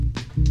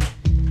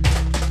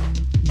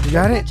You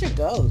got it? What's your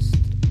ghost?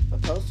 A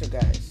poster,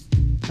 guys.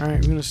 All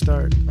right, we're gonna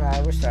start. All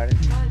right, we're starting.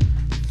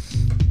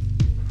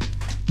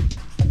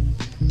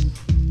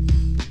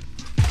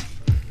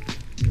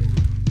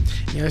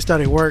 Yeah, I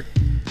started work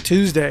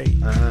Tuesday.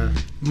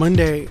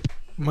 Monday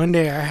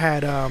I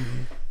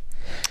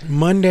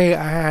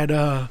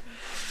had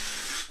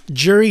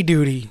jury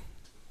duty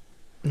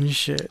and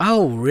shit.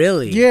 Oh,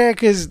 really? Yeah,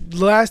 because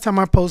last time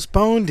I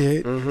postponed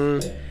it,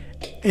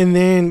 and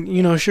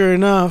then sure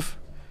enough,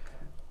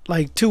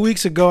 like 2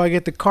 weeks ago, I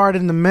get the card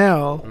in the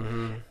mail,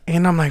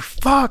 and I'm like,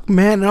 "Fuck,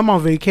 man!" And I'm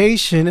on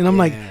vacation, and I'm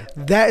like,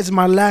 "That is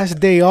my last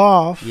day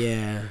off."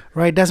 Yeah.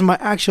 Right, that's my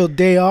actual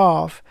day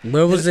off.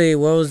 Where was the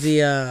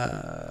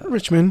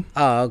Richmond.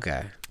 Oh,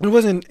 okay. It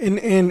wasn't,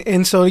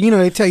 and so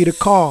they tell you to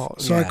call.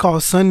 So I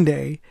call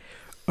Sunday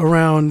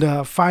around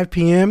 5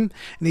 p.m.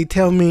 and they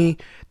tell me,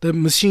 the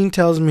machine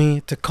tells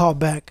me to call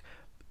back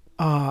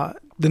the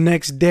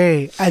next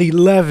day at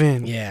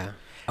 11. Yeah.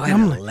 Oh, And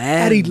I'm like,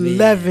 at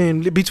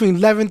 11, between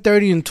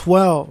 11:30 and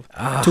 12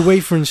 to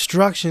wait for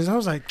instructions. I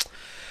was like,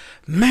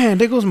 man,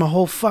 there goes my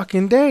whole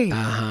fucking day.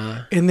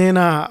 And then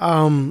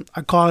I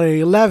called at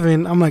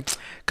 11. I'm like,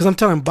 because I'm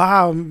telling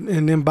Bob,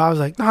 and then Bob's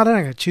like, no, they're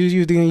not going to choose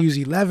you. They're going to use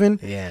 11.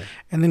 Yeah.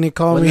 And then they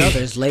called me. No,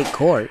 there's late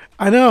court.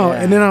 I know.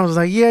 Yeah. And then I was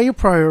like, yeah, you're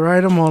probably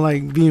right. I'm all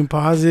like being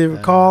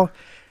positive. Call.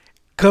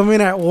 Come in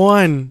at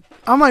 1.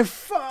 I'm like,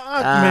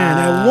 fuck, man,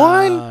 at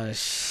 1?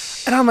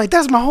 And I'm like,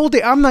 that's my whole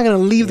day. I'm not going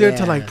to leave there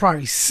till like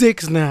probably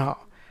 6 now.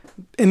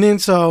 And then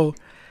so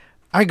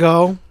I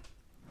go,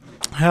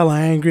 hella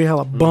angry,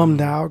 hella bummed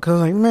out. Because I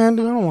was like, man,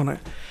 dude, I don't want to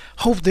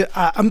hope that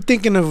I'm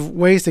thinking of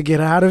ways to get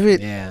out of it.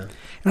 Yeah. And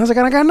I was like,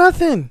 I got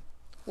nothing.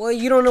 Well,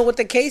 you don't know what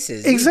the case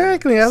is.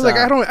 Exactly. I was like,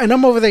 I don't, and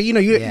I'm over there,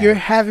 you're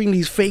having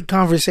these fake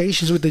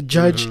conversations with the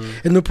judge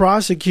and the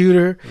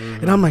prosecutor.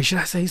 And I'm like, should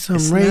I say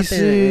something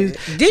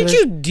racist? Didn't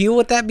you deal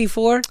with that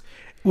before?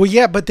 Well,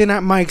 yeah, but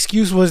then my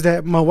excuse was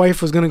that my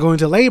wife was going to go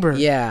into labor.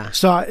 Yeah.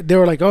 So they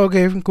were like, oh,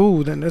 okay,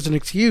 cool. Then that's an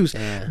excuse.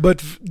 Yeah.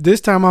 But this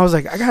time I was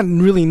like, I got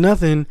really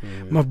nothing.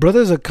 My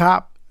brother's a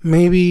cop.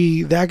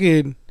 Maybe that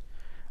could,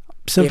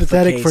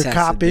 sympathetic for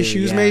cop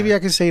issues. Maybe I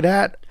could say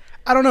that.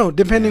 I don't know,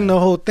 depending the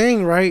whole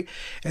thing, right?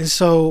 And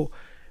so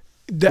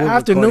the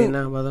afternoon.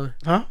 Now, by the way?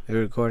 Huh?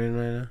 You're recording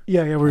right now?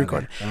 Yeah, we're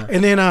recording.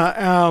 And then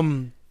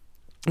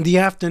the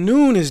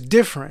afternoon is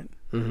different.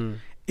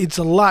 It's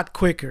a lot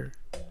quicker.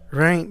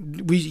 Right,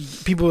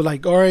 people are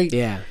like, all right,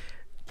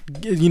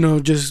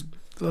 just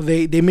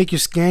they make you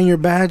scan your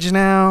badge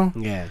now,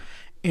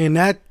 and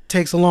that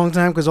takes a long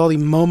time because all the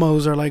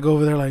momos are like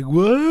over there, like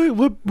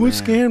what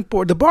scan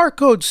for the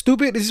barcode?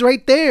 Stupid, it's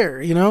right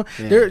there.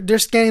 They're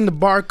scanning the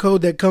barcode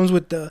that comes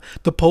with the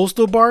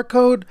postal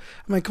barcode.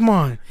 I'm like, come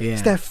on,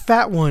 it's that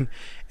fat one.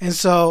 And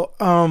so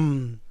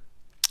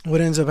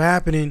what ends up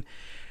happening?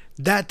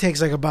 That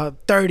takes like about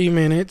 30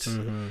 minutes.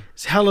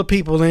 It's hella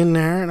people in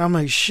there, and I'm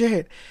like,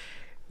 shit.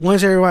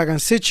 Once everybody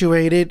got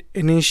situated,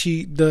 and then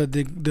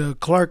the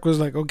clerk was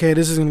like, okay,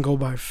 this is gonna go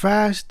by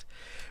fast.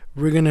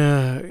 We're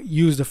gonna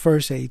use the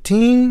first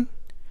 18,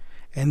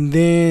 and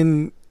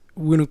then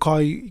we're gonna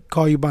call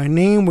you by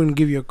name. We're gonna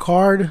give you a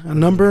card, a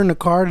number in the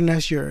card, and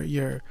that's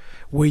your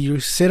where you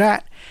sit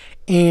at.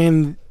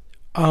 And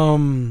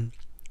in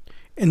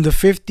the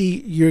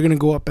 50, you're gonna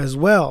go up as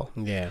well.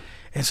 Yeah.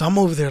 And so I'm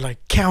over there like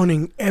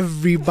counting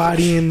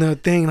everybody in the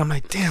thing, and I'm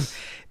like, damn,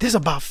 there's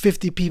about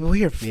 50 people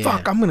here.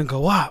 Fuck, I'm gonna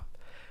go up.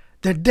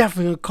 They're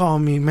definitely gonna call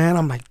me, man.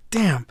 I'm like,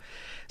 damn.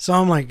 So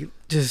I'm like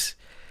just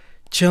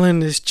chilling.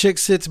 This chick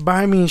sits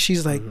by me and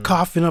she's like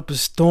coughing up a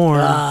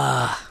storm.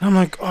 I'm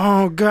like,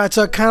 oh god.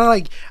 So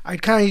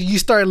you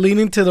start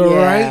leaning to the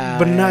right,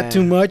 but not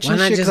too much. Why and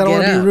not shit, just because I don't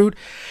want to be up? rude.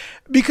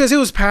 Because it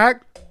was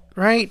packed,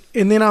 right?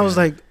 And then I was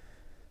like,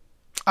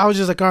 all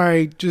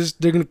right,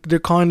 they're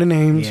calling the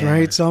names,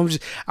 right? So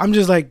I'm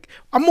just like,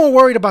 I'm more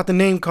worried about the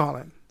name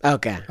calling.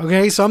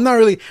 Okay. So I'm not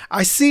really.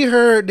 I see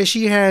her that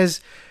she has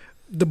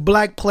the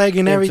Black Plague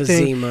and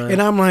everything, emphysema.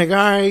 And I'm like, all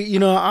right,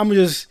 I'm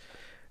just,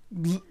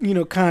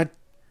 kind of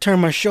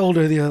turn my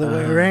shoulder the other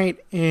way, right?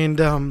 And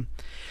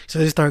so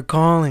they start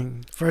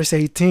calling. First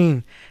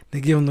 18, they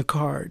give them the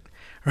card,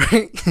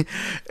 right?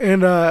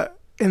 And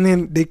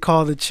then they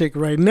call the chick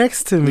right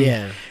next to me.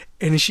 Yeah.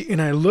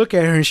 And I look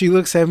at her and she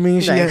looks at me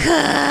and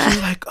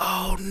she's like,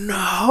 oh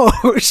no.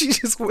 She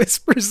just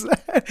whispers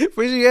that.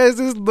 But she has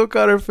this look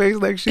on her face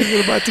like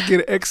she's about to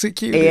get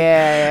executed.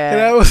 Yeah.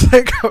 And I was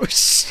like, oh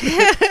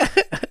shit.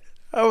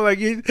 I was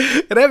like, and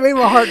that made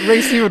my heart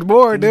race even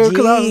more, dude.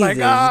 Because I was like,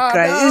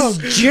 no.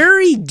 It's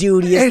jury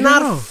duty. It's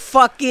not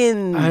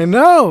fucking. I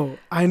know.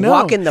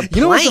 Walking the plank.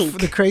 You know what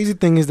the crazy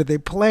thing is that they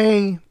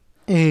play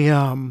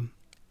a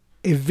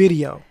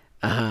video.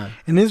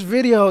 And this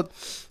video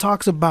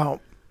talks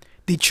about,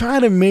 they try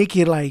to make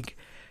it like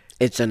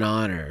It's an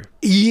honor.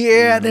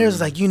 Yeah,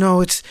 there's like,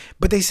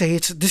 but they say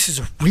this is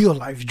a real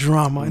life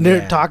drama, and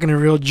they're talking to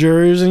real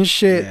jurors and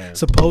shit,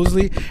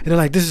 supposedly, and they're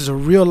like, this is a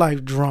real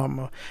life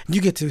drama.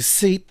 You get to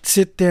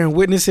sit there and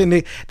witness it, and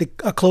they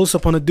a close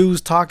up on the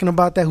dude's talking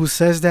about that, who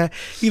says that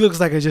he looks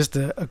like just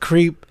a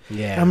creep.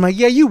 Yeah, I'm like,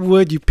 yeah, you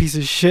would, you piece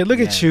of shit. Look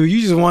at you.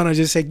 You just want to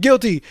just say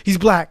guilty. He's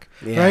black,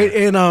 right?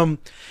 And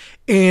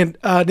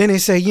then they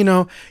say,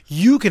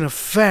 you can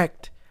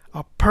affect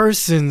a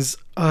person's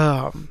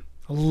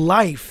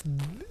life.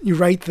 You're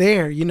right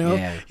there,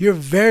 You're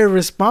very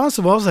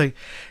responsible. I was like,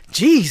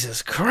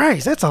 Jesus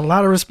Christ, that's a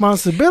lot of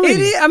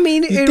responsibility.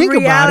 In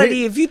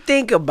reality, if you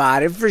think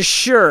about it, for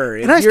sure.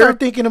 And I start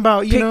thinking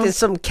about, in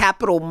some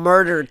capital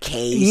murder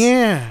case.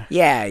 Yeah.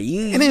 Yeah.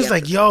 And it's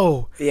like,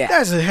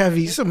 that's a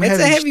heavy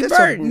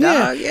burden.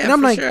 And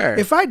I'm like,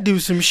 if I do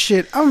some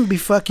shit, I'm going to be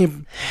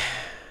fucking,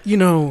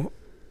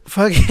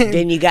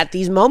 Then you got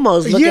these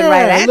momos looking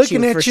right at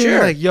you, for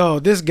sure.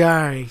 Like, this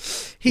guy,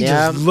 he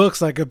just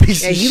looks like a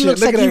piece of shit. He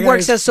looks like he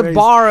works at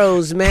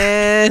Sbarro's,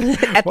 man,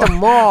 at the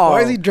mall.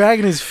 Why is he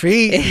dragging his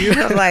feet? He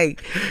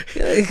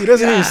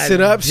doesn't even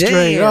sit up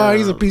straight. Oh,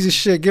 he's a piece of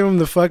shit. Give him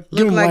the fuck.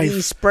 Give him life.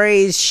 He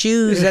sprays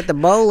shoes at the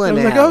bowling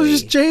alley. I was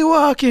just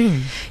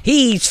jaywalking.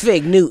 He eats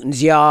fig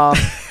Newtons, y'all.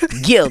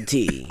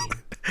 Guilty.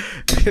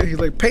 He's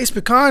like Pace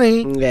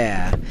Picani.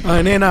 Yeah.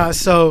 And then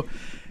So,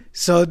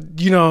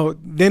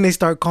 then they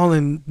start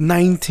calling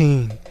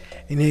 19,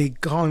 and they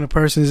calling the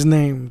person's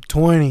name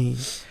 20,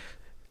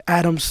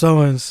 Adam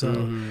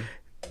so-and-so,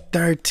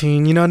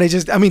 13, and they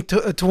just,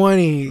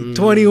 20,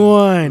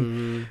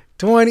 21,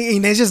 20,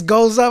 and it just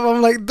goes up.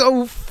 I'm like,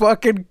 don't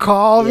fucking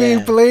call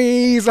me,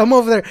 please. I'm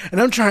over there,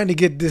 and I'm trying to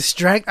get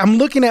distracted. I'm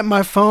looking at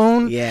my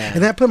phone, and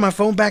then I put my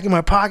phone back in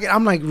my pocket.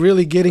 I'm like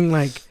really getting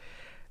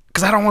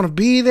because I don't want to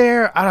be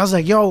there. I was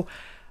like,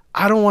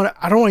 I don't want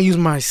to use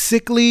my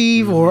sick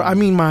leave or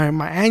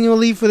my annual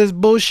leave for this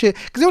bullshit,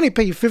 because they only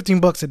pay you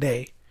 $15 a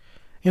day,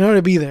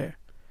 to be there,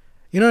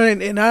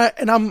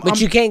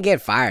 But you can't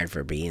get fired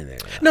for being there.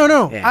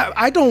 No.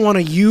 I don't want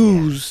to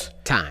use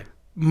time.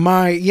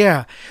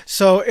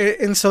 So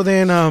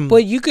then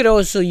but you could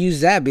also use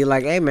that, be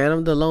like, hey man,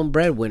 I'm the lone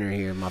breadwinner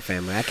here in my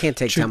family. I can't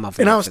take time off.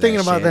 And I was thinking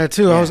about that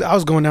too. I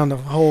was going down the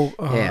whole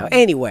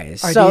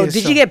anyways, so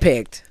did you get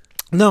picked?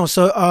 No,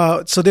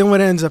 so then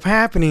what ends up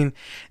happening,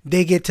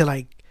 they get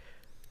to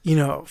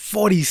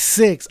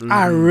 46.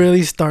 I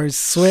really start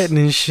sweating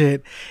and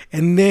shit.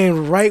 And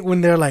then right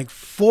when they're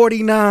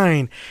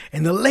 49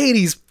 and the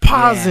lady's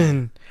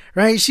pausing,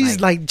 right? She's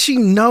she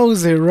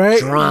knows it, right?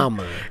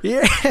 Drama.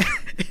 Yeah.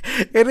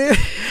 And then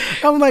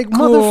I'm like,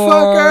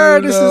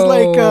 motherfucker, this is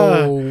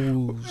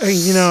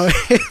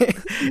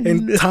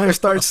and time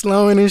starts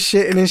slowing and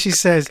shit. And then she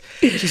says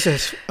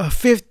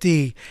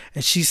 50,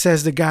 and she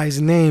says the guy's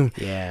name,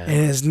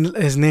 and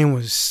his name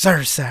was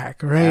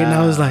Sursac, right? And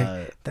I was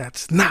like,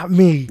 that's not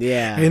me.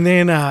 And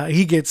then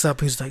he gets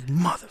up, he's like,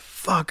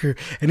 motherfucker,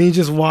 and he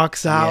just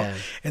walks out,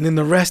 and then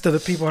the rest of the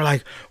people are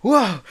like,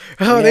 whoa,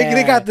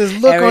 they got this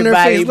look on their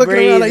face, looking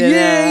around like,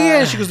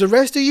 yeah. She goes, the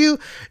rest of you,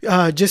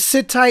 just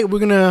sit tight. We're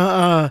gonna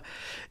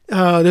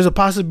there's a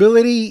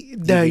possibility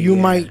that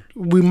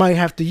we might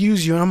have to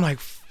use you. And I'm like,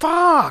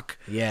 fuck,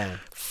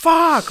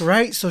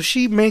 right? So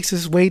she makes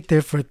us wait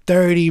there for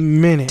 30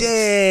 minutes.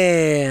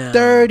 Damn.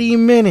 30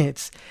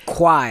 minutes.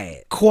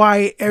 Quiet.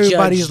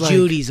 Everybody's Judge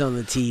Judy's on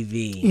the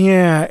TV.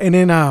 Yeah, and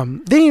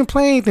then they didn't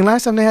play anything.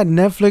 Last time they had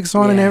Netflix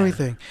on and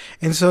everything.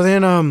 And so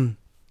then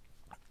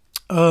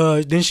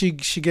she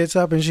gets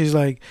up and she's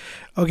like,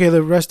 okay,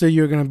 the rest of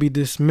you are gonna be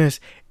dismissed.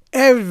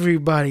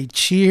 Everybody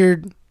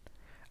cheered.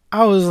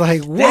 I was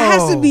like, whoa.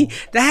 That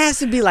has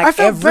to be like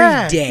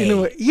every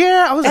day.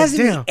 Yeah, I was like,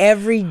 damn.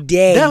 Every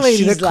day. That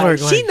lady, that clerk,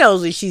 she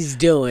knows what she's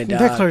doing, dog.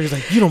 That clerk is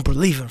like, you don't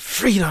believe in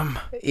freedom.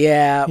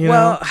 Yeah.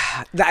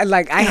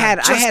 I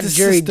had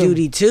jury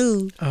duty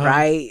too,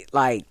 right?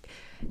 Like,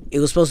 it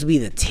was supposed to be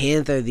the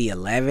 10th or the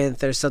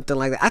 11th or something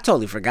like that. I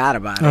totally forgot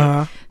about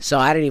it. So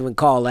I didn't even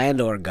call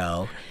Lando or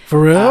go. For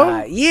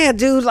real? Yeah,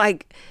 dude,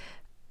 like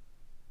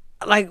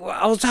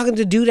I was talking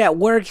to dude at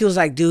work. He was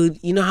like, dude,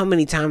 you know how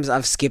many times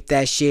I've skipped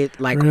that shit?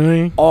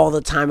 Really? All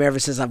the time ever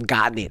since I've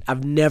gotten it.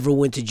 I've never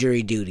went to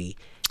jury duty.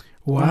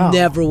 Wow.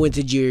 Never went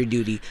to jury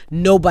duty.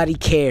 Nobody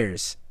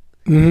cares.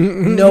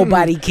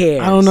 Nobody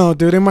cares. I don't know,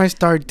 dude. They might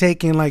start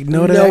taking note of that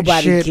shit.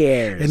 Nobody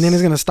cares. And then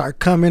it's gonna start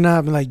coming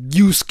up and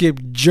you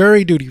skipped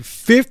jury duty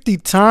 50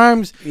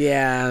 times.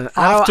 Yeah,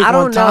 I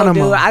don't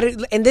know,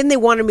 dude. And then they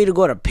wanted me to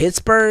go to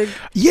Pittsburgh.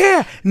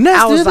 Yeah, and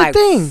that's the other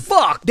thing.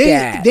 Fuck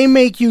that. They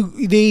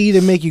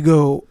either make you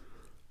go.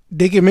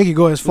 They can make you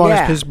go as far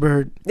as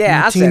Pittsburgh.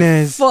 Yeah, Martinez.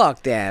 I said,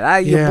 fuck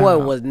that. Your boy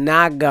was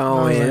not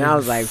going. I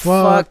was like,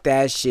 fuck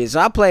that shit.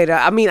 So I played,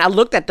 I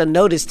looked at the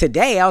notice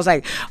today. I was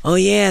like, oh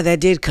yeah, that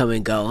did come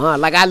and go, huh?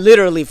 I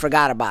literally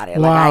forgot about it.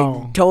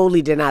 Wow. I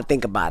totally did not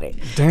think about it.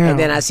 Damn. And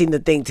then I seen the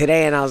thing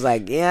today and I was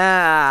like,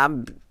 yeah,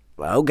 I'm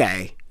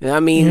okay. I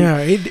mean, yeah,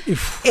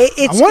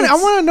 I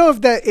want to know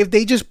if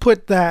they just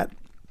put that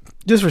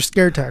just for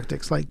scare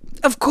tactics.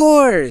 Of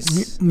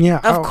course.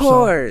 Yeah. Of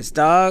course,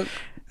 dog.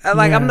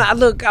 Like, I'm not.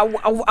 Look,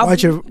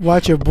 watch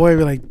your boy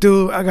be like,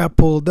 dude, I got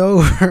pulled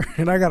over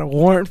and I got a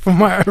warrant for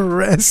my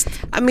arrest.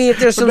 I mean, if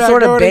there's some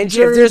sort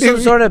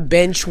of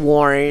bench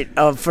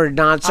warrant for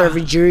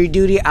non-serving jury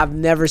duty, I've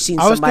never seen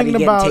somebody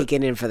get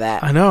taken in for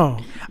that. I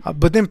know,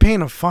 but then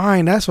paying a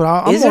fine. That's what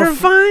I'm. Is there a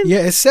fine? Yeah,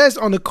 it says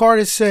on the card.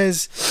 It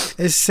says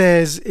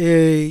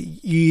you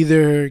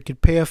either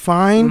could pay a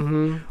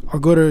fine or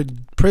go to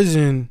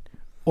prison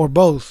or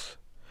both.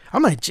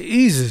 I'm like,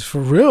 Jesus,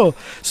 for real.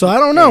 So I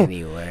don't know.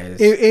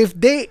 Anyways, if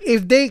they,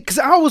 because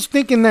I was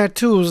thinking that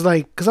too. It was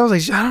like, because I was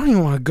like, I don't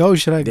even want to go.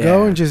 Should I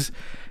go and just,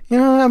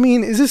 I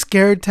mean, is this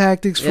scare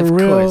tactics for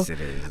real? Of course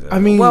it is. I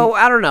mean, well,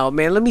 I don't know,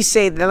 man. Let me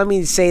say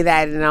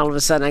that, and all of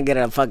a sudden I get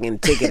a fucking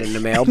ticket in the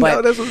mail. But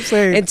no, that's what I'm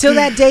saying. Until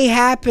that day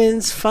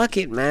happens, fuck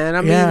it, man.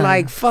 I mean,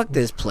 like, fuck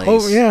this place.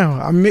 Oh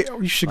yeah, I mean,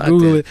 you should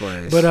Google it.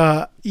 Place.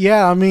 But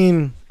yeah, I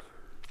mean,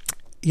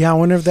 I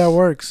wonder if that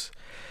works.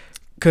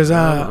 Cause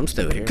I'm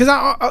still here. Cause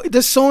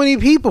there's so many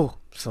people.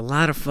 It's a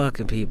lot of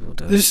fucking people,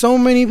 dude. There's so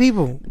many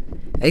people.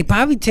 They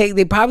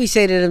probably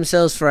say to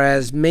themselves, for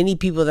as many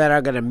people that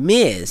are gonna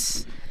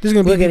miss, we're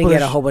gonna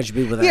get a whole bunch of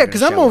people. That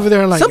because I'm over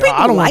there like,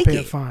 I don't want to pay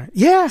a fine.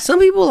 Yeah, some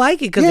people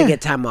like it because they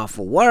get time off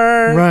of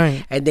work,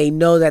 right? And they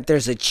know that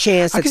there's a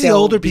chance. I can see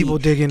older people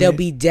digging. They'll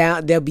be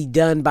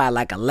done by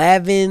like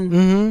 11.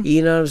 Mm-hmm.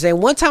 You know what I'm saying?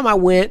 One time I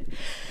went.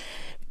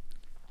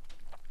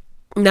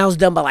 And I was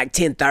done by like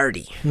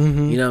 10:30.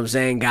 Mm-hmm. You know what I'm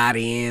saying? Got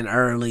in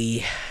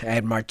early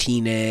at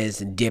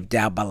Martinez and dipped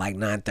out by like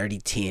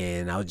 9:30,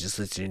 10. I was just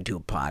listening to a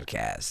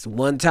podcast.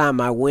 One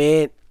time I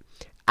went,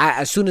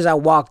 as soon as I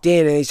walked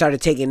in and they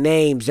started taking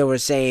names, they were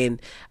saying,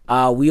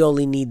 we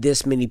only need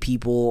this many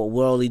people.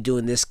 We're only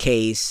doing this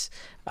case.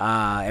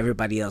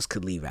 Everybody else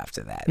could leave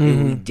after that. Mm-hmm.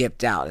 And we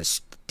dipped out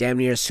as damn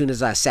near as soon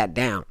as I sat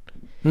down.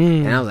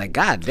 And I was like,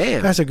 God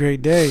damn. That's a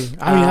great day.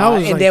 I mean, I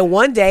was and then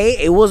one day,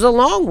 it was a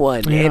long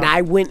one. And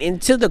I went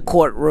into the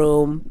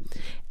courtroom,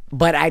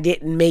 but I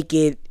didn't make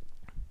it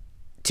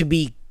to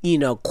be,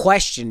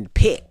 question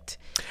picked.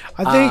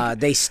 I think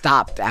they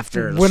stopped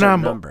after a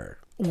certain number.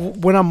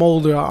 When I'm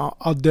older,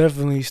 I'll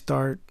definitely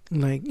start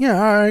like, all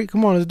right,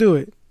 come on, let's do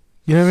it.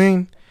 You know what I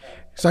mean?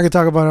 So I could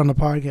talk about it on the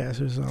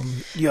podcast or something.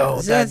 Yo,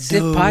 that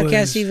dude if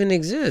podcasts even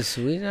exist,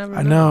 we never know.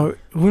 I know.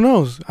 Who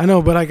knows? I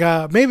know,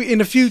 but maybe in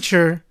the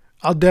future,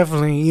 I'll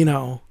definitely,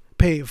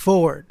 pay it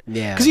forward.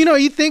 Yeah. Because,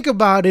 you think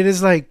about it,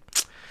 it's like,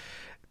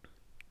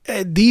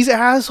 these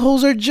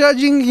assholes are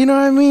judging, you know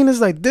what I mean? It's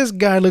like, this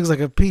guy looks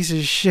like a piece of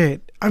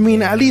shit. I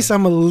mean, at least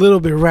I'm a little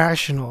bit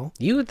rational.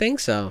 You would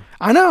think so.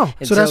 I know.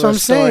 So that's what I'm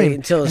saying.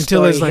 Until it's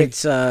like,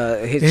 hits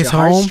your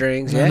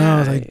heartstrings. Yeah. And I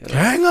was like,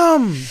 hang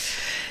him.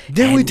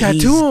 Then we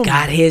tattoo him.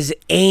 Got his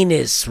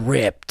anus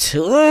ripped.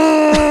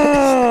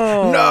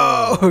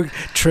 No.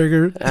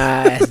 Trigger.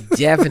 It's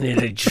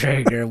definitely a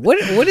trigger.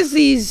 What is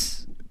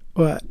these?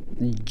 What?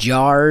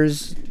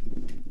 Jars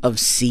of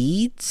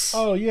seeds?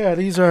 Oh, yeah.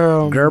 These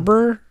are...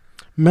 Gerber?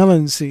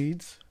 Melon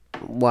seeds.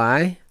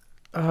 Why?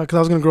 Because I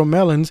was going to grow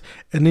melons.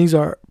 And these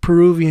are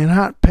Peruvian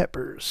hot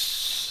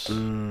peppers. I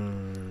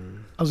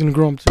was going to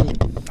grow them too.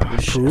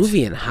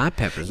 Peruvian hot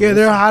peppers? Yeah,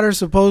 they're hotter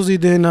supposedly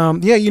than...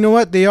 you know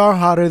what? They are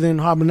hotter than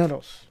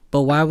habaneros.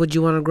 But why would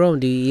you want to grow them?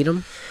 Do you eat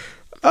them?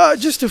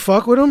 Just to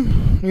fuck with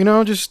them,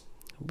 just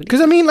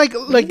because I mean, like,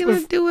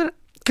 do it.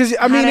 Because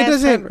I mean, it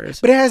doesn't, peppers.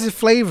 But it has a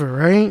flavor,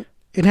 right?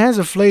 It has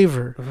a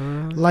flavor,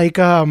 like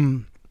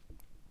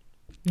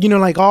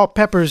like all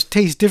peppers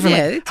taste different.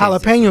 Yeah, like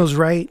jalapenos, different.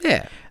 Right?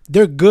 Yeah,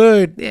 they're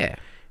good. Yeah,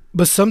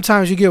 but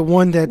sometimes you get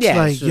one that's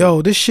like,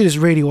 yo, this shit is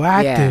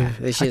radioactive.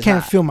 Yeah, I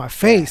can't feel my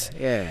face.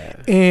 Yeah,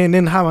 and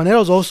then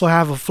habaneros also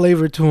have a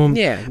flavor to them.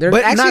 Yeah, they're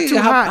but actually not too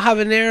hot.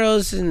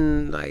 Habaneros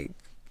and like.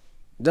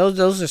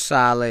 Those are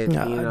solid.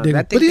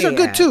 But these are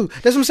good too.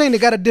 That's what I'm saying. They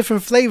got a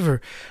different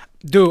flavor.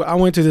 Dude, I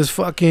went to this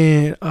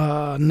fucking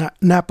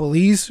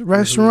Nepalese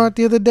restaurant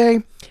the other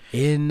day.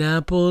 In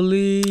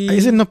Napoli.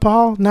 Is it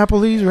Nepal?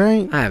 Nepalese,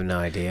 right? I have no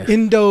idea.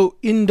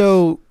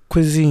 Indo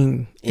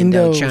cuisine.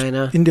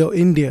 China.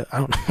 India. I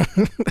don't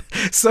know.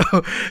 So,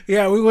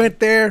 yeah, we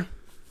went there,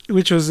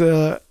 which was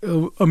a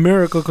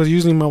miracle because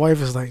usually my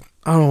wife is like,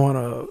 I don't want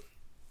to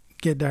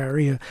get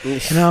diarrhea.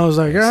 And I was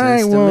like, all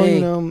right,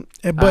 well,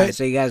 but all right,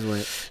 so you guys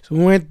went. So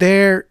we went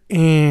there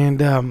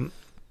and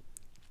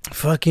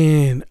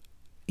fucking,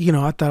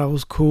 I thought I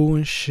was cool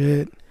and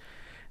shit.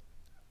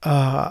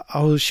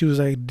 She was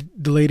like,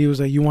 the lady was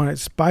like, you want it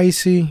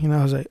spicy? And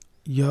I was like,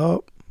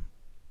 yup.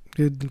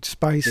 Good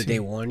spicy. Did they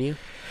warn you?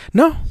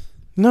 No.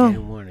 They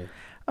didn't warn you.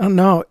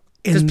 No.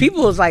 Because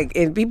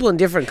people in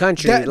different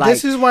countries.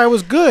 This is why it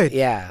was good.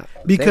 Yeah.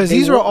 Because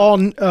these are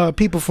all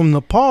people from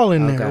Nepal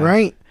in there,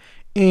 right?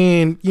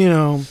 And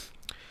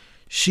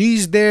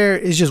she's there.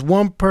 It's just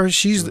one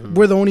person.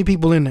 We're the only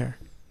people in there,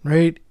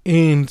 right?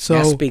 And so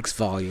that speaks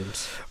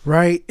volumes,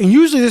 right? And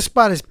usually this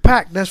spot is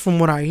packed. That's from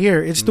what I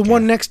hear. It's the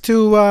one next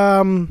to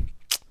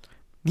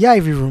the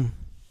Ivy Room.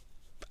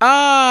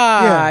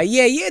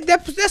 Yeah.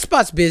 That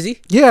spot's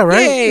busy. Yeah,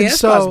 right. Yeah, that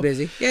spot's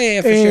busy.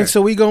 Yeah, for sure. And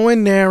so we go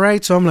in there,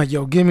 right? So I'm like,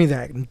 yo, give me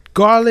that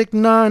garlic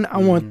naan. I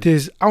want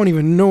this. I don't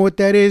even know what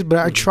that is, but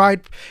I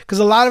tried because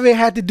a lot of it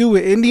had to do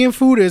with Indian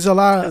food. There's a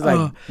lot of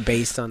like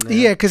based on that.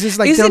 Yeah, because it's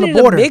like Isn't down the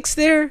border. A mix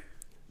there?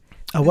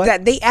 What?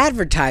 That they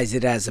advertise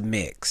it as a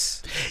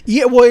mix.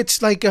 Yeah, well,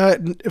 it's like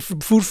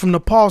food from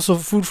Nepal. So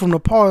food from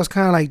Nepal is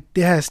kind of like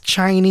it has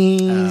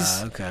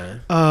Chinese. Okay.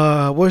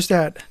 What's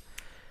that?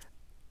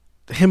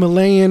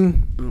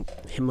 Himalayan.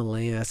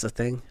 That's a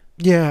thing.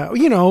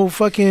 Yeah,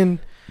 fucking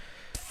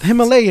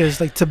Himalayas,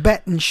 like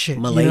Tibetan shit.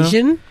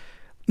 Malaysian?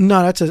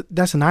 No,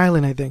 that's an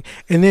island, I think.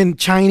 And then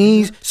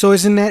Chinese, so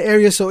it's in that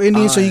area. So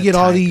Indian, so you get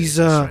all these.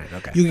 Right.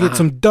 Okay. You get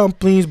some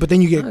dumplings, but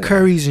then you get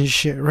curries and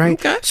shit, right?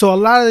 Okay. So a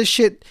lot of the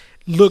shit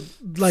look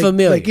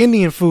like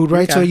Indian food,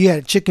 right? Okay. So you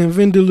had chicken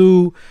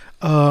vindaloo,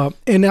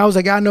 and I was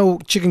like, I know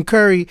chicken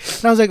curry,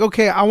 and I was like,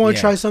 okay, I want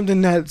to try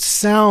something that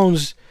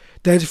sounds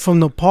that's from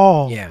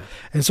Nepal. Yeah.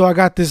 And so I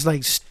got this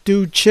like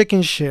stewed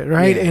chicken shit,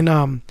 right? Yeah.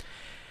 And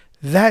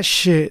that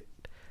shit,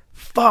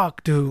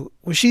 fuck, dude.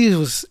 When it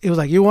was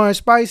like, you want it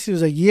spicy? It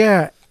was like,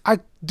 yeah.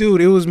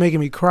 Dude, it was making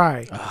me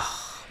cry.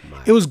 Oh,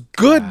 it was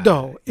good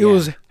though. It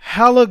was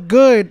hella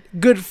good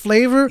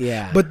flavor.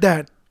 Yeah. But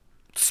that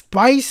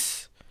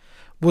spice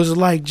was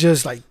like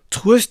just like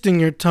twisting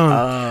your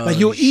tongue. Like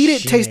you'll eat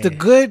it, taste the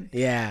good,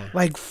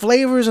 like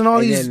flavors and all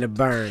these. And then the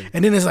burn.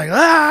 And then it's like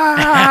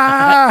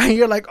and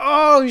you're like,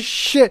 oh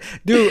shit,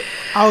 dude.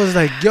 I was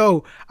like,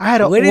 yo, I had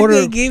to order. What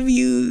did they give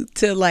you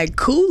to like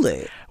cool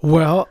it?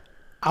 Well,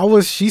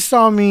 she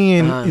saw me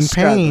in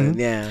pain,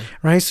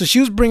 right? So she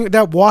was bringing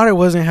that water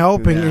wasn't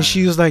helping, and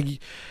she was like,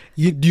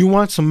 do you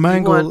want some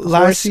mango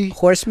lassi?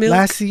 Horse milk?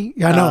 Lassi?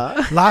 Yeah, I know.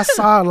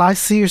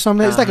 Lassi or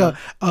something. It's like a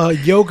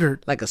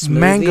yogurt. Like a smoothie?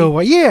 Mango.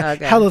 Yeah,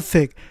 hella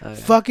thick.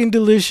 Fucking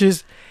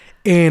delicious.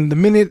 And the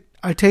minute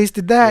I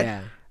tasted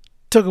that,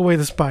 took away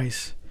the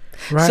spice.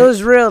 Right? So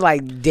it's real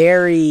like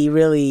dairy,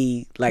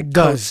 really like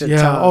does.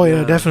 Yeah. Oh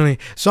yeah, definitely.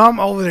 So I'm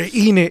over there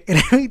eating it, and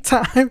every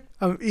time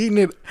I'm eating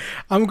it,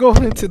 I'm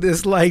going into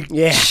this like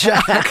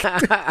shock.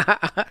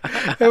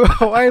 And my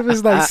wife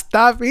is like,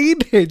 "Stop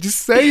eating it, just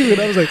save it."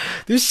 I was like,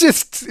 "This shit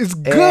is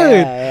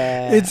good.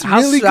 Yeah. It's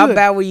really good." How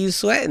bad were you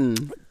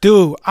sweating?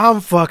 Dude,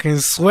 I'm fucking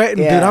sweating,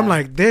 dude. I'm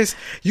like this.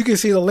 You can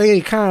see the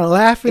lady kind of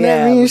laughing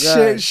at me and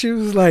shit. She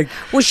was like,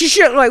 well, she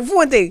should, like, for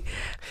one thing,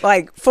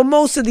 like, for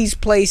most of these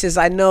places,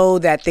 I know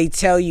that they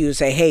tell you,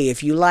 say, hey,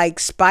 if you like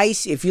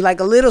spice, if you like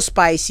a little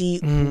spicy,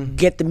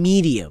 get the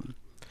medium.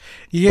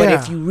 Yeah. But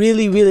if you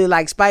really, really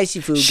like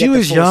spicy food, get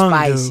the full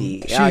spicy.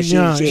 Dude. She was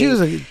young.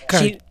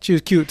 She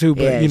was cute too,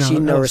 but she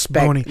no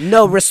respect. Bony.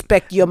 No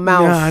respect your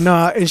mouth. Yeah,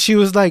 no. And she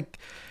was like,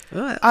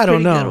 I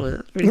don't know.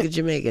 That's pretty good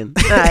Jamaican.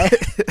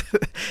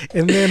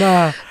 And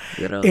then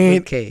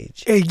good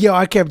cage. And yo,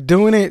 I kept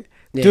doing it,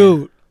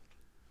 dude.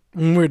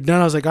 When we were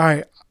done, I was like, all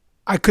right,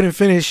 I couldn't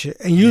finish it.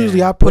 And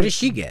usually I put. What did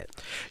she get?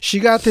 She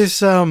got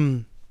this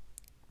like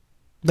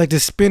the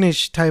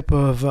spinach type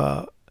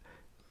of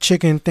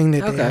chicken thing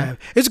that they have.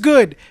 It's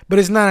good, but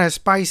it's not as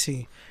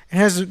spicy.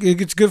 It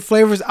gets good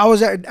flavors. I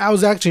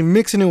was actually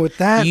mixing it with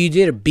that. You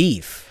did a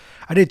beef.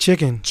 I did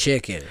chicken.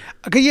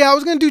 Okay, yeah, I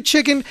was gonna do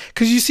chicken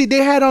because you see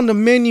they had on the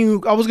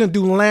menu. I was gonna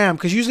do lamb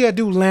because usually I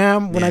do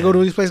lamb when I go to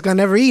these places. I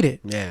never eat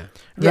it. Yeah.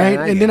 Right,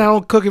 and then I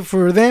don't cook it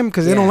for them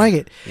because they don't like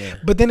it. Yeah.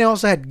 But then they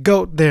also had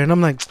goat there, and I'm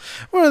like,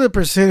 what are the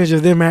percentage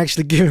of them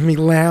actually giving me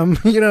lamb?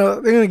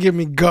 They're gonna give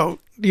me goat.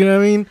 You know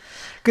what I mean?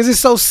 Because it's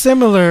so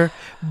similar,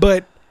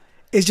 but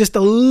it's just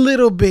a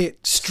little bit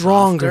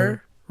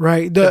stronger.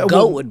 Right, the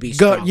goat would be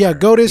stronger. Yeah,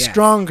 goat is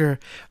stronger,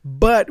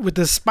 but with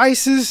the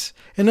spices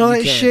and all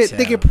that shit,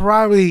 they could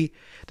probably.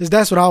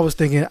 That's what I was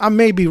thinking. I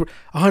may be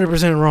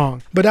 100%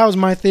 wrong, but that was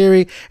my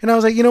theory. And I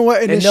was like, you know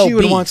what? And then she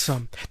would want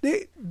some.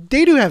 They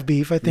do have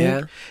beef, I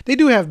think. Yeah. They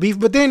do have beef,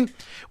 but then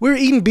we were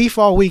eating beef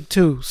all week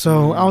too.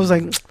 So I was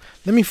like,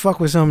 let me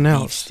fuck with something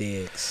else.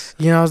 Beef sticks.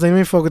 I was like, let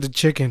me fuck with the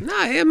chicken. Nah,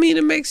 I mean,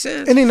 it makes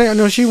sense. And then I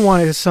know she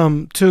wanted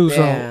some too,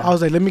 so I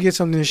was like, let me get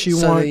something that she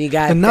wanted. You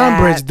got the naan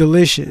bread's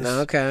delicious.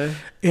 Okay.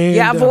 And,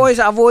 I've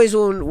always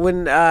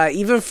when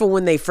even from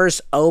when they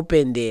first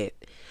opened it,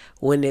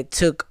 when it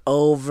took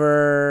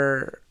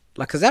over.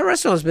 Like, cause that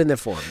restaurant's been there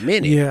for a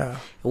minute. Yeah.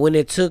 When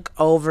it took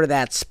over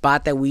that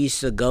spot that we used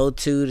to go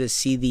to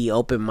see the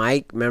open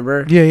mic,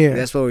 remember? Yeah.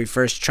 That's where we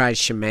first tried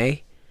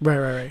Chimay.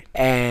 Right.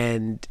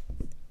 And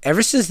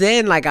ever since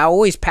then, like, I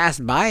always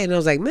passed by and I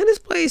was like, man, this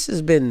place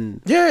has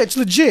been. Yeah, it's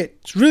legit.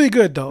 It's really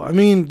good though. I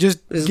mean, just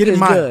get it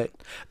mild, good.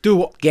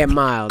 Dude. Get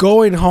mild.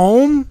 Going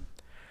home,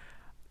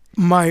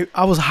 I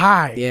was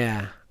high.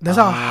 Yeah. That's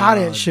how hot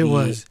that shit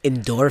was.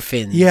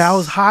 Endorphins. Yeah, I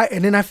was high,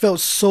 and then I felt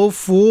so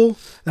full.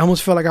 I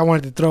almost felt like I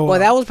wanted to throw up. Well,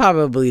 that was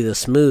probably the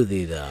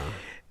smoothie, though.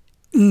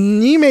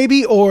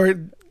 Maybe, or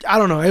I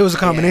don't know. It was a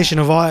combination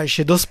of all that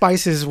shit. Those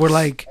spices were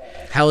like.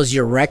 How was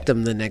your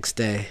rectum the next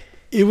day?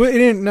 It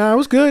didn't. Nah, it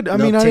was good. I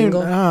mean,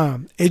 tingle? I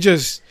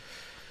didn't.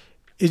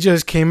 It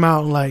just came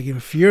out like in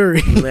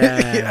fury.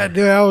 Yeah,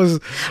 dude, I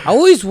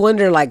always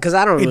wonder, like, cause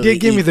I don't. It did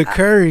give me the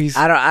curries.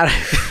 I don't.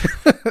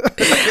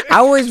 I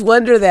always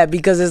wonder that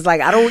because it's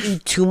like I don't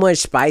eat too much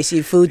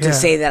spicy food to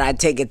say that I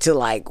take it to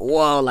like,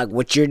 whoa, like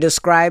what you're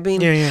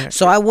describing. Yeah.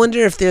 So I wonder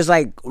if there's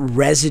like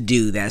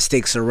residue that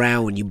sticks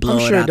around when you blow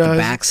it out the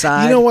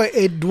backside. You know what?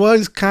 It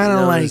was kind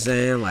of like,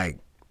 like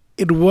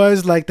it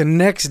was like the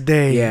next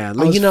day. Yeah,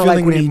 like, you know,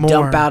 like when you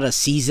dump out a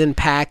season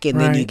pack and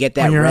then you get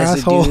that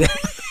residue.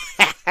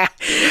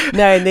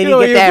 No, and then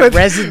you get that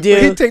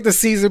residue. You take the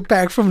season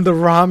pack from the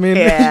ramen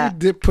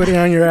and you put it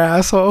on your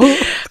asshole.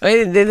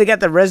 And then they got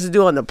the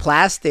residue on the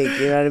plastic.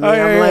 You know what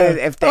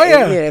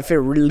I mean? If it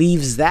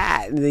relieves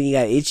that, and then you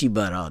got itchy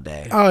butt all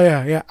day. Oh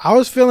yeah. I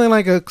was feeling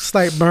like a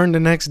slight burn the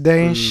next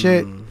day and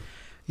shit.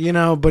 You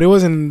know, but it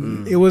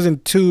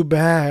wasn't too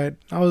bad.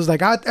 I was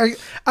like, I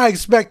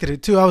expected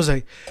it too. I was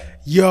like,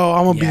 yo,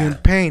 I'm gonna be in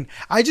pain.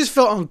 I just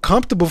felt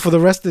uncomfortable for the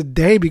rest of the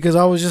day because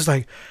I was just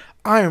like,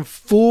 I am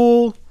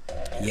full.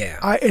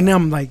 Yeah. And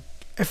I'm like,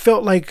 I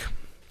felt like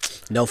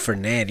no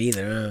Fernet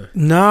either.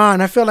 Nah,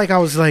 and I felt like I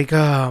was like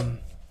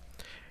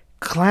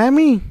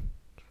clammy.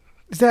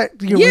 Is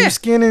that your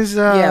skin is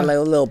like a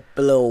little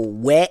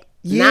wet.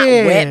 Yeah.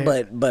 Not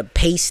wet, but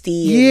pasty.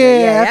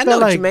 Yeah, I know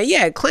what you mean.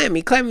 Yeah,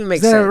 clammy. Clammy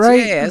makes sense. Right?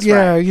 Yeah, that's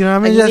right. You know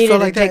what I mean? Like you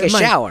needed to take a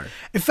shower.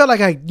 It felt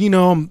like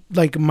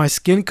like my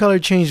skin color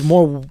changed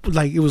more,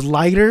 like it was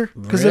lighter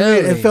because of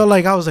it. It felt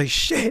like I was like,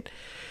 shit.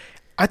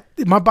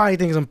 My body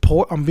thinks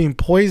I'm being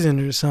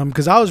poisoned or something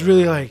because I was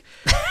really like,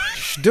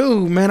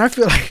 dude, man, I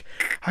feel like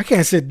I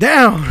can't sit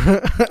down.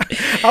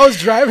 I was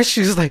driving. She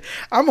was like,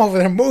 I'm over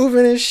there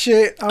moving and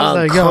shit. I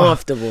was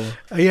uncomfortable.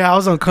 Yeah, I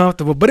was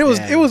uncomfortable, but it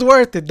was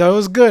worth it though. It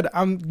was good.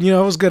 It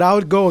was good. I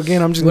would go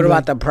again. I'm just. What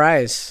about the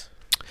price?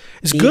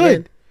 It's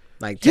good.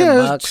 Like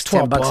 $10,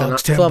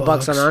 $12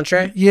 bucks on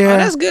entree. Yeah,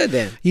 that's good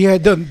then. Yeah,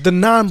 the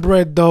naan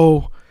bread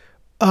though,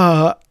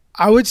 I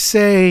would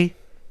say.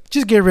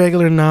 Just get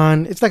regular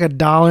naan. It's like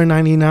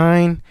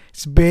 $1.99.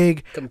 It's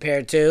big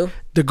compared to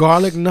the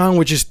garlic naan,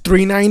 which is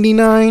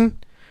 $3.99.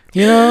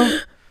 You know,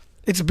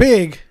 it's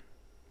big,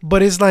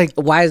 but it's like.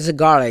 Why is it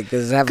garlic?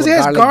 Does it have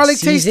garlic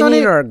taste on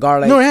it or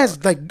garlic? No, it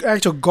has like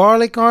actual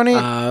garlic on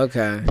it. Oh,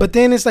 okay. But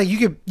then it's like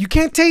you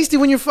can't taste it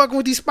when you're fucking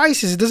with these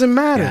spices. It doesn't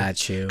matter.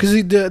 Got you.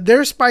 Because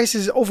their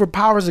spices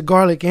overpowers the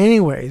garlic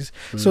anyways.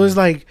 So it's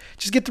like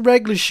just get the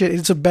regular shit.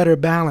 It's a better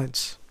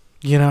balance.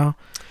 You know.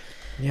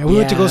 Yeah, we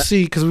went to go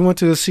see that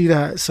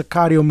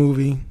Sicario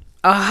movie.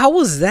 How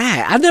was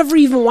that? I never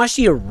even watched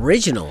the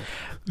original.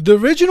 The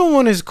original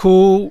one is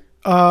cool.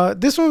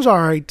 This one's all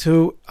right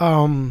too.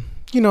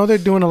 They're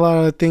doing a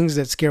lot of things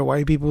that scare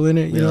white people in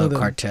it. You know, the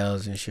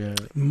cartels and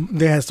shit.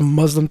 They had some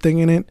Muslim thing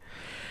in it.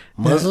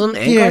 Muslim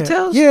and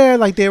cartels? Yeah,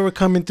 like they were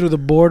coming through the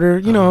border.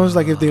 You know, it was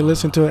like if they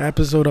listened to an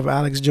episode of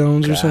Alex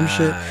Jones or some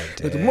shit.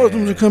 Like the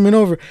Muslims are coming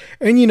over.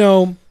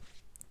 And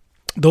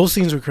those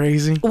scenes were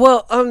crazy.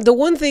 Well, the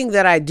one thing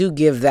that I do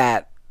give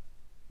that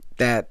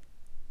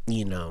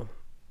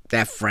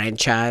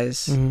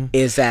franchise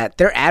is that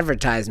their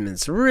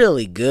advertisements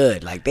really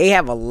good. Like they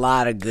have a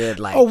lot of good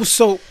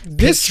so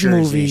this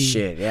movie and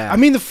shit. Yeah. I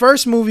mean the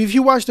first movie, if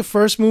you watch the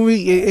first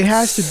movie, it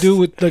has to do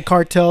with the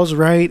cartels,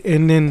 right?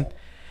 And then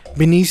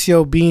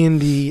Benicio being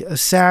the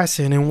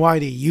assassin and why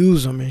they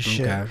use them and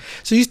shit. Okay.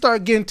 So you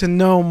start getting to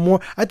know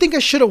more. I think I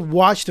should have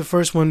watched the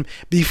first one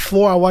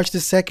before I watched the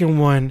second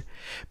one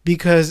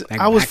because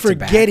I was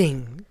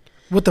forgetting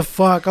what the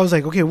fuck. I was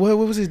like, okay, what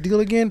was his deal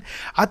again?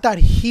 I thought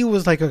he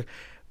was like a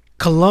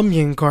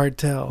Colombian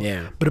cartel.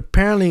 Yeah. But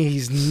apparently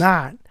he's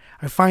not.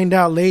 I find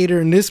out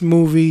later in this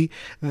movie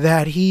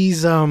that he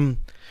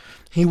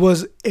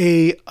was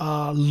a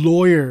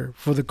lawyer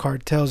for the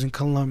cartels in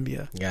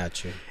Colombia.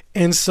 Gotcha.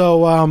 And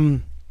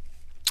so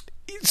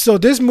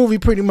this movie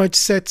pretty much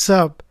sets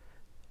up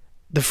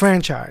the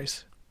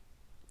franchise.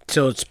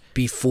 So it's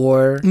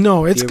before?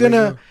 No, it's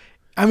gonna.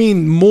 I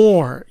mean,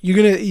 more.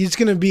 It's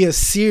gonna be a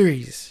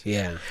series.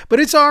 Yeah, but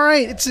it's all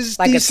right. It's just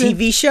like decent. A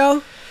TV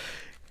show.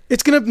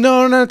 It's gonna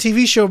not a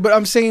TV show, but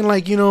I'm saying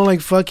like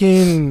like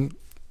fucking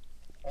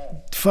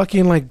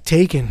like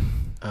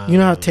Taken. You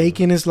know how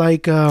Taken is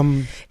like.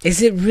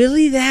 Is it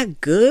really that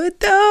good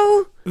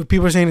though?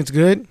 People are saying it's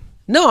good.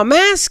 No, I'm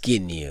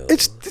asking you.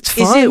 It's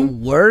fun. Is it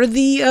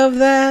worthy of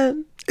that?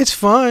 It's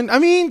fun. I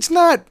mean, it's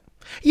not.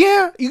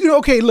 Yeah,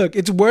 okay. Look,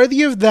 it's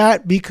worthy of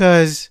that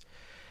because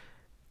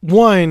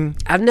one.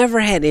 I've never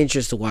had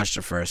interest to watch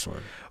the first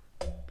one.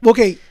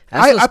 Okay,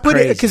 I put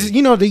it because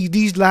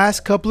these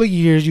last couple of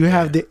years you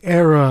have the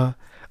era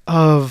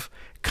of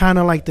kind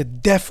of like the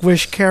Death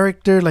Wish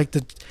character, like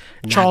the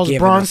Charles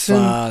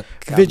Bronson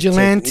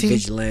vigilante,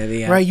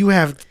 yeah. Right? You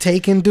have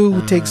Taken dude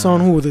who takes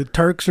on the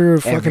Turks or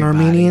fucking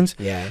Armenians,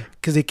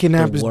 because they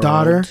kidnapped his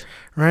daughter,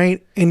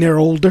 right? And they're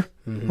older,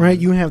 right?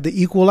 You have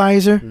the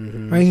Equalizer,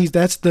 right?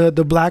 That's the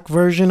black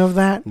version of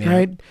that,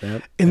 right?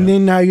 And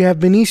then now you have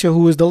Benicio,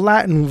 who is the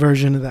Latin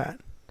version of that.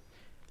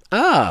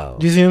 Oh,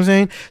 you see what I'm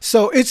saying?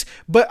 So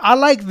but I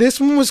like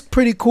this one was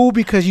pretty cool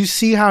because you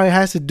see how it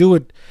has to do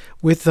it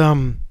with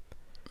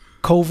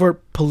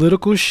covert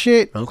political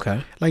shit.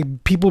 Okay.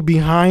 Like people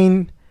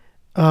behind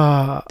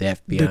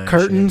the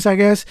curtains, I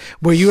guess,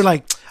 where you're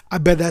like, I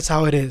bet that's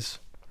how it is.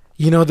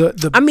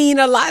 the. I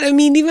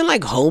mean, even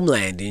like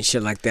Homeland and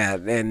shit like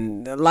that,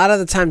 and a lot of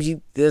the times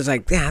there's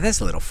like, yeah, that's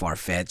a little far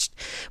fetched,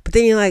 but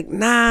then you're like,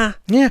 nah,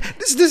 yeah,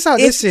 this how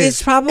this is.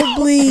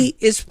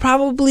 It's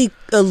probably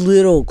a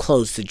little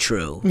close to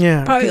true.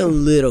 Yeah, probably a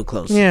little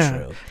close to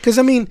true. Because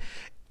I mean,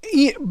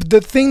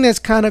 the thing that's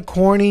kind of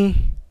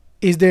corny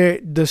is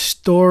the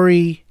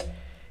story.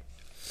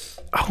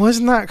 Was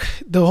not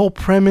the whole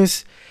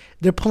premise.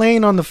 They're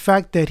playing on the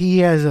fact that he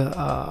has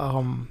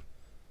a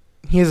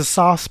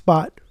soft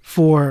spot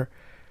for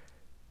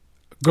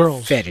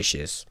girls.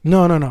 Fetishes.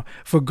 No.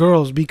 For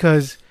girls,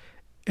 because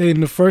in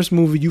the first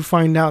movie you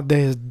find out that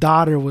his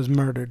daughter was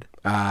murdered.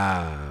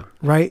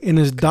 Right? And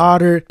his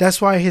daughter,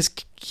 that's why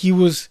he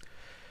was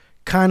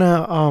kind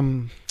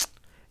of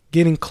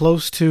getting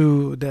close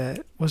to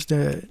that, what's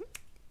that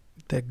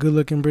good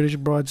looking British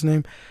broad's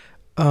name?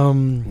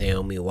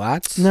 Naomi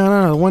Watts?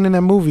 No, the one in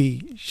that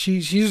movie. She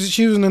was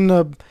in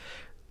the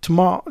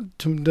tomorrow.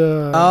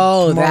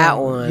 That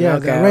one. Yeah,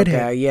 okay, the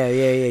redhead.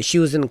 Okay. Yeah. She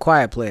was in A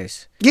Quiet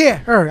Place. Yeah,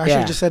 her. I should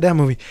have just said that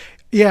movie.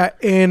 Yeah,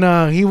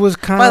 and he was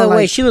kind of. By the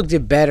way, she looked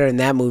better in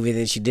that movie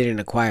than she did in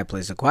A Quiet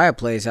Place. A Quiet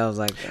Place, I was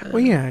like,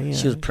 well, yeah.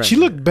 She was pregnant. She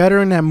looked better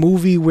in that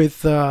movie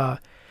with Ben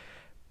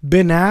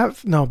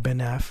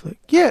Affleck.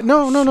 Yeah,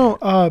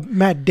 no.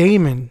 Matt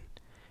Damon.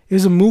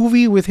 There's a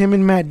movie with him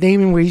and Matt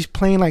Damon where he's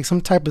playing like some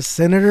type of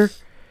senator.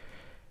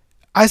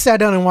 I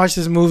sat down and watched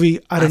this movie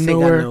out of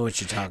nowhere. I know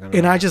what you're talking about.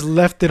 And I just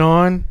left it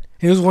on.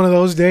 It was one of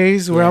those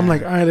days where I'm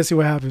like, all right, let's see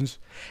what happens.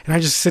 And I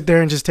just sit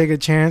there and just take a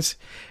chance.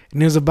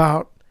 And it was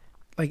about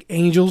like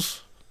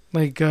angels,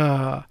 like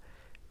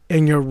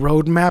in your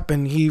roadmap.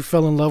 And he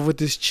fell in love with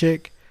this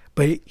chick,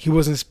 but he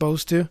wasn't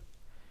supposed to.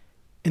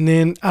 And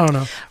then, I don't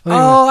know.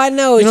 Anyway, I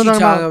know what you're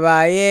talking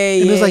about. Yeah.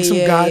 And there's like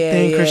some God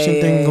thing,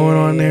 Christian thing going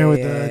on there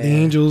with the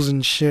angels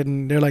and shit.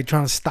 And they're like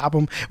trying to stop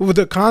them. Well,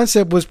 the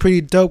concept was pretty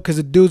dope because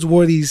the dudes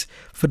wore these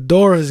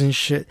fedoras and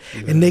shit.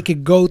 Yeah. And they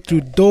could go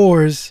through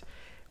doors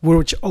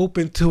which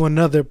open to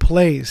another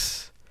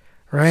place.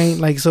 Right?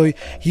 Like, so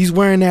he's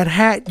wearing that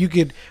hat. You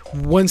could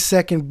 1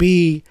 second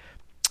be,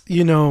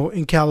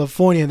 in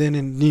California, then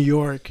in New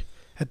York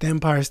at the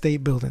Empire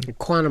State Building.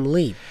 Quantum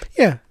leap.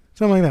 Yeah.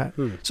 Something like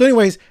that. So,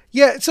 anyways,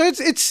 yeah. So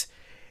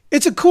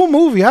it's a cool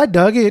movie. I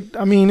dug it.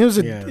 I mean, it was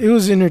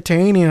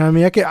entertaining. I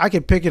mean, I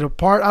could pick it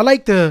apart. I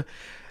like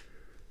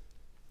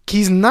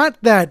he's not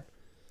that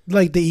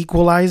like the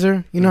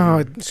Equalizer. You know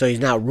how. So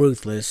he's not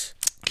ruthless.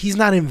 He's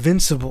not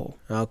invincible.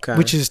 Okay.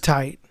 Which is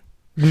tight.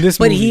 But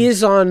movie. He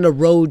is on the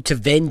road to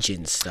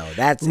vengeance, though.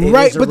 That's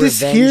right. But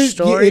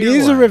it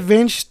is a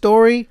revenge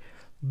story.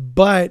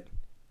 But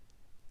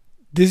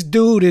this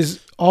dude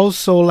is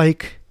also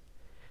like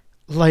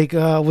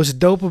what's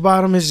dope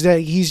about him is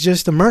that he's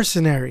just a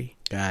mercenary.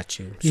 Got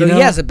you. So he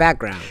has a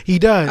background. He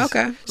does.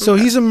 Okay. So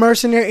he's a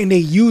mercenary, and they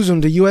use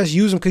him. The U.S.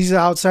 use him because he's an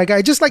outside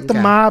guy, just like the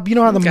mob. You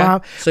know how the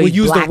mob will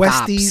use the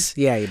Westies. Ops.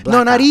 Yeah.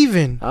 No, not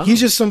even. Oh.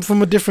 He's just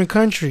from a different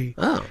country.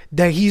 Oh.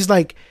 That he's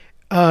like,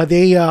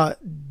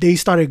 they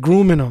started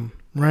grooming him,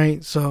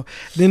 right? So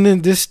then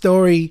in this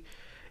story,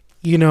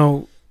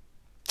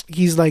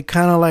 he's like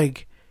kind of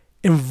like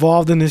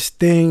involved in this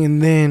thing,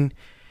 and then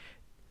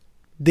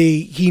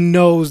he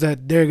knows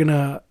that they're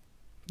gonna,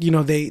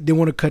 they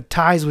want to cut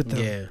ties with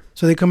them. Yeah.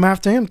 So they come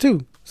after him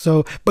too.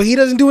 So, but he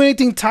doesn't do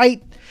anything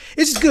tight.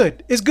 It's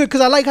good. It's good because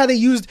I like how they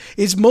used.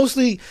 It's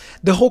mostly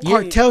the whole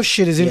cartel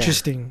shit is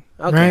interesting.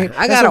 Okay. Right?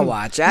 I gotta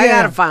watch it. I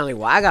gotta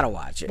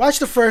watch it. Watch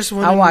the first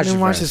one. And watch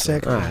the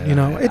second.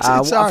 Right.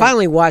 I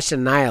finally watched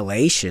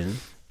Annihilation.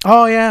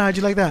 Oh yeah, how'd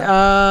you like that?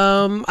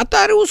 I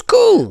thought it was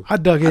cool. I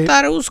dug it. I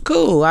thought it was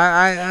cool.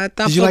 I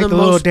thought. Did you like the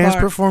little dance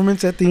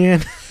performance at the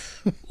end?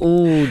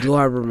 Ooh, do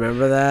I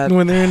remember that?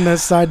 When they're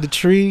inside the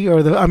tree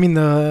or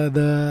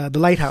the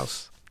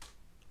lighthouse.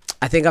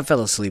 I think I fell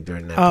asleep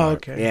during that. Oh,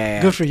 okay.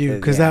 Yeah. Good for you,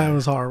 because that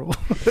was horrible.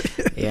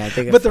 Yeah, I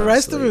think. But the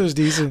rest of it was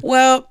decent.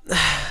 Well,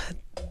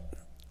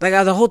 like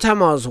the whole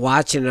time I was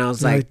watching, I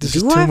was like, "This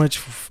is too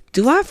much."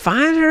 Do I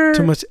find her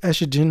too much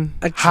estrogen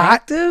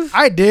attractive?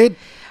 I did.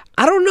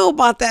 I don't know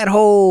about that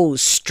whole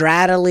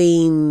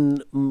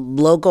straddling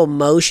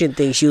locomotion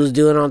thing she was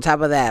doing on top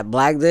of that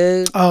black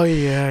dude. Oh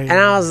yeah. And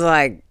I was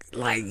like,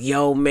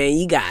 yo, man,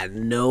 you got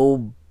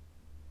no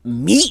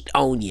meat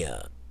on you.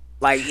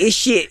 Like, this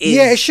shit is...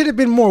 Yeah, it should have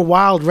been more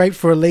wild, right?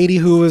 For a lady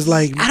who was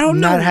like,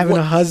 not having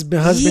a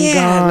husband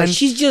gone. Like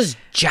she's just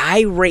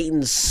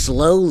gyrating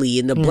slowly,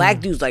 and the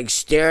black dude's like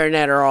staring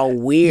at her all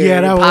weird.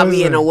 Yeah, that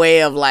probably in a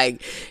way of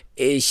like,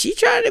 is she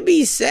trying to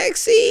be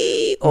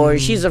sexy, or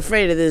she's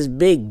afraid of this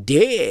big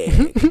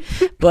dick?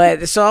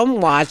 But so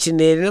I'm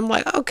watching it, and I'm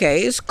like,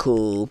 okay, it's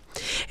cool.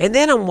 And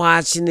then I'm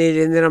watching it,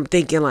 and then I'm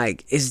thinking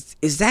like, is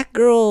that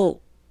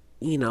girl,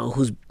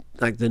 who's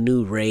like the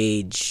new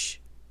rage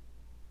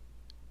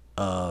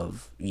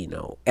of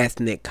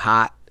ethnic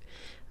hot,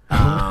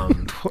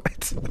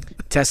 what?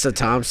 Tessa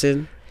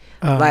Thompson,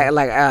 like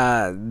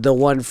the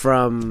one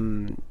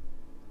from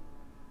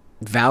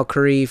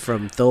Valkyrie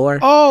from Thor.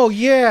 Oh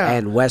yeah,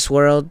 and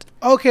Westworld.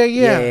 Okay,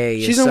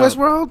 yeah. She's in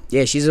Westworld.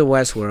 Yeah, she's in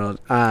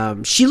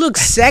Westworld. She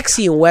looks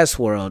sexy in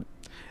Westworld.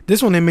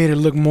 This one they made it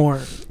look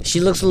more. She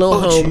looks a little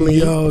homely.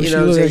 She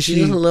looks a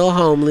little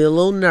homely, a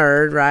little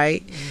nerd,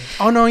 right?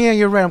 Oh no, yeah,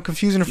 you're right. I'm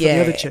confusing her for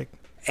the other chick.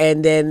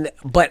 And then,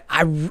 but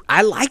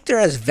I liked her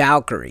as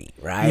Valkyrie,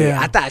 right? Yeah.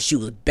 I thought she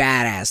was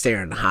badass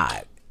there and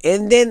hot.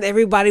 And then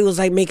everybody was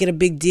like making a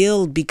big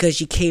deal because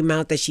she came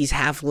out that she's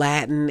half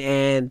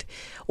Latin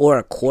or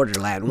a quarter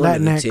Latin, one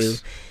of the two.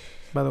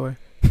 By the way.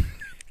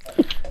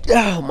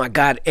 Oh my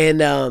God!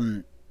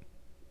 And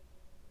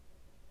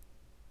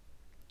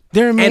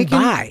they're making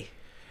bi,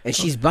 and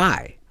she's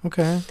bi.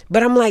 Okay,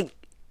 but I'm like,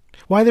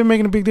 why they're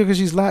making a big deal because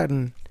she's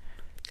Latin?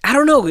 I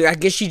don't know. I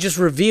guess she just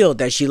revealed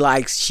that she's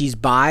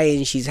bi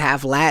and she's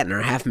half Latin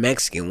or half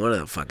Mexican, one of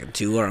the fucking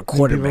two, or a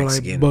quarter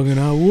Mexican. Like bugging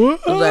out. What?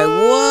 I was like,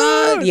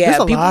 what?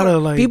 Yeah,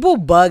 people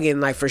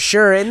bugging, like, for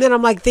sure. And then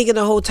I'm like thinking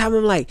the whole time,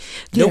 I'm like,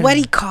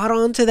 nobody caught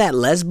on to that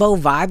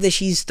lesbo vibe that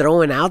she's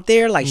throwing out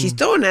there. Like, she's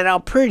throwing that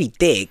out pretty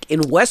thick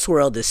in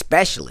Westworld,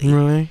 especially.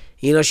 Really?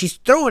 You know, she's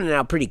throwing it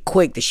out pretty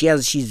quick. That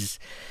she's,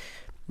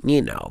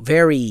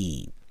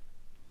 very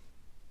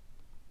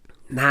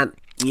not,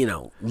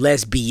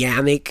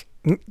 lesbianic.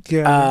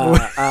 Yeah,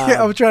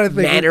 I'm trying to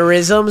think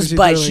mannerisms,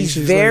 but she's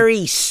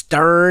very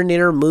stern in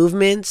her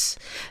movements.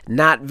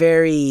 Not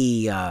very.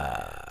 You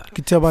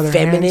can tell by their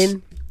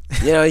feminine.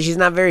 Hands. She's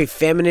not very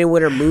feminine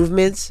with her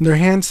movements. Their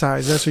hand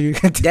size. That's what you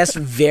can tell. That's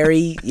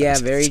very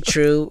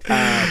true.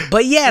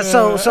 But yeah,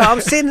 so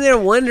I'm sitting there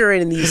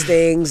wondering these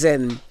things,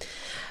 and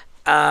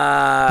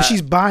but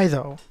she's bi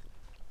though.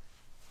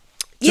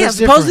 Yeah,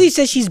 supposedly he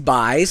says she's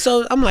bi,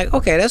 so I'm like,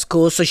 okay, that's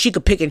cool. So she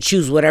could pick and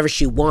choose whatever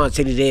she wants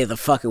any day of the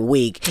fucking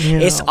week. Yeah.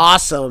 It's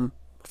awesome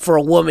for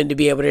a woman to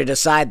be able to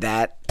decide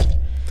that.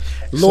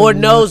 Lord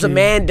knows a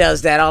man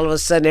does that. All of a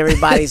sudden,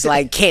 everybody's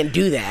like, can't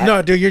do that.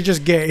 No, dude, you're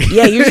just gay.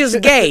 Yeah, you're just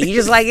gay. You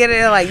just like it.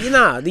 Like,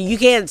 you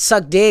can't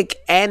suck dick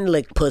and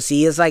lick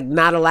pussy. It's like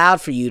not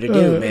allowed for you to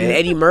do, man.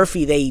 Eddie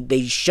Murphy,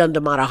 they shunned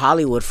him out of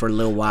Hollywood for a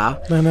little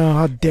while. I know.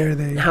 How dare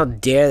they? How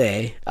dare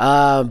they?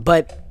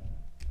 But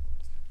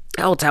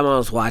the whole time I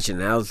was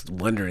watching, I was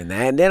wondering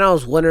that, and then I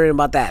was wondering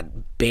about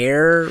that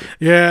bear.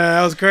 Yeah,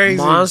 that was crazy.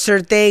 Monster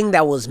thing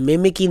that was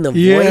mimicking the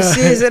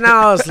voices, and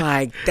I was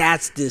like,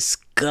 "That's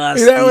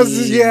disgusting." That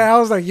was I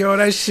was like, "Yo,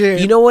 that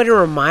shit." You know what it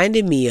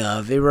reminded me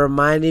of? It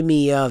reminded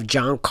me of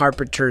John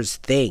Carpenter's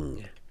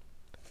Thing.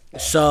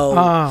 So,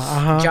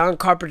 John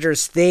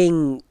Carpenter's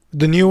Thing.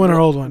 The new one or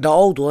old one? The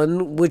old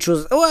one, which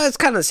was it's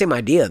kind of the same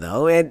idea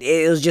though, and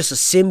it was just a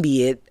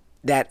symbiote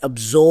that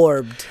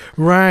absorbed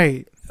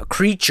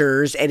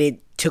creatures, and it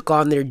took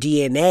on their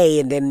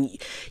DNA, and then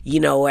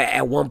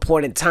at one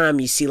point in time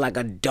you see like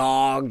a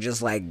dog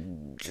just like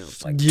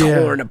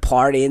torn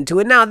apart into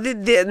it. Now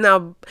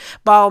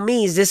by all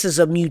means, this is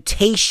a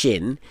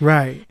mutation,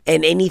 right?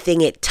 And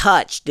anything it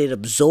touched it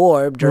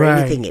absorbed, or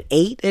anything it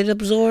ate it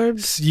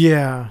absorbed.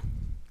 Yeah,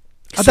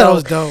 I thought it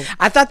was dope.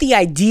 I thought the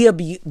idea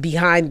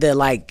behind the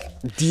like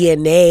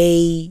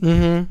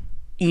DNA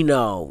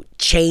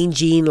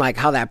changing, like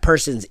how that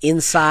person's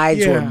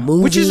insides were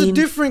moving, which is a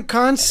different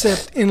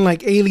concept in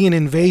like alien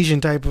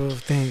invasion type of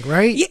thing,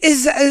 right?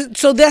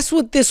 So that's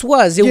what this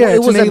was. It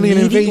was an alien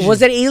invasion.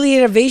 Was it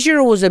alien invasion,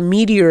 or was it a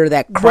meteor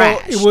that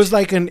crashed? Well, it was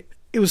like it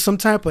was some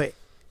type of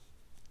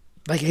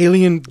like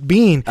alien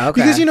being.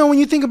 Okay. Because when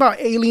you think about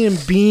alien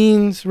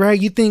beings,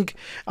 right? You think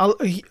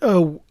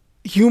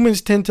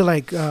humans tend to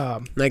like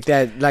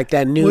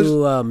that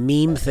new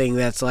meme thing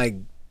that's like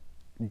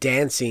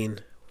dancing.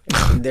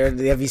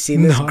 Have you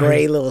seen this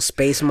gray little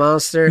space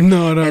monster?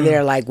 No. And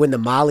they're like, when the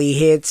Molly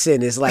hits,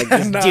 and it's like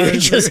this dude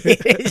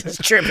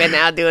just tripping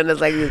out doing this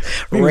like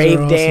this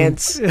rave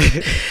dance.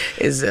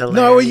 Is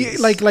hilarious.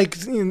 No, like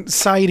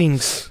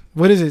sightings.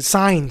 What is it?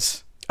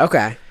 Signs.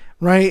 Okay.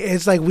 Right.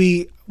 It's like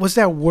what's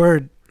that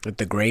word? With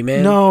the gray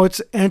man? No,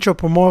 it's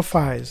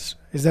anthropomorphize.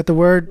 Is that the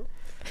word?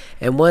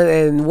 And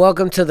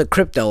welcome to the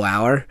crypto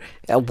hour.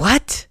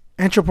 What?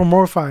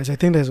 Anthropomorphize. I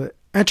think that's what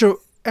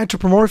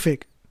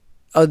anthropomorphic.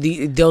 Oh,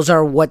 those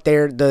are what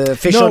they're the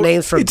official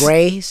names for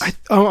grays.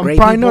 I'm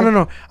probably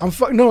no.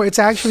 No, it's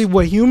actually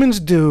what humans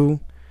do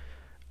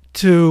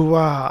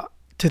to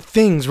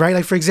things, right?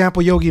 Like for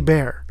example, Yogi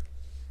Bear,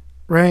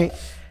 right?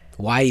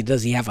 Why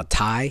does he have a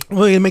tie?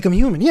 Well, you make him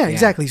human. Yeah,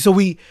 exactly. So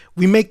we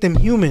make them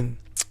human,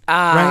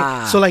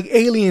 right? So like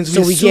aliens,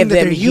 we give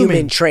them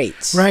human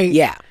traits, right?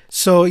 Yeah.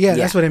 So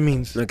that's what it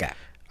means. Okay.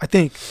 I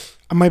think.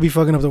 I might be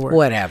fucking up the word.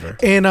 Whatever.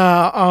 And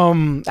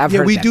I've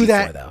heard we that do before,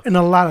 that though. in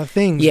a lot of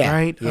things,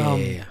 right?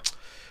 Yeah.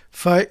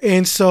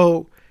 And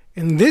so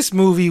in this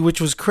movie, which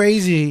was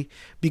crazy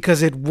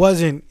because it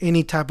wasn't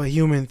any type of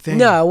human thing.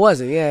 No, it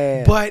wasn't.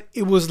 Yeah. But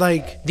it was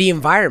like the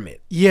environment.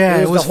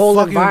 Yeah, it was the whole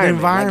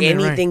environment. Like right.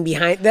 anything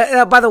behind.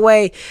 By the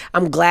way,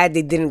 I'm glad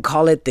they didn't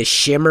call it The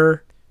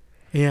Shimmer.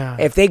 Yeah.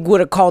 If they would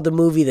have called the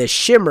movie The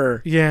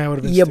Shimmer, it would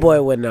have been your boy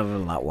wouldn't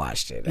have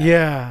watched it.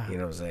 Yeah. You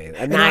know what I'm saying?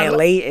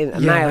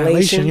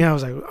 Annihilation. Yeah, I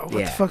was like,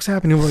 what the fuck's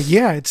happening? Well,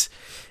 it's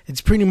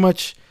pretty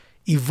much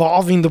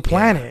evolving the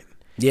planet.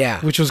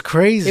 Yeah. Which was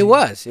crazy. It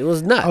was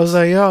nuts. I was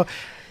like, yo.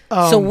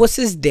 So what's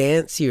this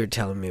dance you were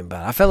telling me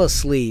about? I fell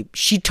asleep.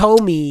 She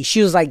told me,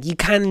 she was like, you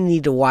kind of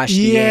need to watch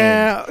the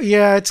end.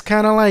 Yeah, it's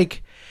kind of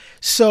like,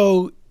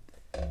 so,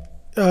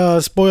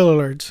 spoiler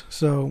alerts.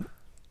 So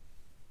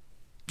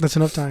that's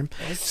enough time.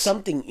 There's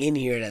something in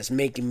here that's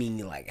making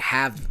me like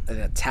have an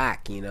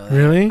attack, you know?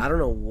 Really? I don't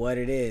know what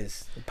it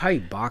is. Probably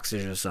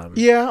boxers or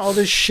something. Yeah, all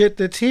this shit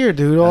that's here,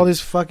 dude. All this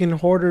fucking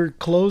hoarder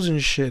clothes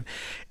and shit.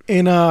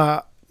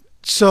 And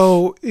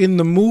so in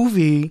the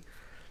movie,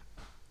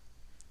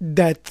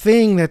 that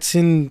thing that's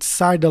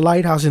inside the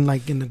lighthouse and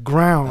like in the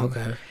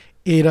ground,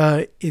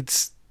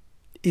 it's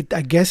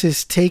I guess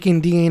it's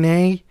taking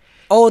DNA.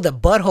 Oh, the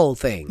butthole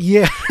thing.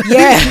 Yeah.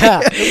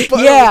 Yeah.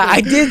 Yeah, I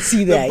did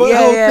see that. The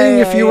butthole thing,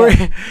 if you were,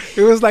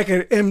 it was like an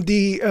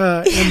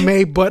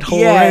MA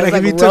butthole, right? Like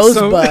if you took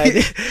some,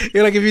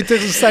 you're like if you took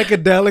some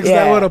psychedelics,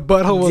 that what a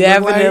butthole would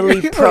look like.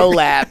 Definitely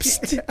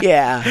prolapsed.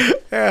 Yeah.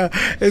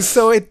 Yeah. And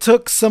so it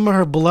took some of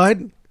her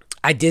blood.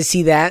 I did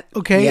see that.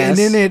 Okay. Yes.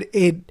 And then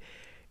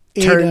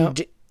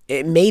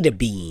it made a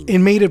bean. It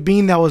made a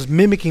bean that was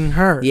mimicking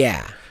her.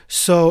 Yeah.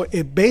 So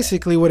it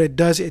basically, what it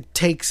does, it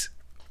takes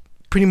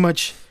pretty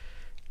much,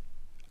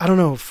 I don't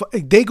know,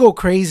 they go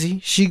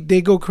crazy.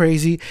 They go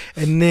crazy,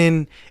 and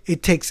then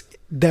it takes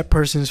that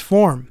person's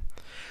form.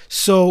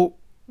 So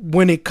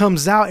when it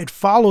comes out, it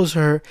follows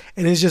her,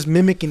 and it's just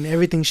mimicking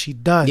everything she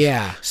does.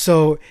 Yeah.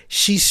 So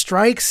she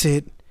strikes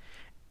it,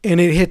 and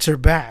it hits her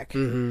back,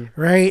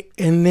 right?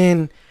 And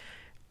then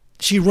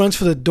she runs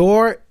for the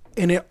door,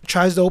 and it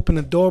tries to open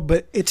the door,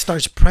 but it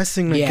starts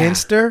pressing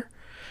against her.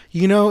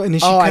 You know, and then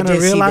she kind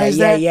of realized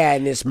that. Yeah,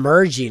 and it's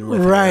merging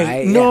with her,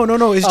 right? No,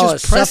 it's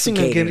just pressing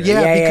again.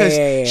 Because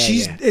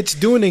it's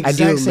doing the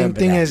exact same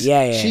thing as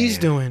she's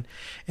doing.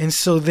 And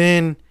so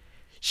then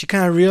she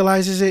kind of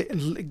realizes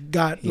it,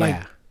 got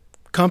like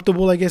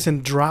comfortable, I guess,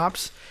 and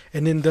drops,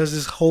 and then does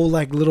this whole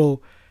like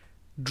little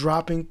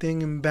dropping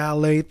thing and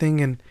ballet thing,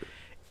 and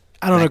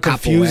I don't know,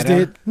 confused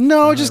it.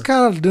 No, just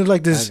kind of did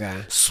like this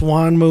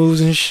swan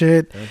moves and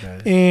shit.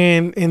 Okay.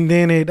 And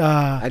then it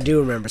I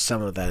do remember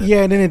some of that.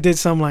 Yeah, and then it did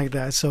something like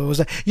that. So it was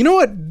like, you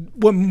know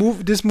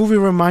what this movie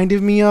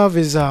reminded me of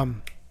is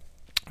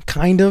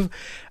kind of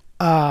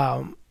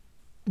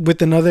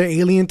with another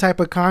alien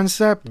type of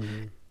concept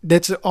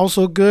that's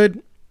also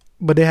good,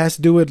 but it has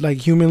to do with like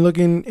human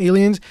looking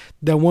aliens.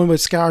 That one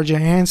with Scarlett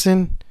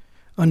Johansson,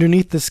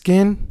 Underneath the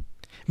Skin.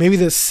 Maybe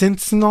the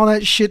synths and all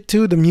that shit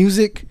too, the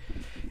music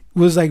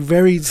was like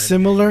very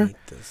similar.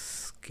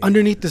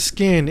 Underneath the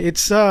Skin.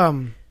 It's Did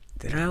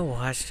I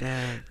watch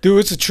that? Dude,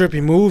 it's a trippy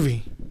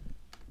movie.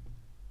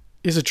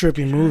 It's a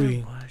trippy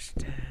movie. I watch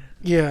that?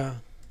 Yeah.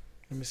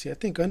 Let me see. I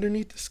think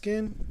Underneath the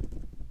Skin.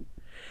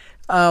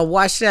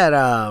 Watch that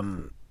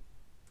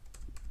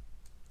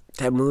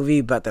that movie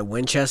about the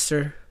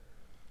Winchester.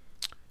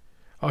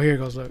 Oh, here it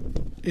goes. Look.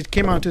 It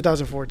came out in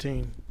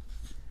 2014.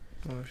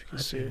 I don't know if you can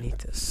see it. Underneath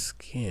the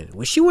Skin.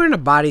 Was she wearing a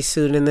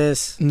bodysuit in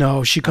this?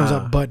 No, she comes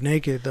up butt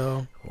naked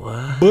though.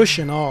 What? Bush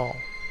and all.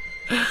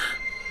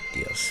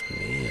 Dios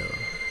mío.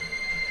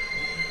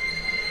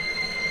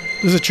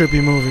 This is a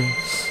trippy movie.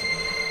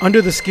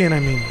 Under the Skin, I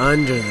mean.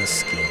 Under the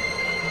Skin.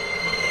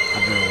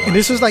 And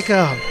this was like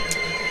a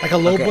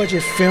low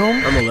budget film.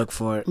 I'm gonna look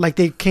for it. Like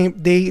they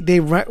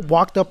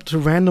walked up to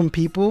random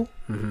people,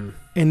 and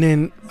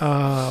then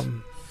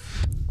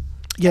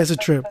it's a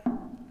trip.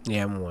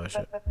 Yeah, I'm gonna watch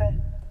it.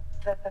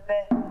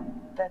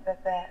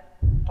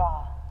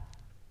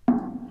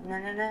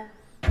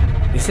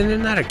 Isn't it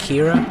not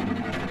Akira?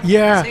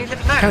 Yeah, So you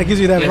live alone? kind of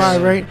gives you that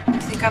vibe, right?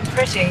 Think I'm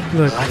pretty?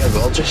 Look, I have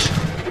vultures.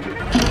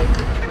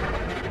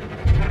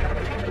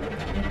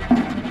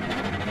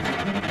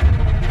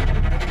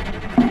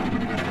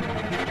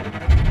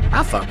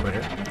 I'll fuck with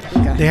it.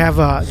 Okay. they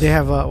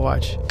have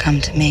watch.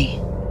 Come to me.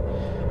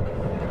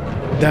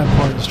 That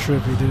part is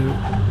trippy, dude.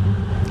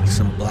 Like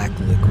some black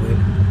liquid.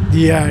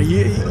 Yeah.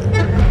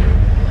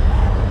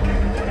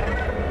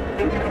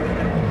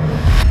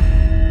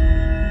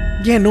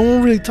 Yeah, no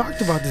one really talked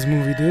about this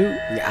movie, dude.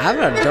 Yeah, I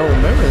don't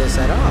remember this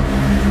at all.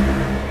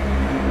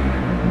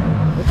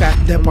 Okay.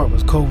 That part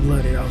was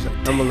cold-blooded. I was like,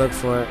 I'm gonna look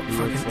for it.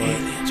 fucking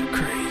aliens are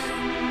crazy.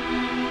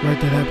 Right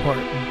there, that part.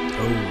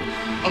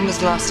 Oh. When was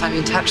the last time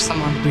you touched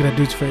someone? Look at that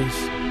dude's face.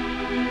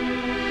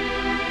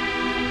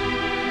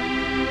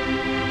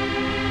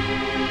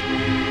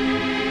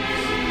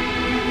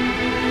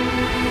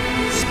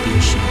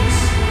 Species.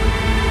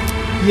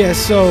 Yeah,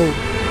 so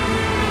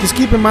just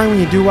keep in mind when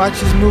you do watch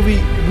this movie,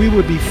 we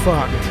would be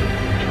fucked.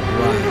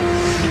 Right.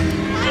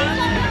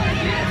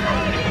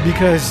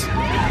 Because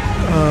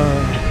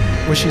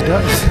what she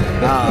does.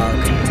 Oh,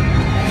 okay.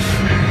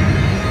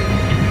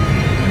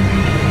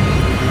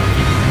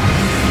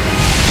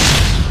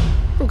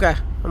 Okay,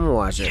 I'm gonna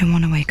watch You it. don't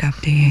want to wake up,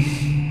 do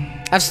you?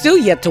 I've still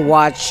yet to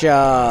watch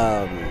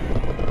the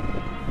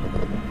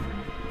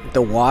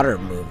water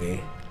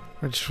movie.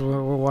 What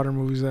water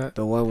movie is that?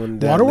 The one when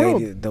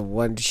the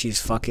one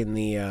she's fucking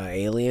the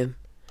alien.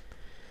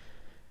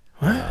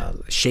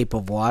 What? Shape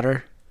of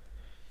Water.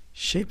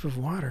 Shape of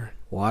Water.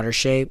 Water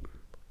Shape.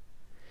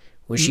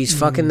 When she's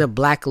fucking the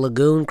Black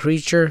Lagoon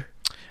creature.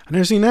 I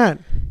never seen that.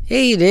 Yeah,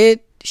 you did.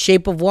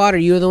 Shape of Water.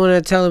 You were the one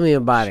that telling me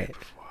about it.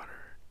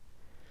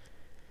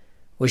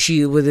 Was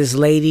she with this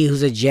lady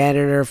who's a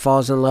janitor,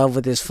 falls in love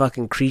with this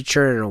fucking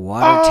creature in a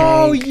water tank?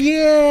 Oh,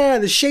 yeah.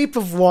 The Shape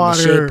of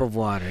Water. The Shape of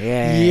Water,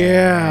 yeah.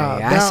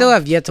 Yeah. I still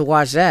have yet to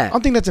watch that. I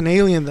don't think that's an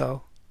alien,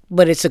 though.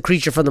 But it's a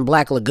creature from the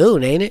Black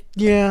Lagoon, ain't it?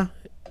 Yeah.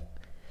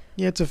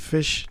 Yeah, it's a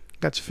fish.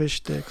 That's fish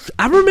sticks.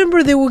 I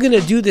remember they were going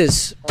to do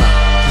this.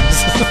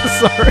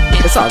 Sorry.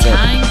 It's all good.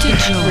 Time to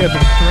join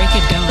Break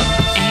It Down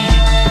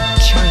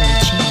and Charlie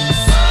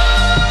Cheese.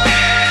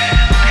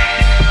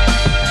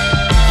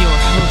 Your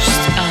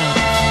host of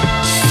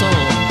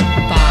Soul by the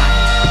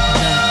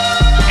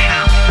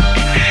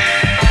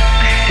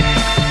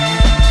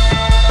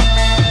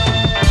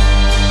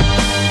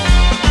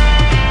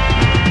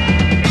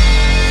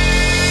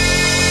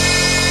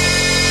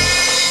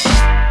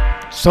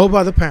Pound. Soul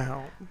by the Pound.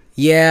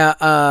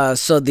 Yeah,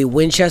 so the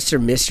Winchester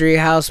Mystery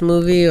House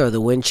movie, or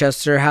the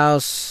Winchester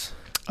House.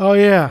 Oh,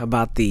 yeah.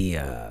 About the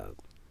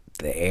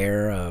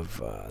heir of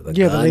the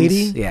Yeah, guns. the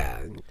lady? Yeah.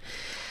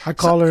 I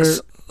call her...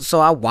 So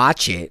I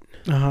watch it.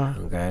 Uh-huh.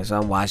 Okay, so I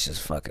watch this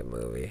fucking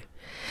movie.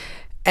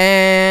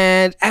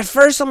 And at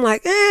first I'm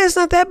like, it's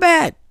not that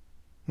bad.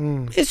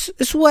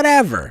 It's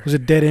whatever. Was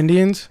it Dead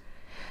Indians?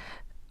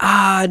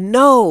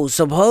 No.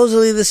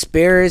 Supposedly the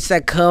spirits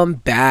that come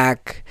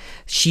back,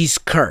 she's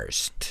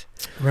cursed.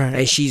 Right.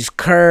 And she's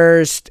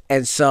cursed,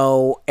 and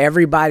so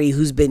everybody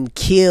who's been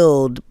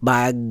killed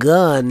by a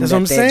gun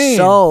that they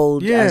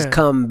sold has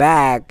come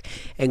back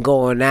and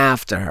going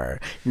after her.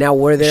 Now,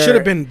 were there... Should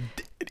have been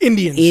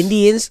Indians.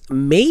 Indians,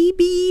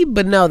 maybe,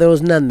 but no, there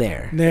was none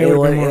there. It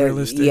would have been more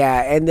realistic.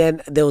 Yeah, and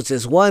then there was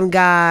this one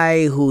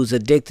guy who's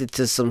addicted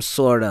to some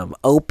sort of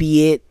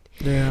opiate.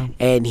 Yeah.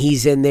 And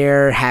he's in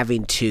there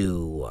having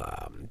to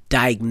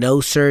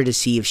diagnose her to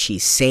see if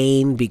she's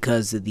sane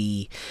because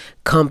the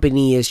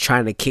company is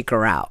trying to kick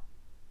her out.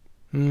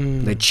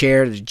 The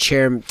chairboard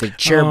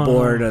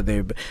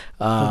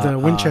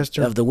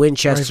of the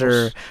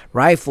Winchester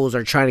rifles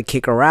are trying to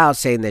kick her out,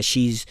 saying that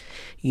she's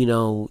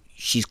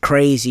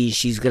crazy.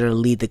 She's gonna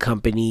lead the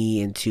company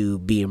into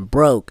being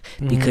broke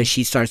because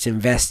she starts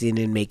investing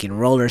in making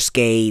roller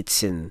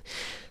skates and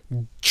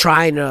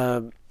trying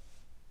to,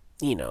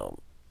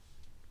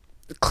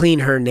 clean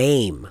her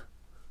name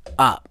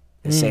up.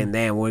 And saying,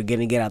 "Damn, we're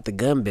gonna get out the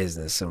gun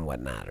business and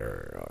whatnot,"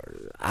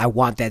 or I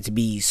want that to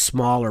be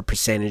smaller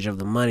percentage of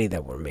the money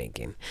that we're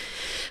making.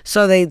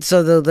 So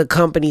the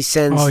company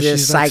sends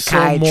this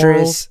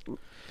psychiatrist.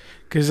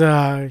 Because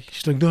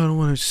she's like, no, I don't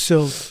want to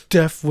sell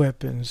death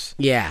weapons.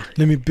 Yeah.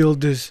 Let me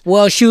build this.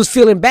 Well, she was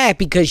feeling bad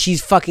because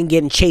she's fucking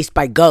getting chased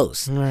by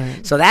ghosts.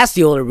 Right. So that's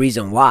the only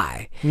reason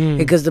why.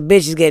 Because the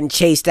bitch is getting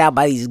chased out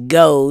by these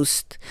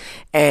ghosts,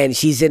 and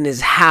she's in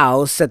this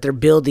house that they're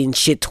building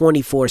shit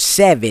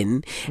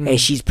 24/7, and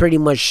she's pretty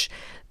much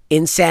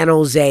in San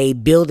Jose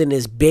building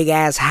this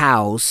big-ass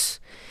house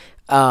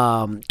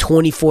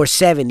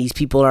 24/7. These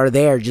people are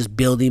there just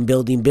building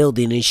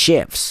in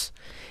shifts.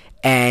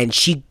 And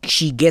she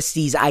gets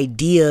these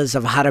ideas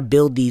of how to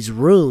build these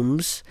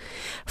rooms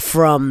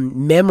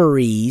from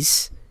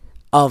memories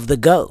of the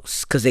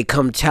ghosts, because they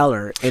come tell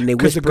her and they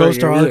whisper. Because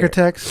the ghosts are ear.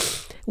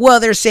 architects?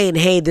 Well, they're saying,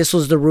 hey, this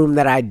was the room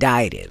that I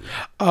died in.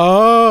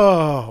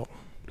 Oh.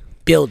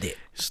 Build it.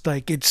 It's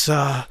like it's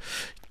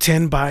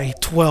 10 by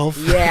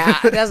 12. Yeah,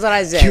 that's what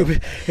I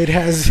said. It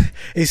has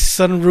a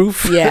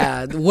sunroof.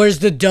 Yeah, where's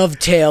the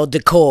dovetail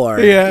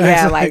decor?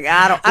 Yeah, like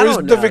I don't know. Where's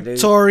the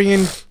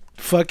Victorian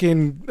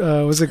fucking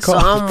what's it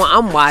called? So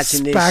I'm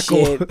watching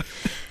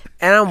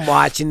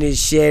this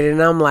shit,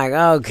 and I'm like,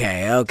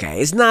 okay,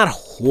 it's not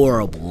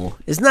horrible.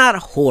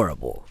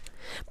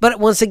 But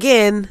once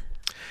again,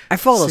 I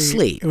fall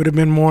asleep. It would have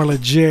been more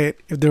legit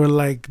if they were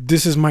like,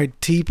 "This is my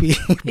teepee."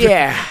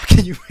 Yeah.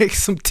 Can you make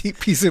some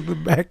teepees in the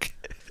back?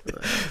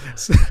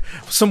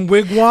 Some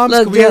wigwams.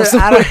 Look, dude,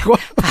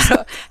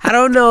 I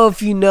don't know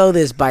if you know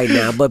this by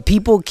now, but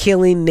people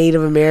killing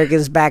Native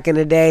Americans back in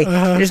the day,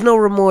 there's no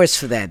remorse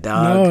for that,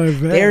 dog. No,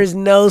 there is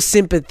no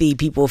sympathy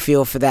people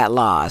feel for that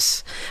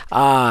loss.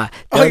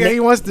 He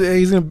wants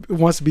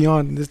to be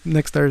on this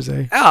next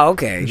Thursday. Oh,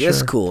 okay,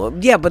 that's cool.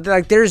 Yeah, but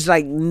like, there's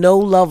like no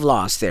love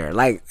lost there.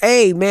 Like,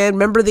 hey, man,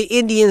 remember the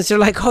Indians? They're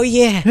like, oh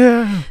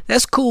yeah,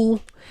 that's cool.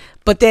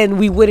 But then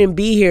we wouldn't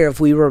be here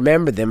if we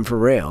remember them for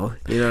real.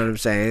 You know what I'm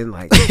saying?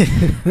 Like,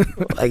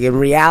 like in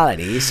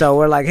reality. So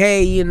we're like,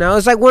 hey,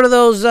 it's like one of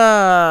those,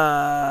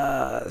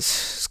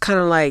 it's kind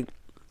of like,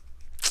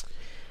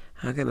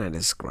 how can I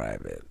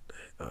describe it?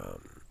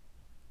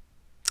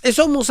 It's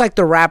almost like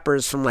the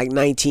rappers from like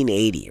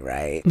 1980,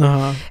 right?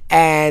 Uh-huh.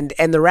 And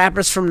the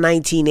rappers from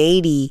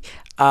 1980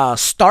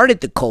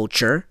 started the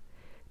culture.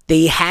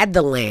 They had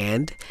the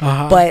land.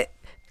 But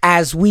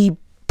as we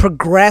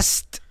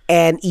progressed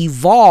and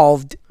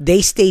evolved,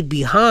 they stayed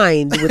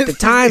behind with the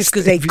times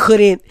because they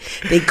couldn't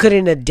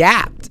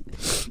adapt,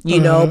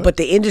 but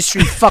the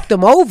industry fucked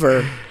them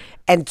over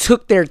and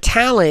took their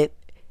talent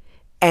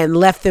and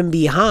left them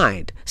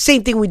behind.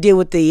 Same thing we did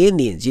with the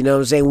Indians. You know what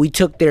I'm saying? We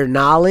took their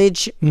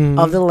knowledge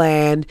of the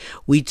land.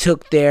 We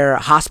took their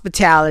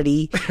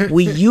hospitality.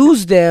 We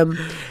used them,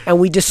 and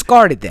we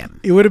discarded them.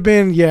 It would have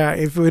been,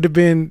 if it would have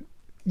been,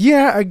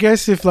 I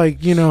guess if,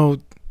 like, you know,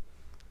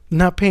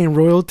 not paying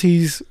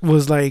royalties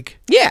was like...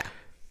 Yeah.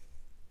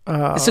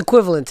 It's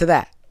equivalent to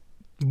that.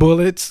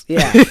 Bullets.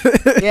 Yeah.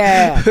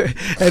 Yeah.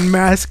 And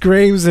mass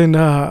graves and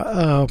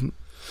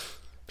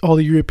all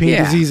the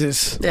European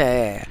diseases.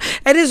 Yeah.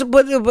 It is,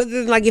 but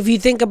like, if you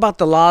think about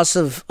the loss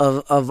of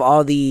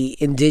all the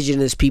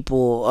indigenous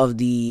people of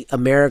the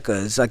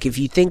Americas, like, if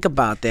you think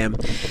about them,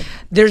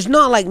 there's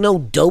not like no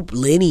dope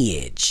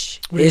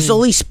lineage. There's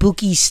only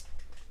spooky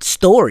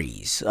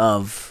stories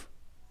of,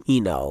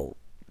 you know,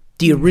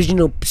 the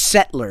original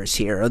settlers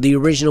here, or the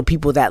original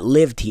people that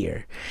lived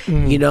here.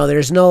 You know,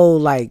 there's no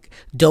like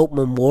dope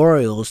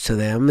memorials to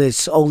them.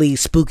 It's only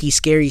spooky,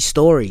 scary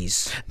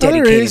stories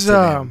dedicated to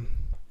them.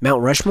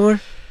 Mount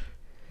Rushmore?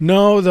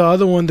 No, the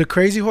other one, the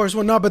Crazy Horse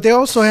one. No, but they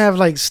also have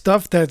like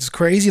stuff that's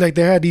crazy. Like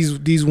they had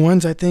these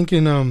ones, I think,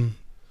 in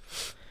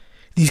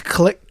these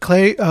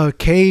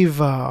cave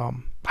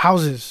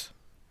houses,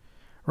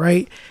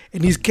 right?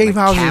 And these cave like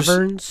houses,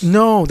 caverns?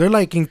 No, they're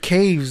like in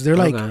caves. They're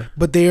like,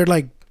 but they're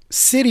like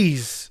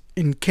cities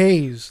in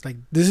caves. Like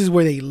this is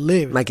where they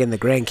live. Like in the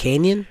Grand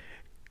Canyon?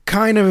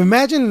 Kind of.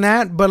 Imagine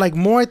that, but like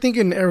more, I think,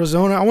 in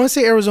Arizona. I want to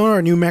say Arizona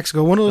or New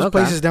Mexico, one of those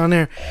places down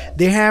there.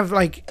 They have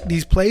like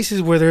these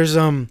places where there's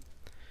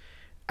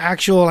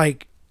actual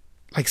like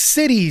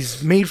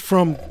cities made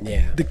from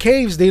the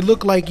caves. They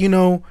look like, you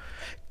know,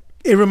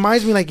 it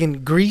reminds me like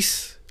in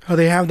Greece how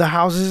they have the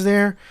houses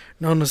there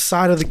on the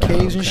side of the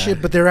caves and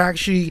shit. But they're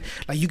actually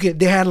like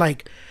they had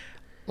like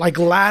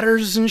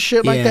ladders and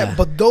shit like that.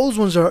 But those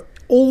ones are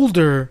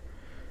older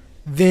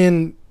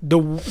than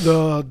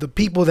the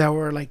people that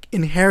were like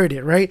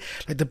inherited, right?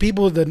 Like the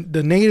people,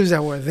 the natives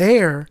that were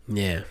there.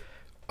 Yeah.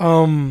 They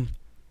don't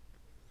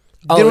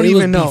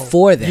even know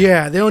before that.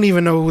 Yeah, they don't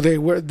even know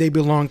who they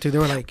belong to. They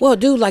were like, well,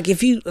 dude, like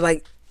if you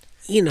like,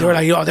 you know, they were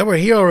like, yo, they were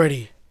here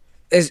already.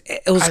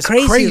 It was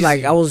crazy.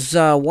 Like I was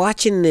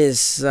watching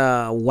this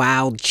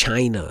Wild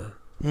China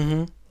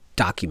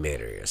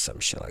documentary or some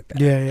shit like that.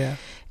 Yeah.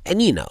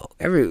 And you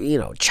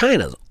know,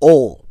 China's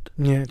old.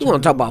 Yeah, you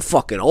want to talk about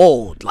fucking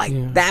old? Like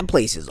that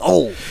place is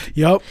old.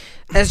 Yup.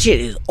 That shit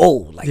is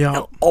old. Like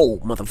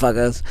old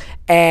motherfuckers.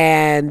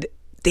 And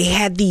they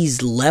had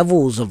these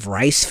levels of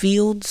rice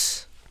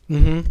fields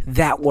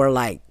that were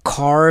like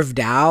carved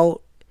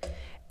out.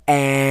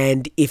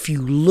 And if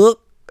you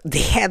look,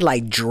 they had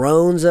like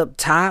drones up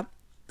top,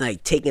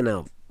 like taking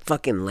a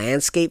fucking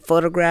landscape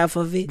photograph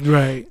of it.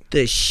 Right.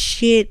 The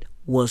shit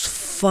was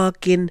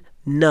fucking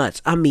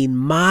nuts. I mean,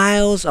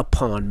 miles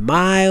upon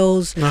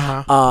miles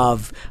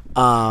of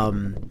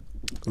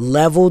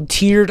leveled,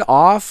 tiered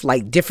off,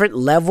 like different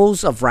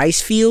levels of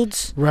rice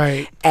fields.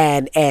 Right.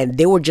 And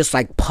they were just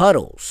like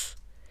puddles.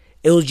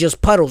 It was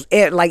just puddles.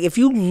 Like if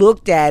you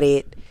looked at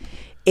it,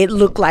 it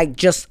looked like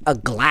just a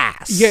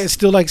glass. Yeah, it's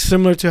still like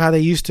similar to how they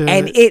used to.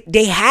 And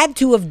they had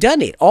to have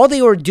done it. All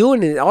they're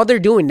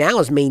doing now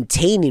is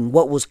maintaining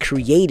what was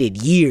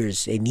created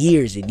years and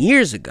years and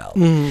years ago.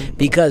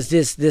 Because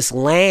this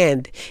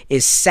land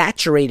is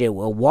saturated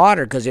with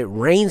water because it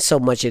rains so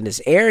much in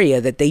this area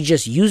that they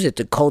just use it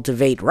to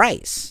cultivate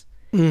rice.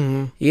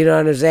 You know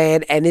what I'm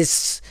saying? And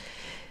it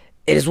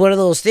is one of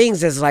those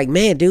things that's like,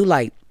 man, dude,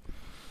 like,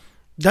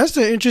 that's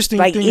the interesting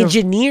like thing.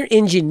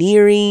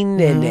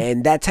 Engineering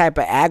and that type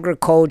of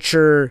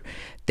agriculture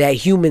that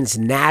humans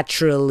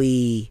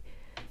naturally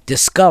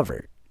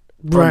discovered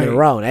on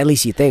their own. At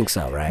least you think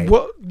so, right?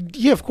 Well,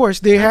 yeah, of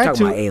course they had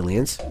to. About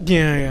aliens.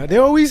 Yeah. They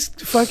always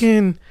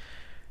fucking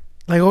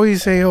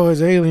always say, "Oh, it's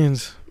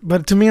aliens,"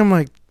 but to me, I'm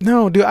like,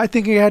 no, dude. I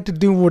think it had to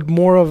do with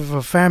more of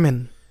a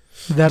famine.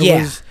 That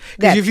was.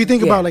 Because if you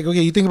think about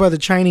you think about the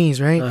Chinese,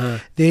 right?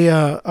 They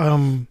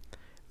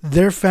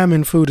their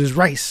famine food is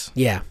rice.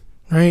 Yeah.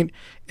 Right,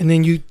 and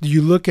then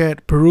you look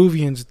at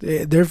Peruvians,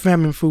 their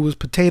famine food was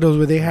potatoes,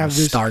 where they have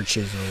this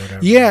starches or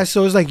whatever. Yeah,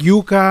 so it's like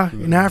yuca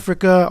in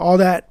Africa, all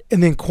that,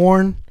 and then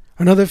corn,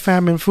 another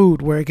famine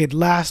food where it could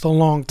last a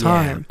long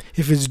time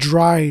if it's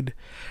dried,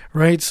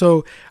 right?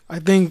 So I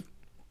think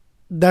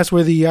that's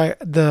where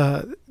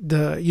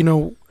the you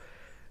know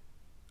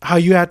how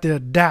you have to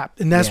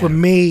adapt, and that's what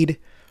made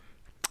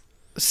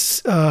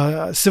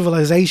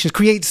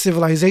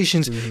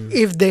civilizations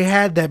if they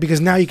had that,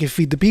 because now you can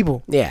feed the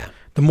people. Yeah.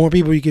 The more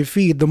people you can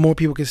feed, the more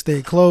people can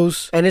stay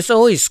close. And it's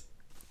always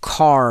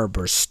carb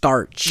or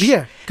starch.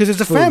 Yeah, because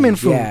it's a famine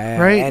food,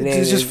 right? And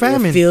it's just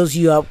famine. It fills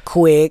you up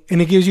quick.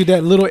 And it gives you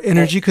that little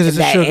energy because it's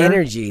a sugar.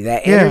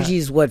 That energy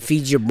is what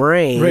feeds your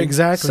brain. Right,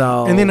 exactly.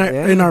 So, and then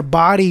in our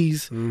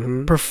bodies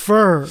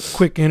prefer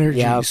quick energy.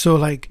 Yep. So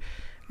like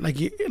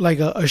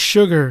a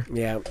sugar.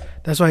 Yeah.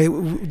 That's why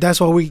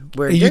we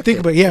we're you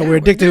think about we're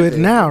addicted to it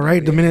now,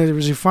 right? The minute it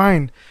was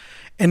refined.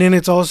 And then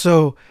it's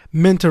also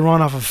meant to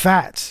run off of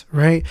fats,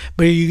 right?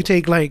 But you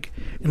take like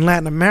in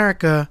Latin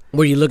America.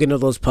 Were you looking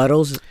at those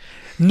puddles?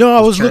 No,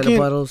 I was looking.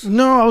 Puddles?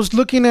 No, I was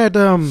looking at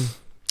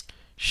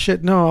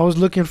Shit, no. I was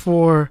looking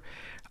for,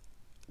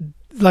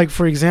 like,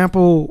 for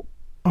example,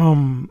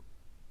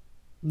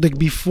 like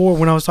before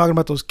when I was talking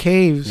about those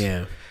caves.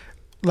 Yeah.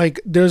 Like,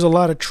 there's a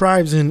lot of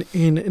tribes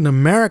in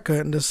America,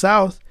 in the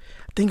South.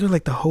 I think it was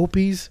like the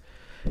Hopis.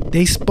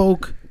 They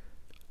spoke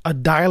a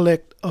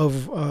dialect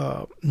of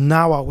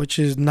Nahua, which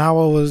is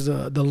Nahua was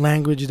the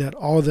language that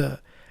all the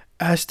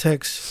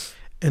Aztecs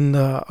and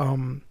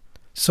the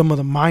some of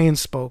the Mayans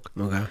spoke.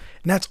 Okay. And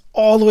that's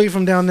all the way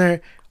from down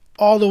there,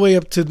 all the way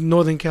up to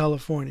Northern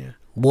California.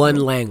 One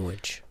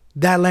language.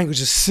 That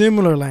language is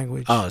similar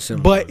language. Oh,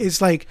 similar. But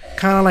it's like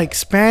kind of like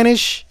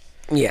Spanish.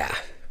 Yeah.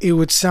 It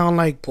would sound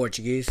like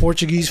Portuguese,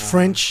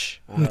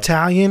 French,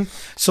 Italian.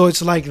 So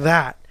it's like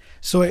that.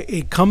 So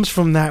it comes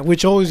from that,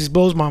 which always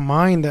blows my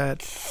mind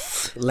that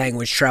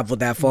language traveled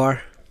that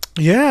far.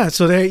 Yeah,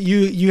 so that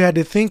you had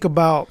to think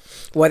about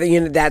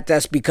whether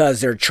that's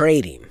because they're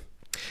trading.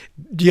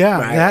 Yeah,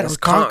 right? That or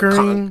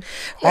conquering.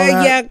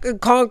 Yeah,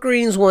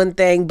 conquering's one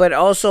thing, but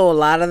also a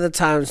lot of the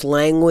times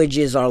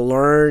languages are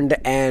learned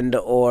and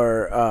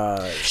or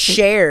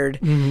shared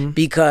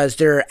because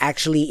they're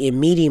actually in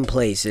meeting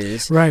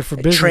places, right? For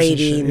business,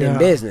 trading and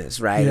business,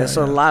 right? Yeah, that's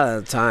a lot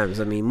of the times.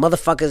 I mean,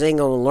 motherfuckers ain't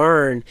gonna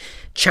learn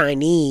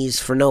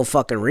Chinese for no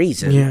fucking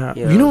reason. Yeah,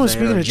 you know what?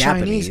 Speaking of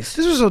Chinese,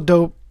 this was so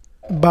dope.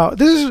 About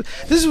this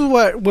is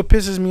what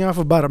pisses me off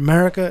about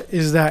America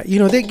is that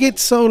they get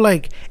so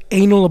like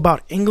anal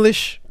about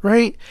English,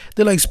 right?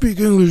 They're like, speak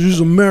English, this is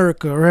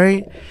America,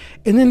 right?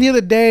 And then the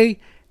other day,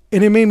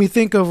 and it made me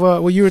think of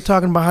what you were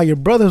talking about, how your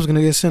brother was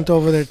gonna get sent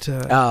over there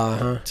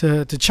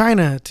to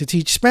China to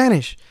teach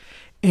Spanish,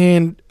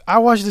 and I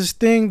watched this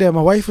thing that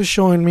my wife was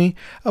showing me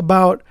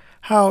about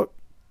how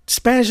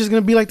Spanish is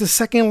gonna be like the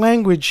second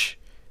language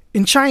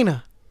in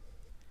China,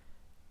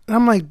 and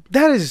I'm like,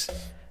 that is.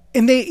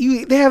 And they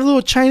have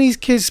little Chinese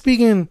kids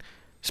speaking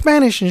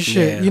Spanish and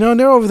shit, and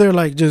they're over there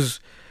like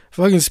just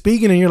fucking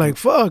speaking, and you're like,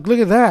 fuck, look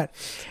at that.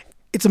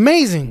 It's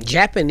amazing.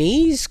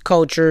 Japanese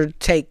culture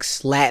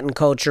takes Latin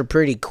culture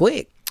pretty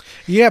quick.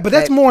 Yeah, but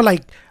that's more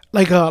like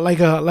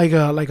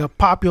a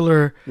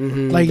popular,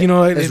 like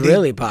it's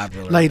really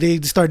popular. Like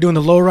they start doing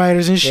the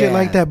lowriders and shit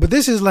like that. But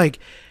this is like,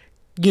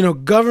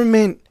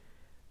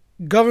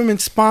 government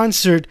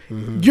sponsored.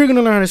 You're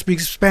gonna learn how to speak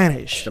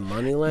Spanish. The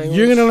money language.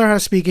 You're gonna learn how to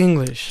speak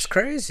English. It's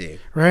crazy,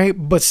 right?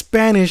 But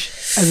Spanish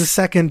as a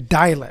second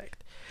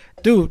dialect,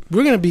 dude.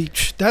 We're gonna be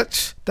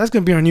that's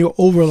gonna be our new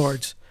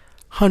overlords,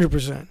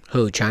 100%.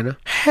 Who? China?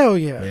 Hell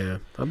yeah. Yeah,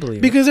 I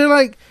believe. Because they're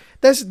like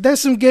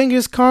that's some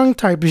Genghis Khan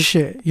type of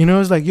shit.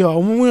 It's like, yo,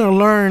 we're gonna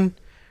learn,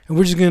 and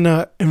we're just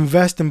gonna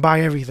invest and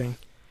buy everything.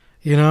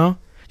 You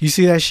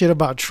see that shit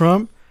about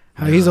Trump.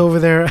 How he's over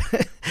there,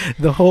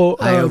 the whole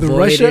the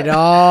Russia. It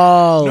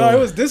all.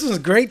 No, this was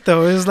great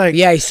though. It was like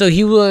so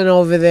he went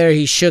over there.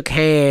 He shook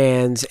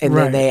hands, and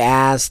then they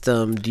asked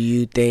him, "Do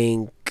you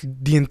think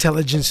the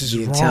intelligence is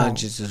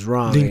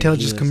wrong? The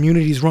intelligence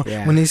community is wrong."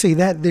 Yeah. When they say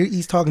that,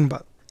 he's talking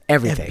about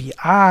everything,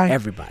 FBI,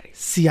 everybody,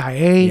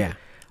 CIA,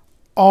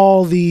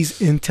 all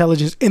these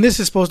intelligence, and this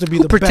is supposed to be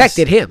who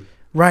protected him,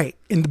 right?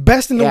 And the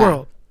best in the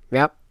world.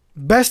 Yep,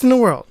 best in the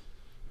world,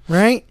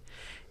 right?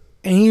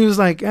 And he was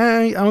like,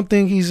 I don't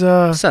think he's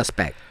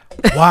suspect.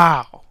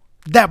 Wow.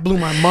 That blew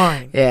my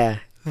mind. Yeah.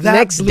 That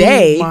next blew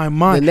day, my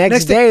mind. The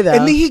next day, though.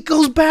 And then he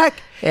goes back.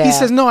 Yeah. He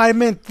says, no, I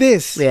meant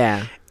this.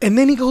 Yeah. And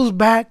then he goes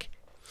back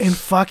and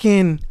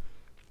fucking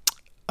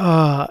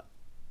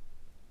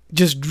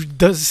just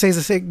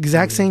says the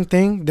exact same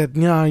thing that,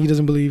 he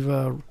doesn't believe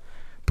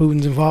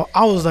Putin's involved.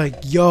 I was like,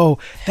 yo,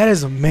 that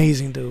is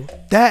amazing, dude.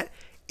 That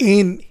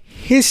in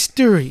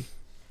history,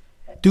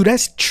 dude,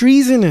 that's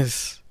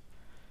treasonous.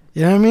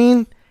 You know what I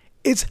mean?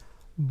 It's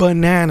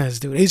bananas,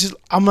 dude. It's just,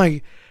 I'm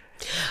like,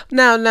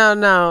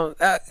 no.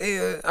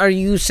 Are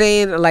you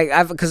saying like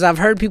because I've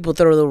heard people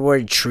throw the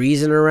word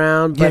treason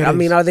around, but I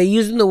mean, are they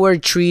using the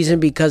word treason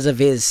because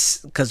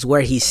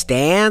where he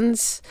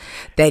stands?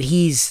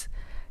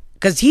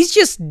 Because he's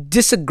just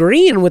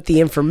disagreeing with the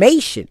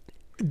information.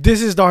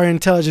 This is our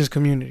intelligence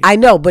community. I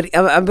know, but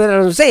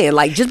I'm saying,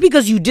 like, just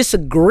because you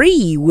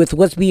disagree with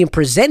what's being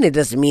presented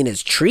doesn't mean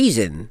it's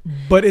treason.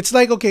 But it's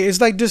like, okay,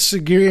 it's like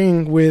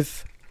disagreeing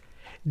with,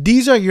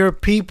 these are your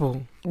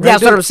people. Right?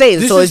 That's what I'm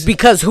saying. So it's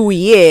because who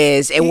he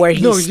is and where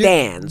he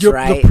stands,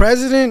 right? The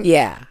president,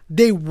 yeah.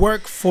 They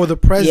work for the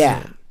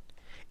president. Yeah.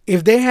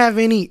 If they have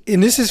any,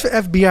 and this is for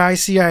FBI,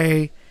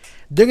 CIA,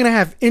 they're going to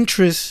have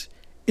interests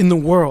in the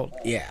world.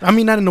 Yeah. I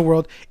mean, not in the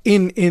world,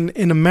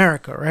 in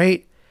America,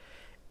 right?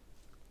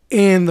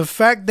 And the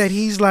fact that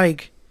he's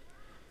like,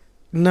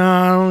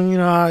 no,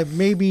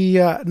 maybe,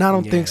 no, I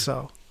don't think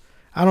so.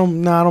 I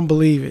don't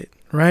believe it.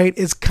 Right?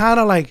 It's kind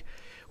of like,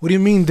 what do you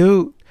mean,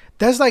 dude?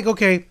 That's like,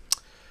 okay,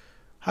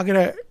 how can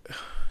I?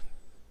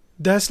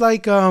 That's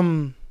like,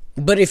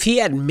 But if he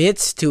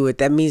admits to it,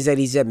 that means that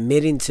he's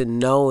admitting to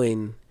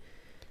knowing.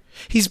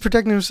 He's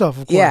protecting himself,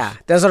 of course. Yeah,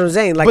 that's what I'm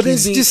saying. Like, but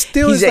it's just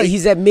still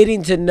he's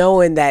admitting to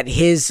knowing that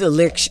his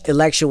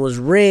election was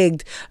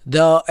rigged.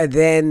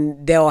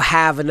 Then they'll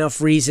have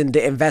enough reason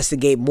to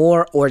investigate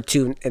more, or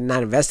to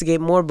not investigate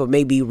more, but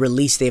maybe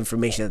release the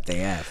information that they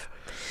have.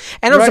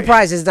 And I'm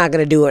surprised it's not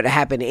going to do it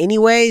happen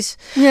anyways.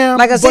 Yeah.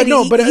 Like I said,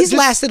 he's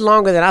lasted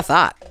longer than I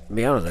thought. To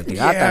be honest with you.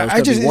 I thought it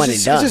was going to be one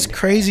and done. It's just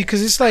crazy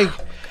because it's like,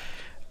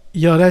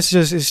 yo, that's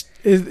just, it's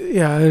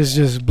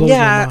just blows my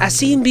mind. I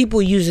seen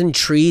people using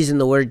treason,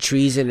 the word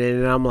treason,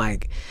 and I'm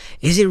like,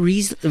 is it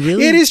reason?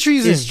 Really? It is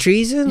treason. It's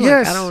treason?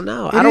 Yes. Like, I don't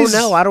know. I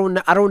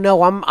don't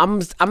know.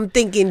 I'm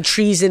thinking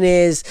treason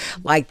is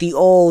like the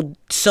old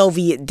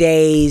Soviet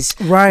days,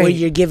 right? Where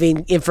you're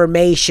giving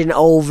information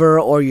over,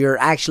 or you're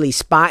actually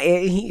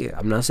spying.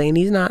 I'm not saying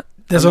he's not.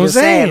 That's what I'm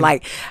saying.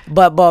 Like,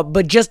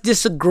 but just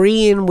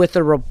disagreeing with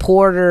a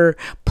reporter,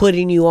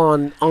 putting you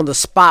on the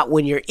spot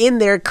when you're in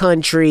their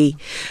country,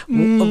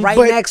 right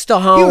next to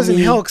home. He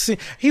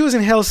was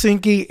in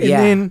Helsinki, and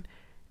then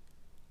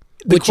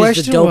the which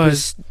question is the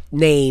dopest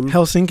name.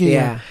 Helsinki.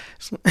 Yeah.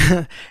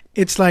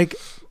 It's like,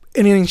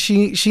 and then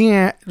she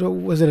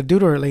was it a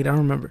dude or a lady? I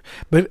don't remember,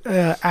 but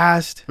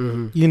asked,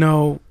 you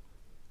know,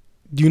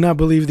 do you not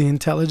believe the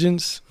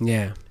intelligence?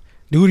 Yeah.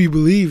 Who do you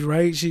believe?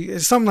 Right?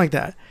 Something like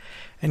that.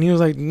 And he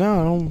was like,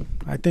 no,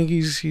 I think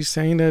he's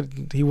saying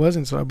that he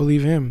wasn't, so I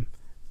believe him.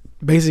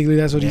 Basically,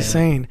 that's what he's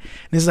saying. And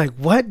it's like,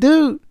 what,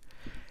 dude?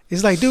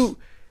 It's like, dude,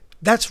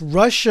 that's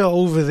Russia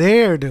over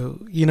there,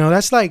 dude. You know,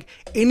 that's like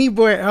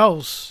anywhere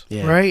else,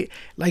 right?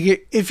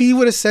 Like, if he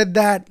would have said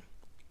that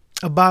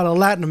about a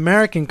Latin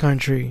American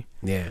country,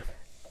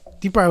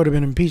 he probably would have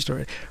been impeached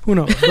already. Who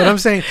knows? But I'm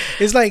saying,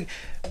 it's like,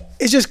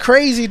 it's just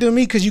crazy to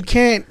me because you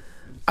can't,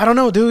 I don't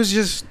know, dude, it's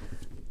just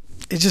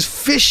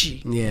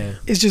fishy. Yeah.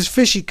 It's just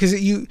fishy because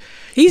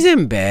he's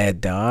in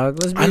bed, dog.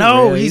 Let's be I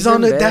know. real. He's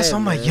on the. That's.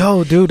 I'm like,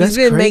 yo, dude. That's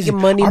crazy. Making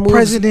money Our moves.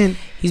 president.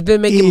 He's been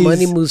making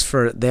money moves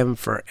for them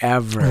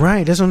forever.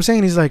 Right. That's what I'm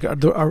saying. He's like,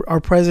 our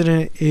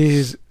president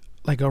is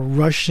like a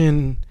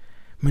Russian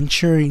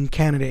Manchurian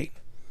candidate.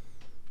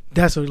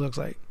 That's what he looks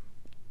like.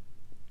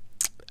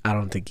 I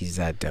don't think he's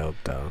that dope,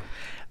 though.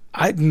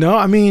 I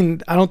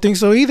mean, I don't think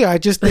so either. I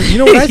just think, you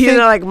know what I think? You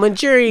know, like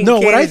Manchurian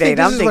candidate. What I think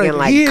I'm thinking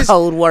like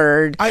code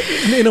word.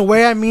 In a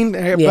way, I mean,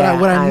 but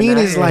what I mean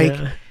is like,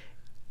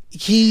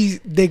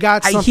 they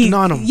got something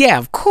on him. Yeah,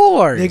 of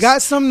course. They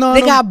got something on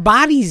him. They got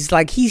bodies.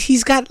 Like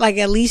he's got like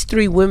at least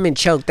 3 women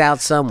choked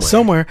out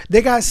somewhere.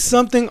 They got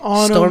something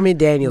on him. Stormy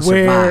Daniels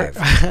survived.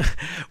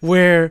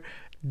 Where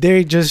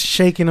they're just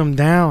shaking him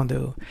down,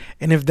 dude.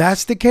 And if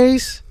that's the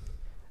case,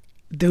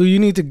 dude, you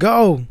need to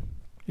go.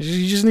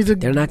 You just need to.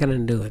 They're not gonna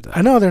do it, though.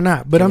 I know they're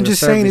not, but I'm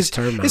just saying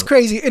it's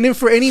crazy. And then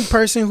for any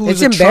person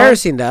who's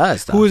embarrassing to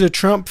us, though. Who is a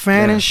Trump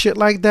fan and shit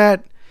like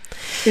that,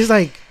 it's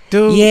like,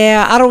 dude.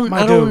 Yeah, I don't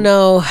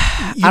know.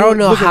 I don't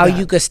know how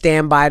you could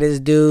stand by this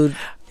dude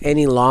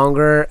any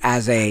longer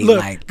as a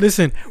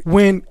Listen,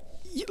 I'm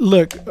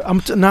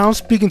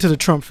speaking to the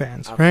Trump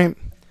fans, right?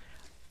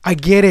 I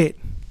get it.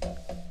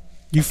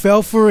 You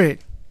fell for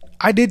it.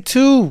 I did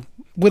too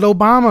with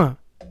Obama,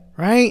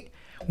 right?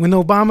 When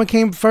Obama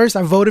came first,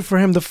 I voted for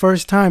him the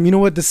first time. You know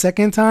what? The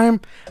second time,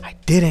 I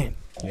didn't.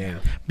 Yeah.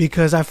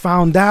 Because I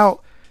found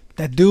out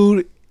that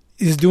dude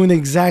is doing the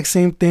exact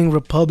same thing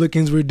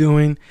Republicans were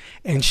doing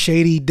and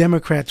shady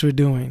Democrats were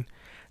doing.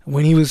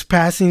 When he was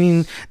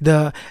passing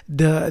the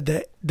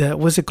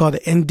what's it called? The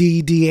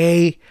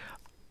NDDA,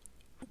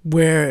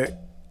 where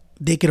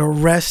they could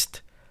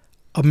arrest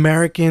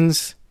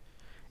Americans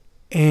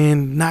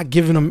and not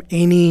giving them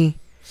any,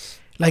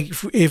 like,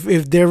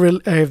 if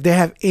they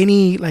have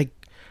any, like,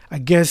 I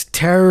guess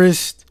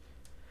terrorist,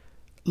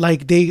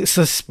 like they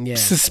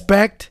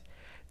suspect,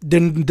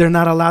 then they're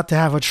not allowed to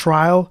have a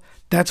trial.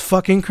 That's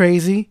fucking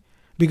crazy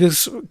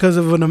because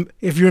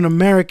if you're an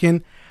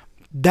American,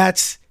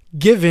 that's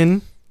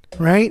given,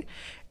 right?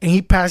 And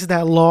he passed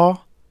that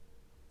law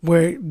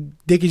where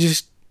they could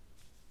just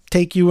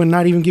take you and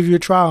not even give you a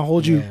trial and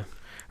hold you,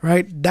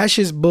 right? That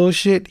shit's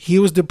bullshit. He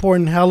was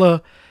deporting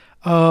hella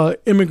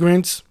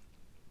immigrants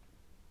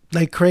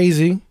like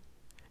crazy,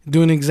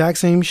 doing the exact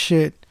same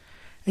shit.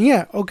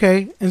 And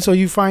and so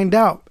you find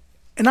out,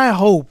 and I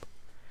hope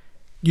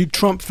you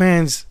Trump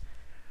fans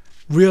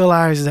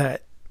realize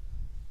that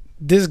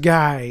this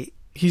guy,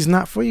 he's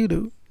not for you,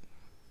 dude.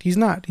 He's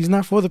not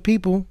for the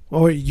people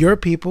or your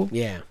people.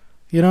 Yeah.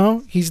 You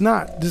know, he's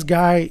not. This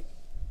guy,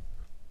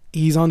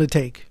 he's on the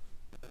take.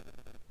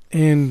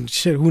 And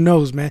shit, who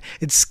knows, man?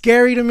 It's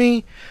scary to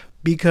me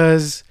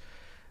because,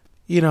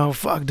 you know,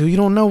 fuck, dude, you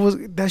don't know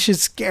that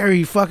shit's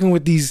scary fucking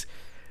with these.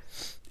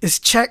 It's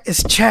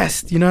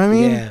chest, you know what I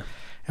mean? Yeah.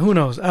 And who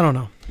knows? I don't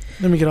know.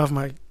 Let me get off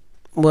my.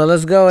 Well,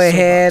 let's go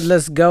ahead.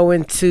 Let's go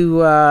into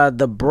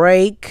the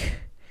break.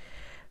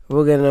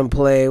 We're gonna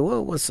play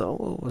what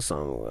song we're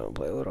gonna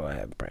play? What do I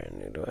have brand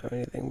new? Do I have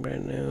anything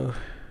brand new?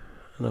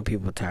 I know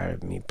people are tired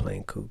of me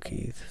playing Kool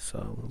Keith, so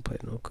I'm gonna play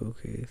no Kool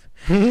Keith.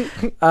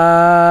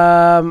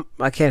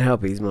 I can't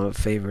help it. He's my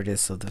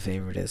favoriteest of the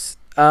favoriteest.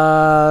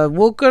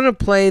 We're gonna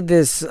play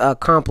this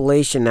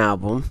compilation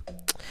album.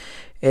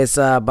 It's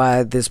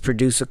by this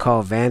producer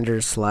called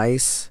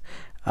Vanderslice.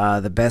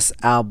 The best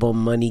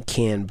album money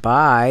can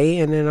buy,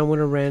 and then I'm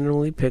gonna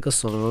randomly pick a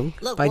song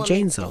by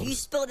J Zone. If you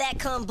spill that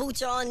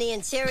kombucha on the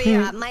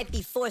interior, I might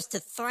be forced to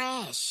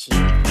thrash.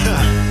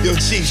 Yo,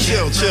 Chief,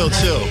 chill.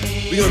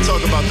 We're gonna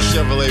talk about the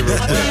Chevrolet real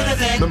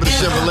quick. Remember the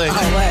Chevrolet?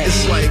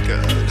 It's like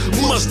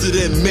mustard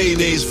and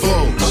mayonnaise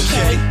Vogue.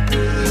 Okay.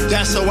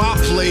 That's how I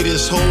play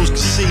this, hoes.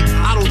 Cause see,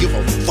 I don't give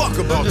a fuck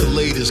about the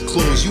latest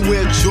clothes. You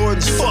wear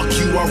Jordans, fuck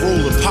you, I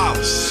roll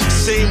Impalas.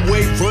 Same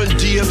way, run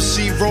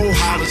DMC, roll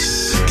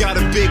hollers. Got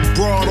a big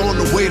broad on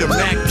the way to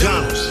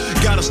McDonald's.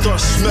 Gotta start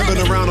smelling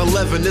around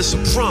 11, it's a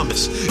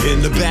promise.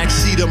 In the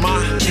backseat of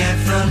my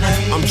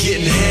Chevrolet, I'm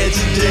getting head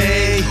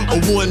today. A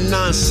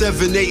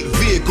 1978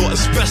 vehicle,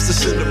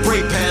 asbestos in the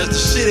brake pads, the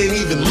shit ain't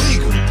even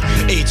legal.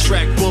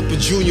 8-track bumping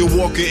Junior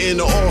Walker in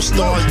the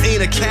All-Stars.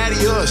 Ain't a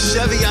Caddy or a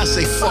Chevy, I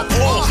say fuck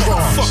all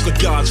cars. Fuck a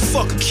Dodge,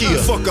 fuck a Kia,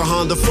 fuck a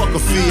Honda, fuck a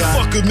Fiat,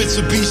 fuck a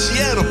Mitsubishi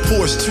and a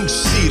Porsche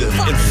 2-seater,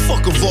 and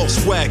fuck a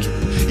Volkswagen.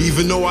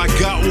 Even though I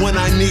got one,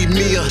 I need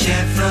me a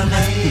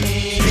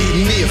Chevrolet.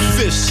 Eating me a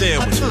fish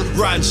sandwich,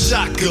 riding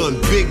shotgun,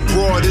 big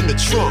broad in the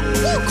trunk.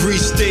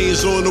 Grease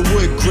stains on the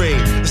wood grain.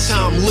 That's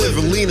how I'm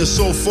living, leaning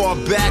so far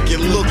back it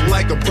looked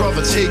like a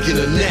brother taking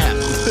a nap.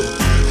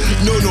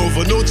 No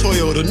Nova, no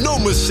Toyota, no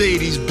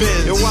Mercedes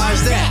Benz. And why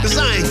is that? Cause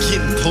I ain't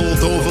getting pulled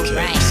over.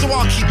 So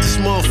I'll keep this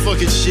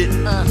motherfucking shit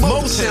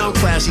Motown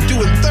classy,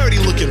 doing 30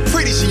 looking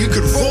pretty so you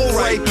could roll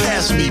right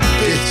past me,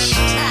 bitch.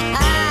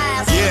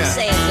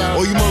 Yeah.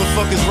 Oh, you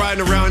motherfuckers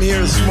riding around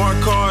here in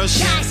smart cars?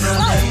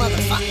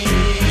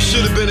 It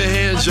should have been a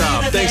hand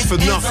job. Thanks for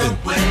nothing.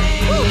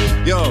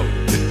 Yo,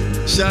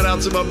 shout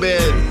out to my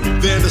man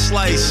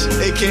Vanderslice,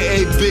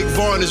 aka Big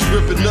Varnish,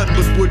 ripping nothing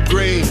but wood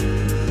grain.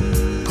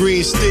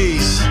 Green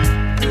Steez,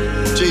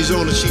 J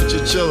Zone the Cheat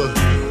Chinchilla.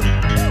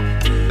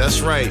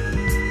 That's right.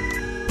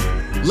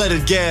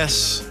 Leaded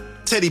Gas,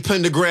 Teddy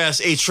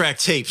Pendergrass, 8-track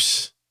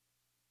tapes.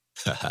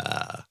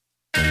 Haha.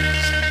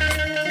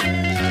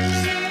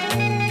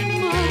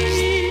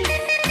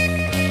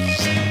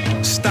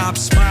 Stop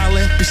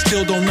smiling, we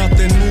still don't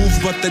nothing move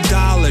but the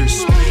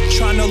dollars.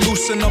 Trying to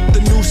loosen up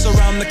the noose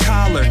around the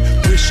collar.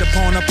 Wish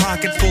upon a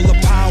pocket full of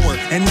power,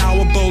 and now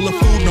a bowl of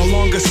food no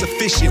longer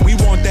sufficient. We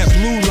want that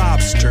blue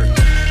lobster.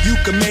 You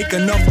can make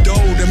enough dough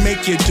to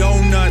make your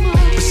donut,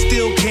 but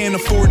still can't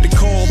afford to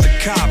call the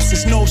cops.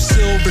 There's no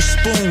silver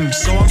spoon,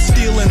 so I'm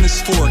stealing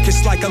this fork.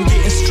 It's like I'm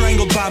getting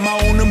strangled by my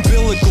own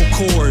umbilical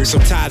cord. So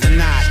tie the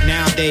knot.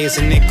 Nowadays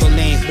a nickel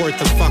ain't worth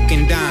a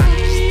fucking dime.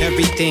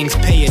 Everything's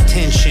pay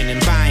attention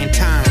and buying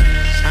time.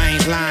 I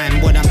ain't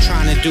lying, what I'm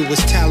trying to do is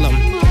tell them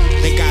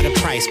they got a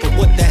price, but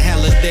what the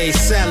hell are they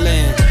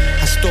selling?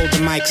 I stole the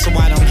mic so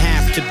I don't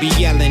have to be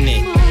yelling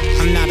it.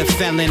 I'm not a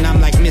felon, I'm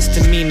like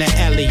Misdemeanor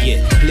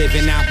Elliott.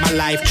 Living out my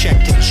life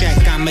check to check,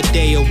 I'm a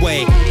day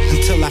away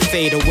until I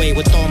fade away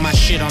with all my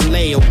shit on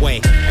layaway.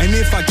 And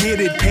if I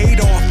get it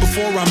paid off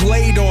before I'm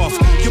laid off,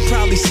 you'll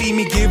probably see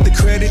me give the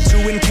credit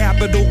to in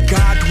capital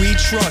God we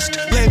trust.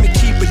 Let me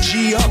keep a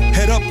G up,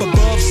 head up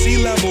above sea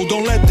level,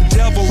 don't let the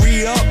devil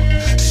re-up.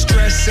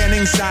 Stress and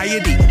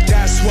anxiety,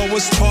 that's what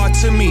was taught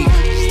to me.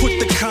 Put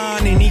the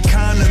con in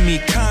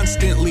economy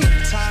constantly.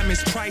 Time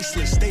is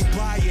priceless, they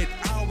buy it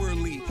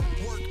hourly.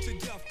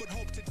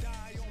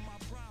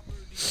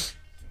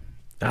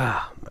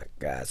 Oh my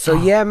God. So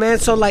yeah, man.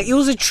 So like it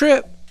was a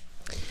trip.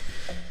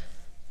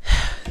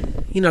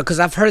 You know, because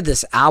I've heard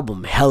this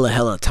album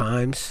hella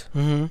times.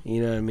 Mm-hmm.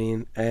 You know what I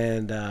mean?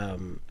 And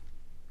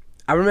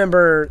I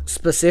remember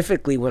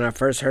specifically when I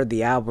first heard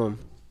the album.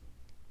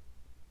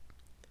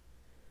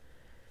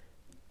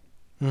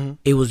 Mm-hmm.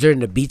 It was during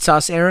the Beat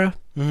Sauce era.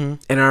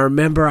 Mm-hmm. And I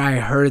remember I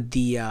heard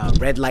the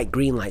Red Light,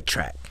 Green Light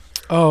track.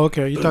 Oh,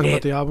 okay. You talking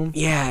about the album?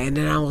 Yeah, and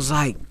then I was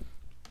like,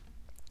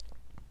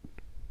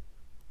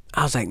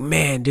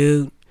 man,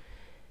 dude,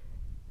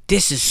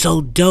 this is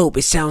so dope.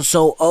 It sounds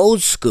so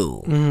old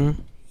school,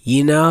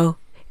 you know?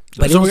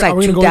 But so it was like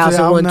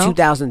 2001,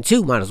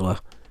 2002, might as well.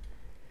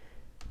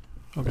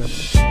 Okay.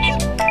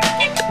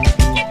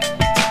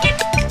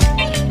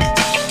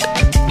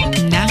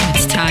 Now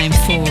it's time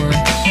for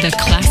the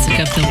classic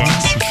of the week.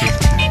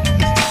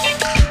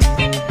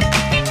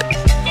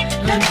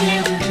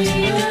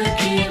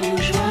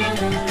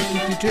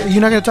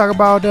 You're not going to talk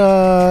about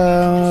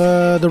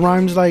the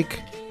rhymes like...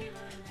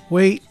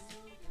 Wait,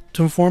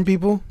 to inform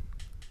people?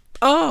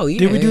 Oh, yeah.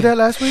 Did we do that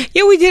last week?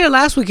 Yeah, we did it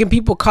last week, and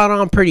people caught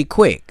on pretty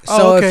quick.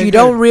 So if you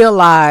don't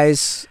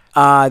realize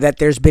that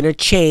there's been a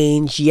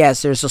change,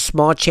 yes, there's a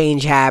small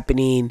change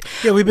happening.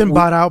 Yeah, we've been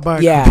bought out by...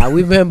 Yeah,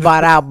 we've been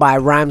bought out by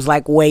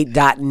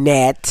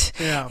rhymeslikeWait.net.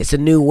 Yeah. It's a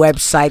new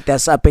website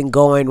that's up and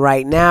going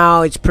right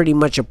now. It's pretty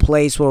much a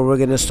place where we're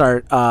going to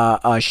start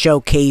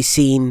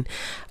showcasing...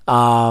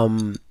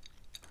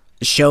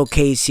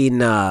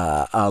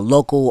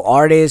 local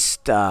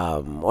artists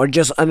or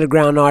just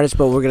underground artists,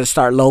 but we're going to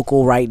start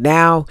local right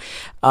now.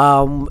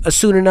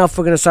 Soon enough,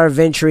 we're going to start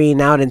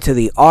venturing out into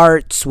the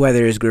arts,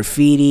 whether it's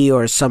graffiti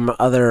or some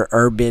other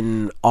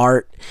urban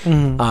art.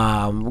 We're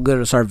going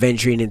to start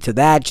venturing into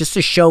that just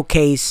to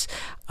showcase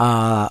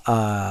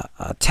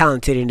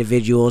talented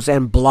individuals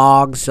and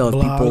blogs. So if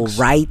people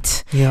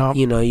write,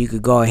 you know, you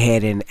could go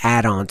ahead and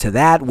add on to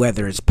that,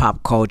 whether it's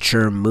pop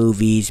culture,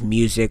 movies,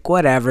 music,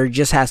 whatever. It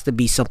just has to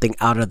be something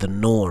out of the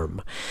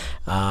norm.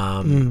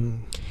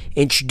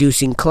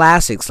 introducing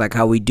classics like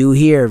how we do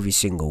here every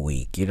single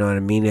week. You know what I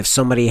mean? If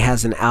somebody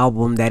has an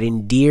album that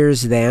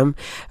endears them,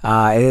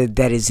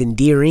 that is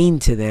endearing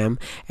to them,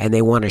 and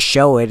they want to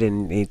show it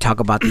and talk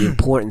about the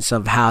importance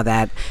of how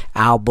that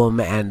album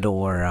and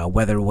or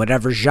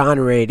whatever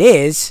genre it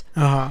is,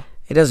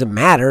 it doesn't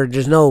matter.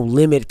 There's no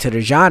limit to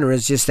the genre.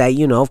 It's just that,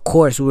 you know, of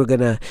course, we're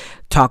going to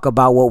talk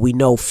about what we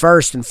know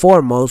first and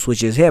foremost,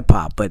 which is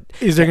hip-hop. But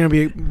is there going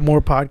to be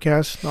more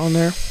podcasts on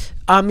there?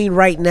 I mean,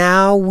 right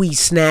now, we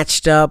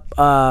snatched up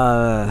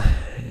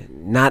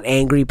Not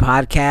Angry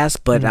podcast,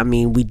 but I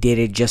mean, we did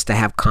it just to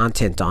have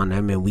content on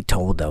them, and we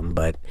told them,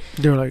 but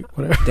they're like,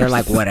 whatever. They're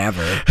like,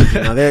 whatever.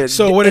 You know, they're,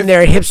 so what in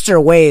their hipster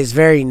way is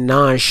very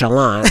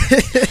nonchalant.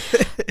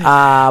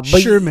 But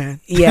sure, man.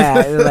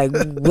 Yeah, like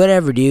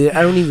whatever, dude.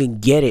 I don't even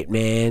get it,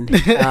 man.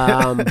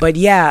 But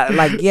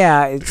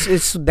yeah,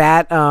 it's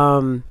that.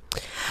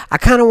 I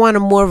kind of want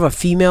more of a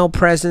female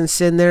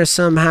presence in there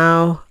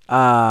somehow.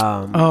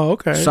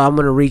 Okay. So I'm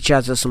gonna reach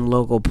out to some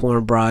local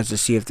porn broads to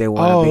see if they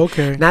want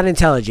to be not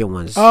intelligent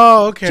ones.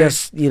 Okay.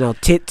 Just, you know,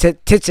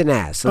 tits and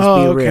ass.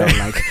 Let's be real.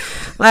 Like,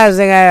 last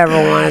thing I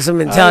ever wanted some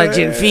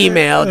intelligent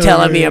female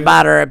telling me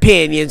about her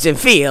opinions and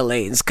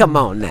feelings. Come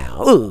on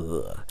now.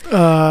 Ooh.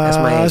 That's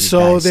my age,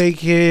 so guys. they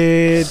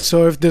could.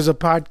 So if there's a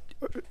pod,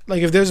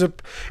 like if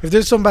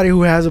there's somebody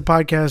who has a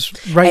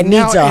podcast right and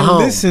now needs a and home.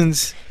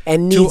 listens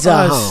and needs to a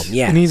us, home,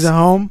 yeah, needs a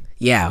home.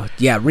 Yeah.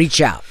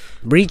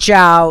 Reach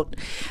out,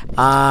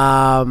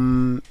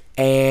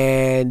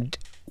 and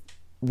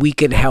we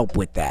could help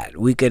with that.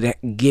 We could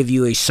give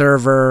you a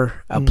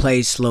server, a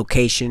place,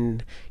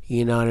 location.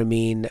 You know what I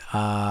mean?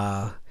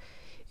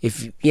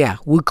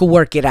 We could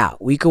work it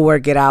out. We could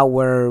work it out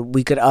where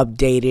we could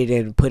update it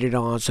and put it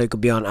on so it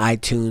could be on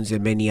iTunes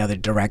and many other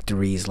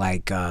directories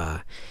like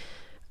how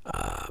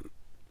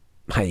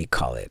you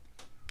call it?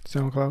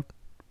 SoundCloud?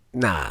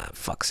 Nah,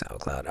 fuck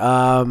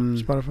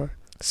SoundCloud.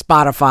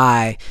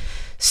 Spotify,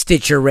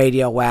 Stitcher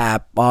Radio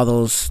app, all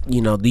those,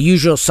 you know, the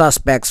usual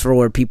suspects for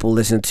where people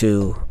listen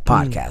to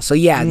podcasts. So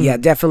yeah,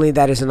 definitely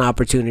that is an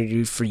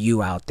opportunity for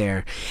you out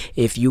there.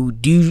 If you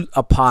do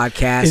a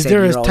podcast,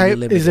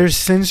 is there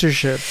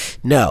censorship?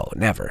 No,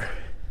 never.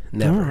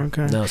 Oh,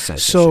 okay. No censorship.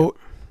 So,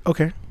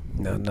 okay.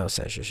 No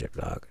censorship,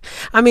 dog.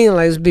 I mean,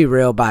 let's be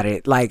real about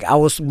it. Like,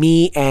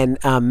 me and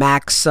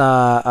Max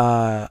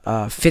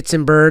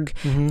Fitzenberg,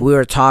 we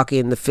were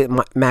talking.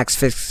 Max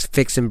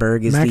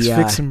Fitzenberg is Max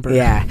Fitzenberg.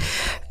 Yeah,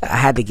 I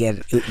had to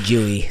get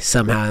Jewy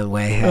somehow in a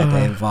way. I had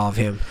to involve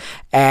him,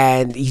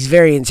 and he's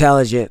very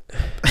intelligent.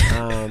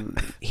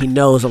 He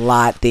knows a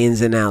lot, the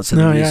ins and outs of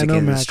the music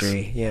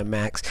industry. Max. Yeah,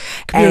 Max.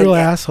 Real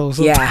asshole.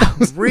 Yeah,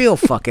 real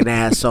fucking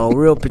asshole.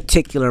 Real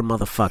particular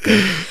motherfucker.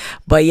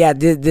 But yeah,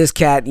 this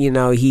cat, you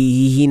know,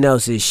 he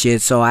knows his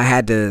shit. So I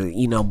had to,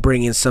 you know,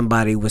 bring in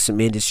somebody with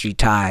some industry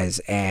ties,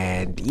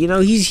 and you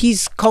know,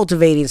 he's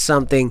cultivating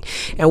something,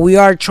 and we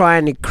are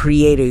trying to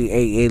create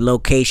a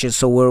location.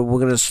 So we're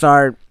gonna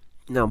start,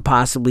 you know,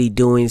 possibly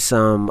doing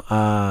some.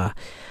 I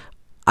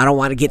don't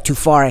want to get too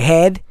far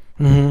ahead.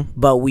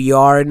 But we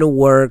are in the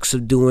works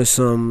of doing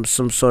some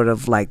sort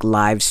of like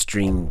live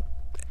stream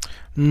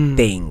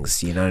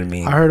things. You know what I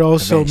mean? I heard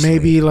also eventually.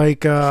 maybe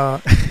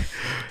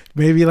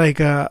like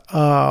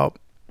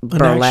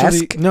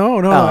burlesque.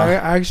 I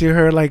actually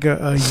heard like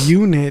a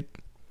unit,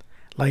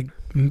 like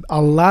a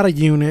lot of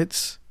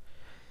units,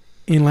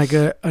 in like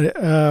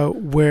a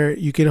where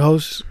you could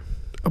host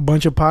a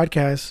bunch of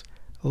podcasts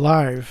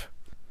live.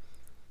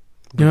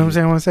 You know what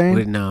I'm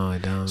saying? No, I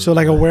don't. So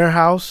like a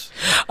warehouse.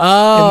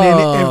 Oh. And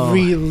then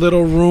every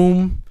little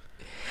room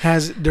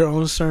has their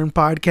own certain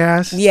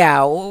podcast.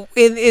 Yeah,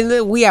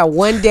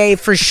 one day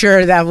for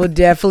sure that will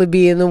definitely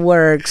be in the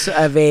works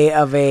of a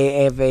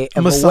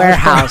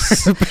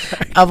warehouse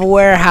of a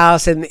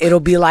warehouse, and it'll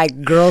be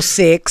like Girl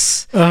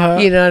 6. You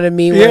know what I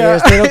mean? Where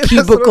there's little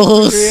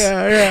cubicles,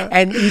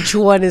 and each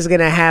one is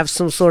gonna have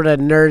some sort of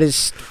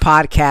nerdist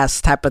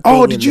podcast type of thing.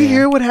 Oh, did you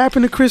hear what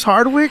happened to Chris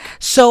Hardwick?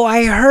 So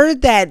I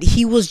heard that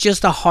he was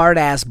just a hard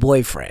ass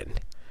boyfriend.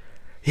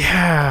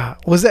 Yeah,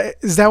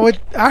 is that what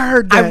I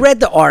heard? That. I read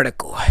the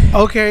article.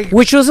 Okay,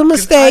 which was a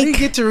mistake. I didn't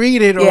get to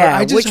read it.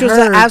 I just which was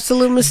an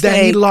absolute mistake.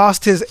 That he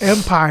lost his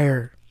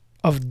empire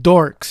of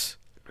dorks,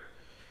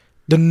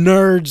 the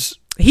nerds.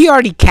 He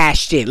already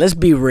cashed in. Let's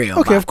be real.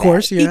 Okay, of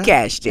course, he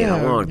cashed in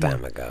a long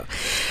time ago.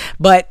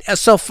 But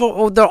so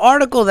for the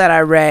article that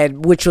I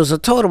read, which was a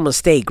total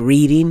mistake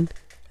reading.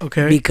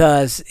 Okay,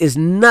 because it's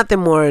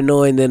nothing more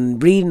annoying than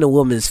reading a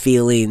woman's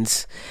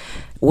feelings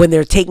when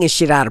they're taking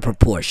shit out of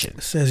proportion.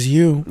 Says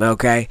you.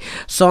 Okay.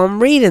 So I'm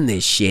reading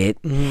this shit,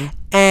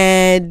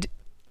 and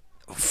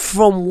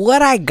from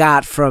what I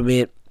got from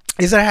it...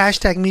 Is it a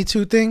hashtag Me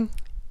Too thing?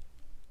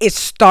 It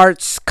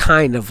starts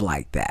kind of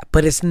like that,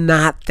 but it's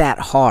not that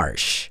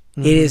harsh.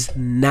 It is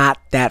not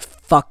that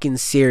fucking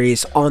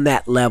serious on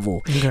that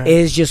level. Okay. It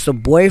is just a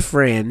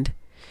boyfriend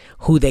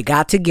who they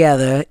got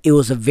together. It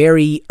was a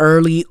very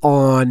early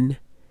on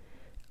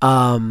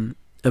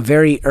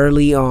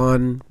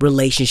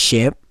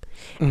relationship.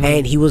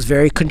 And he was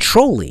very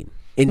controlling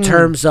in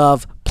terms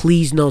of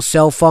please no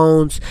cell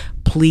phones,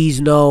 please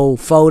no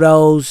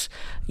photos,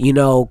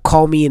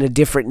 call me in a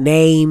different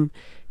name,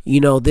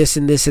 this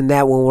and this and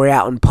that when we're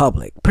out in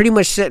public. Pretty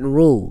much setting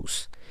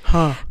rules.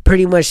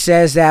 Pretty much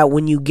says that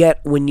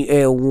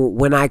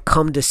when I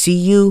come to see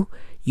you,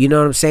 you know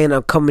what I'm saying?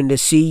 I'm coming to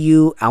see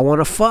you. I want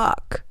to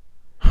fuck.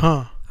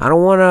 I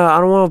don't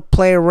want to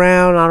play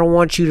around. I don't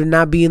want you to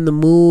not be in the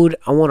mood.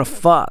 I want to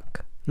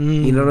fuck.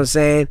 You know what I'm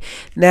saying?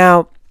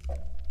 Now,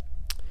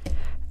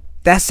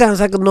 that sounds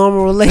like a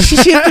normal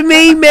relationship to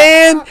me,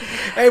 man.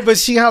 Hey, but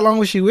how long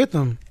was she with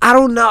him? I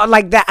don't know.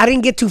 Like that, I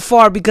didn't get too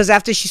far because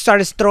after she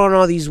started throwing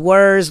all these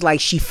words, like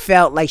she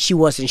felt like she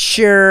wasn't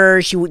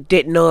sure. She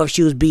didn't know if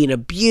she was being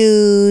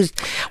abused.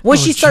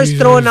 Once she starts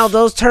throwing out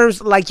those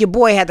terms, like your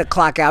boy had to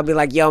clock out and be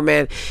like, yo,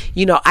 man,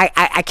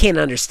 I can't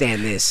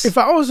understand this. If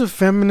I was a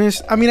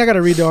feminist, I got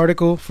to read the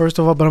article, first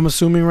of all, but I'm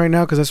assuming right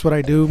now because that's what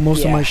I do.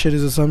 Most of my shit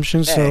is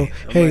assumptions. I'm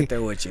right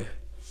there with you.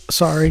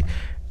 Sorry.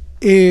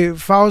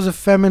 If I was a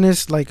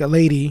feminist, like a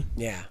lady,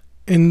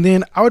 and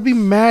then I would be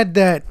mad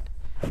that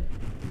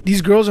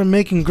these girls are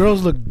making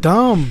girls look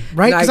dumb,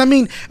 right?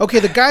 Because okay,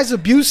 the guy's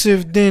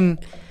abusive, then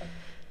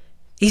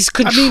he's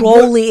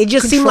controlling. It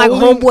just seemed like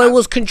homeboy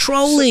was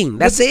controlling.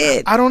 That's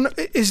it. I don't know.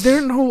 Is there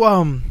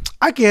no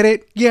I get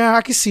it. Yeah,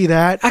 I can see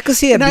that. I can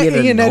see it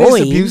being annoying. That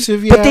is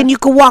abusive. Yeah. But then you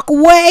can walk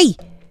away.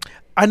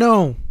 I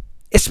know,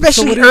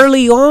 especially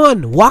early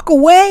on. Walk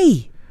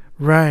away.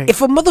 Right.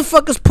 If a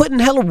motherfucker's putting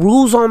hella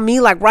rules on me,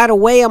 like right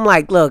away, I'm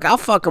like, look, I'll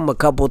fuck him a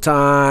couple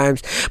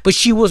times. But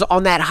she was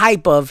on that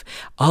hype of,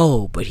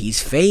 but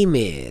he's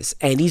famous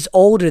and he's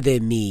older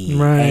than me.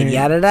 Right. And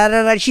yada, yada,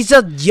 yada. She's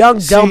a young,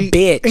 dumb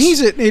bitch. And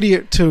he's an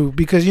idiot too,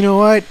 because you know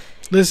what?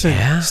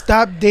 Listen,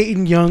 stop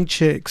dating young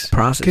chicks.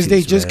 Because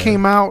they just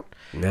came out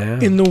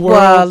in the world.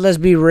 Well, let's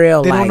be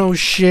real. They don't know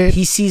shit.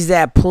 He sees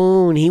that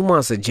poon, he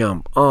wants to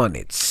jump on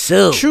it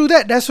soon. True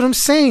that. That's what I'm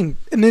saying.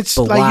 And it's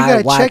you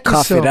gotta check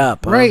yourself. It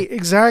up, right?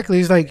 Exactly.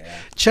 It's like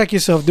check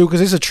yourself, dude,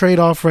 because it's a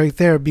trade-off right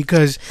there.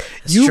 Because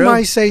you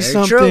might say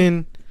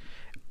something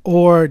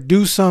or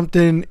do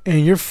something,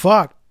 and you're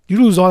fucked.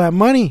 You lose all that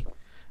money,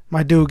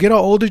 my dude. Get an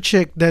older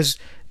chick that's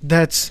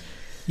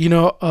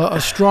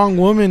a strong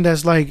woman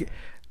that's like,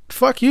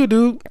 fuck you,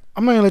 dude.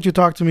 I'm not gonna let you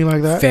talk to me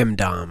like that.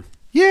 Femdom.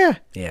 Yeah.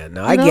 Yeah,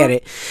 no, I get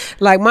it.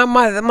 Like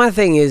my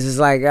thing is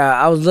like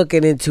I was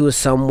looking into it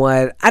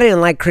somewhat. I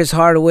didn't like Chris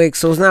Hardwick,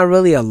 so it's not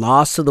really a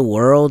loss to the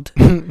world.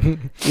 You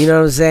know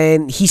what I'm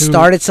saying? He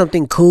started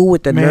something cool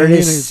with the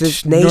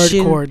Nerdist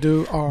Nation. Nerdcore,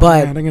 dude. Oh,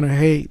 but man, they're gonna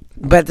hate.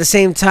 But at the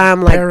same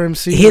time, like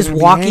his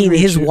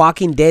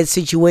Walking Dead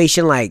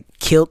situation, like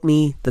killed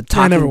me. The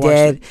Talking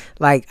Dead,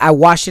 like I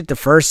watched it the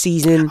first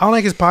season. I don't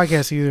like his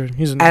podcast either.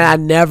 And I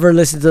never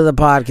listened to the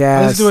podcast.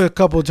 I listened to it a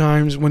couple of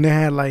times when they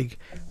had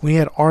when he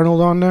had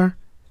Arnold on there.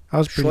 That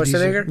was pretty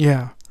decent.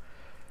 Yeah,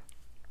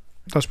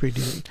 that was pretty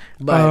decent.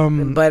 But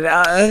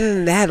other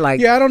than that,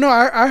 like I don't know.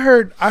 I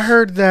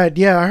heard that.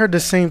 Yeah, I heard the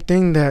same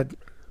thing that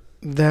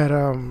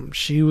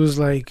she was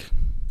like,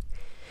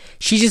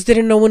 she just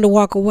didn't know when to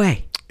walk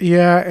away.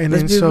 Yeah, and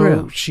then so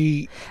real.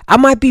 she. I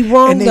might be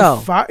wrong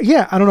though.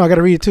 Yeah, I don't know. I got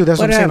to read it too.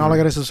 That's what I'm saying. All I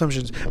got is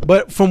assumptions.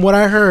 But from what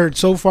I heard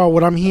so far,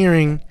 what I'm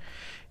hearing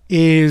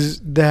is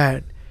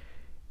that,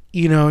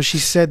 she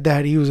said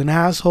that he was an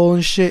asshole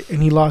and shit,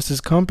 and he lost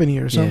his company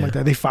or something like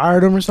that. They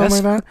fired him or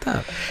something like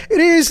that. It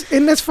is,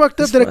 and that's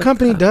fucked up that a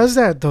company does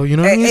that though. You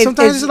know what I mean?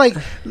 Sometimes it's like,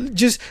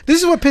 this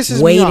is what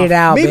pisses me off. Wait it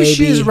out, maybe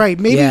she is right.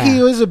 Maybe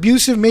he was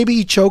abusive. Maybe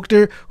he choked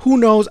her. Who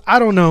knows? I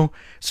don't know.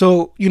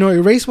 So,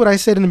 erase what I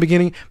said in the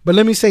beginning, but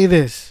let me say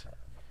this.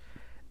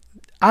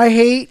 I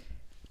hate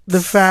the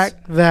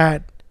fact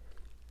that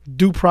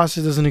due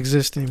process doesn't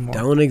exist anymore.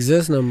 Don't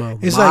exist no more.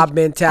 It's mob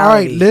mentality. All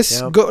right,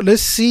 let's go.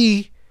 Let's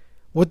see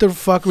what the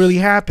fuck really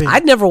happened.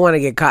 I'd never want to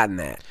get caught in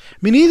that.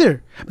 Me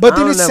neither. But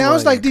then it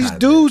sounds like these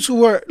dudes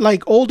who are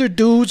like older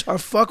dudes are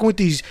fucking with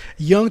these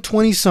young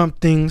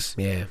 20-somethings.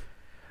 Yeah.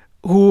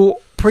 Who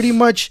pretty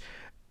much,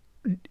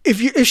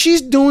 if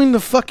she's doing the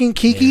fucking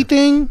Kiki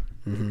thing,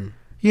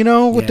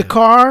 with the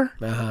car,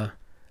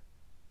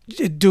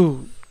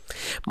 dude.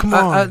 Come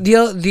on.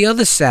 The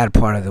other sad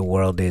part of the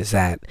world is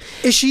that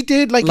if she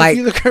did if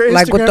you look at her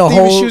Instagram with the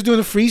thing, she was doing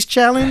the freeze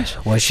challenge.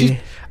 Was she?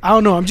 I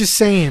don't know. I'm just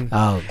saying.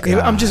 Oh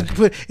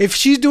God. If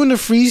she's doing the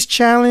freeze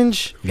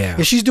challenge,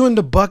 if she's doing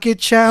the bucket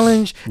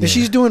challenge, if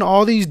she's doing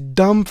all these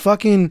dumb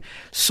fucking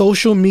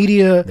social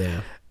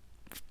media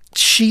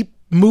sheep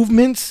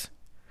movements,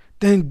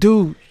 then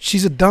dude,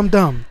 she's a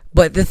dumb.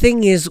 But the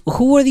thing is,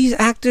 who are these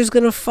actors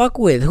gonna fuck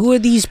with? Who are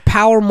these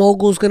power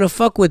moguls gonna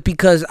fuck with?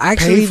 Because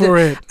actually, pay for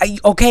it.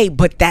 Okay,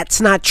 but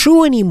that's not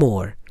true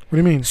anymore. What do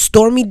you mean?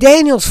 That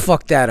Daniels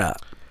fucked that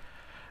up.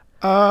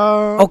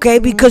 Okay,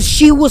 because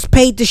she was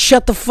paid to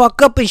shut the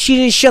fuck up, and she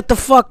didn't shut the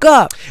fuck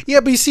up.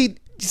 Yeah, but you see,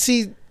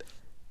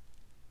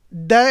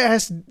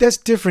 that's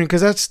different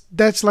because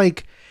that's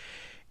like,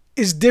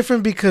 it's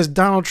different because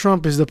Donald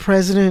Trump is the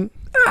president.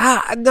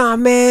 Nah,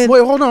 man.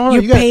 Wait, hold on.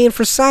 You're paying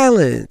for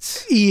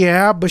silence.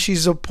 Yeah, but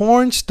she's a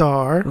porn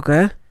star.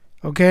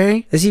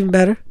 Okay. That's even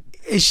better.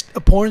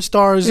 Porn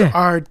stars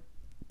are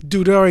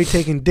dude, they're already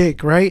taking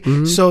dick, right?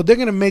 So they're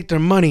gonna make their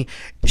money.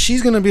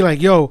 She's gonna be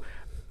like, yo,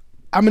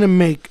 I'm gonna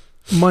make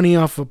money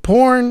off of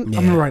porn. I'm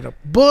gonna write a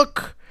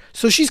book.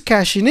 So she's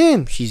cashing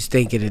in. She's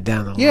thinking it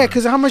down the line. Yeah,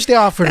 because how much they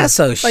offered her? That's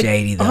so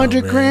shady, though.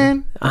 100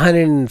 grand?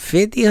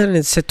 150,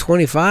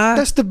 125?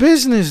 That's the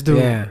business, dude.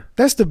 Yeah.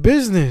 That's the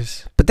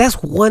business. But that's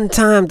one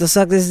time to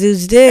suck this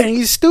dude's dick. And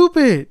he's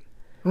stupid,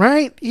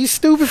 right? He's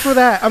stupid for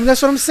that. I mean,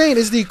 that's what I'm saying.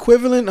 It's the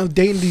equivalent of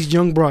dating these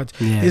young broads.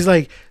 Yeah. It's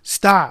like,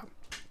 stop,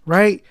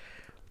 right?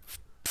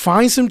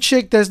 Find some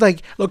chick that's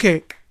like,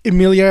 okay,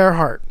 Amelia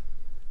Earhart.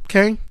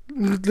 Okay?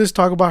 Let's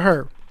talk about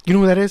her. You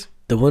know who that is?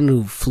 The one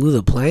who flew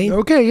the plane?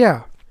 Okay,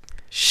 yeah.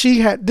 She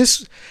had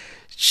this.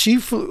 She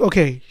flew.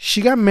 Okay, she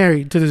got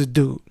married to this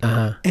dude,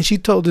 and she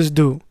told this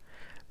dude,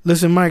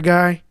 "Listen, my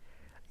guy,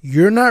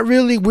 you're not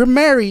really. We're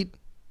married,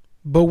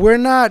 but we're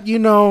not. You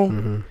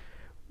know,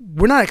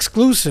 we're not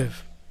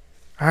exclusive.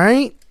 All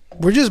right,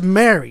 we're just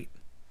married.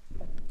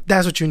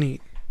 That's what you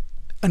need.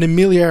 An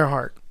Amelia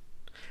Earhart.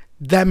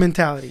 That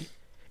mentality.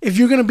 If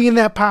you're gonna be in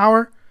that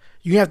power,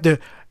 you have to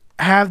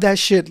have that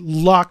shit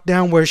locked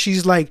down. Where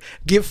she's like,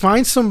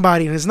 find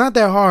somebody, and it's not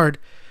that hard."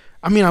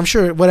 I mean, I'm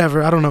sure,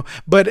 whatever, I don't know.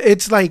 But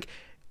it's like,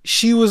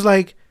 she was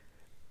like,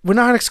 we're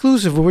not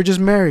exclusive, we're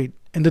just married.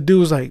 And the dude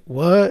was like,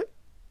 what?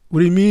 What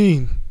do you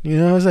mean? You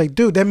know, it's like,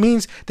 dude, that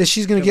means that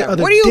she's going to get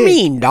other What do you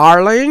mean,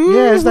 darling?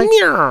 Yeah, it's like,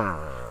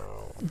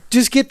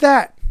 just get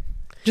that.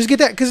 Just get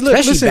that. Cause look,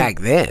 especially listen, back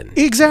then.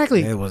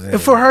 Exactly.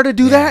 And for her to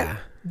do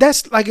that,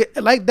 that's like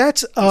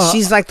that's...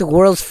 she's like the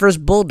world's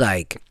first bull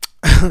dyke.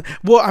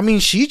 Well, I mean,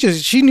 she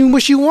knew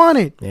what she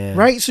wanted,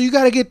 right? So you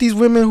got to get these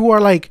women who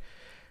are like,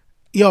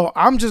 yo,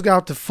 I'm just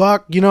out to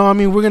fuck. You know what I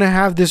mean? We're going to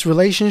have this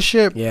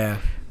relationship. Yeah.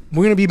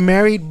 We're going to be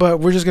married, but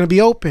we're just going to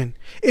be open.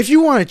 If you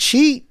want to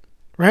cheat,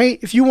 right?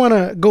 If you want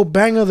to go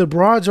bang other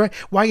broads, right?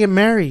 Why get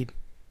married,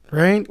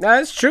 right?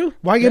 That's true.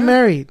 Why get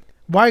married?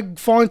 Why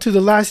fall into the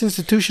last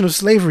institution of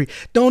slavery?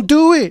 Don't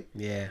do it.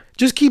 Yeah.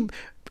 Just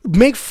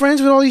make friends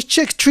with all these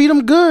chicks. Treat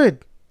them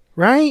good,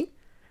 right?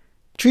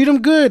 Treat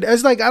them good.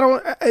 It's like,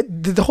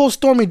 the whole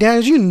Stormy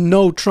Daniels, you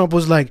know, Trump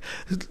was like,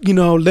 you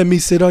know, let me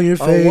sit on your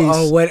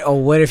face.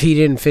 What if he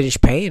didn't finish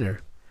paying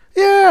her?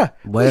 Yeah.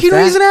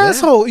 He's an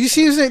asshole. You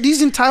see,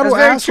 these entitled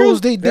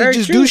assholes, they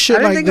just do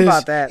shit like this. I didn't think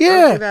about that.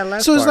 Yeah.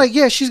 So it's like,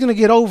 yeah, she's going to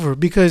get over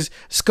because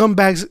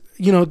scumbags,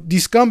 you know,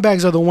 these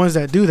scumbags are the ones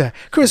that do that.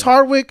 Chris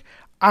Hardwick,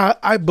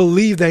 I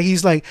believe that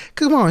he's like,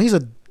 come on, he's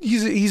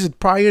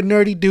probably a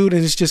nerdy dude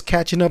and it's just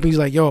catching up. And he's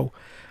like, yo,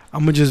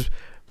 I'm going to just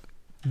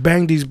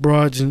bang these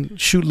broads and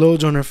shoot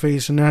loads on her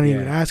face and not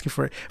even asking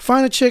for it.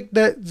 Find a chick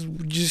that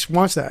just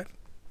wants that,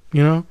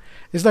 you know?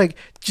 It's like,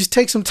 just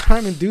take some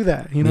time and do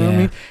that, you know what I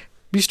mean?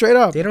 Be straight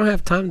up. They don't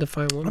have time to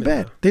find women. I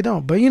bet they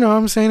don't. But you know what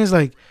I'm saying? It's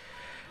like,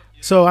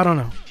 so I don't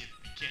know.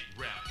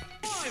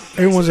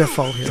 Everyone's at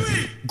fault here.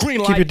 Green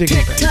Keep light, your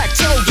dignity back.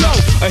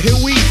 tic-tac-toe,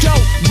 here we go.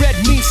 Red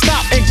means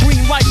stop and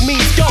green light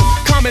means go.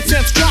 Common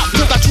sense drop,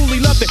 cause I truly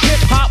love the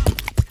hip-hop.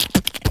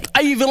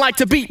 I even like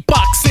to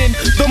beatbox in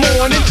the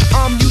morning.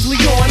 I'm usually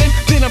yawning.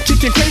 Then I'm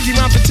kicking crazy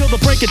rhymes until the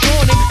break of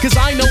dawning. Cause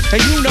I know and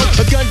you know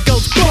a gun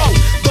goes boom.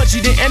 But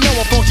you didn't know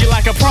I funk you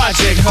like a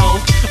project hoe.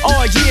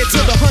 Oh yeah,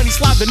 till the honey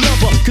slide the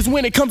number. Cause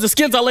when it comes to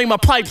skins, I lay my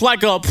pipe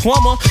like a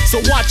plumber.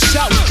 So watch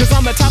out, cause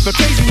I'm the type of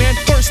crazy man.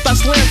 First I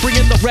slam, bring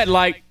in the red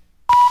light.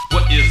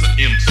 What is an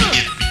MC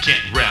if you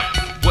can't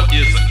rap? What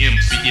is an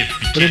MC if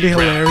you can't rap? Would it be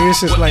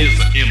hilarious? It's like, What is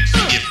an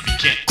MC if you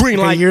can't Green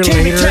light, a year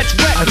later,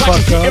 I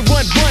fuck up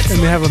and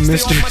they have a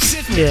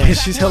mistress. Yeah. And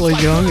she's hella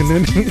young and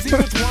then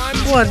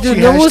What, dude?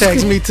 she No one's,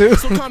 hashtags me too.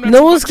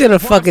 no one's gonna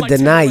fucking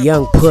deny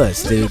young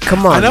puss, dude.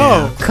 Come on, I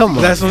know. now. Come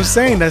on. That's what I'm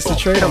saying. That's the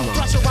trade-off.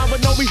 Rush around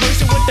with no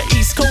rehearsal with the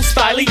East Coast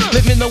styling.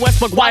 Live in the West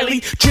but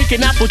Wiley.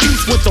 Drinking apple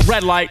juice with the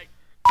red light.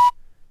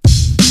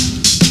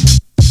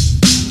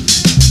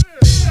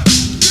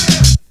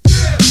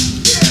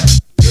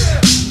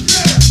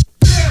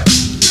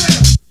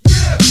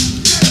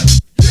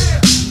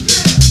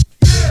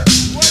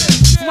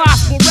 Fly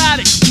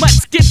sporadic.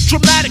 Let's get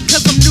dramatic.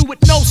 Cause I'm new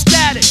with no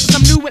static.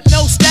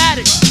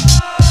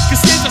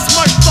 Cause here's a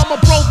smirk from a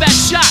bro that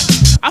shot.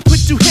 I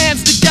put two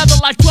hands together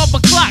like 12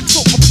 o'clock.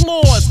 So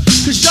applause.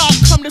 Cause y'all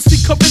come to see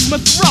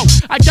Charizma throw.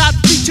 I got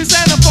features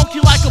and I funk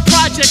you like a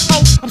project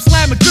hoe. I'm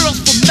slamming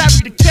girls from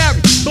Mary to Carrie.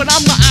 But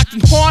I'm not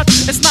acting hard.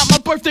 It's not my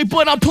birthday,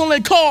 but I'm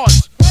pulling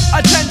cards.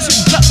 Attention,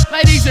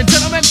 ladies and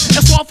gentlemen,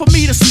 it's all for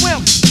me to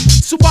swim.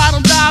 So I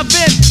don't dive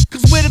in.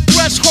 Cause with a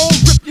threshold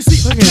grip, you see,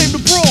 I came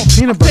to brawl.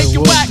 I'm taking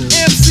whack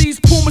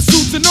MCs, Puma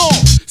suits and all.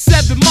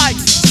 7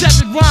 mics,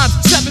 7 rhymes,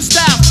 7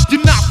 styles.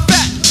 You're not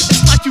fat.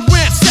 It's like you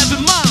ran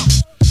 7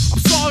 miles. I'm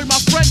sorry, my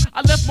friend.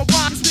 I left my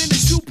rhymes in the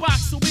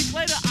shoebox. A week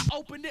later, I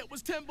opened it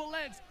was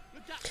Timberlands.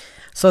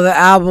 So the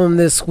album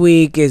this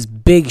week is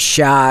Big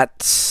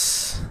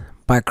Shots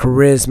by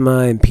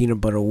Charizma and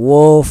Peanut Butter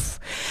Wolf.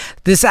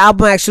 This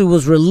album actually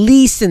was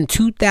released in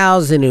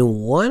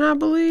 2001, I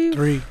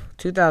believe.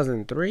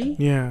 2003?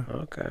 Yeah.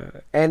 Okay.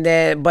 And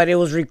then, but it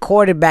was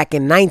recorded back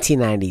in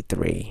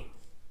 1993.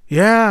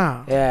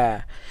 Yeah.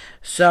 Yeah.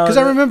 So because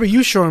I remember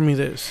you showing me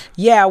this.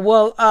 Yeah,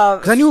 well,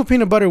 because I knew what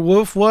Peanut Butter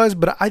Wolf was,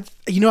 but I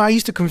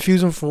used to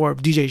confuse him for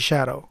DJ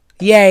Shadow.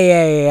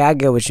 Yeah. I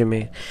get what you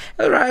mean.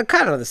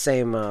 Kind of the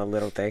same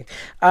little thing.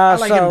 I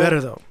like him better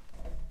though.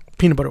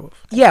 Peanut Butter Wolf.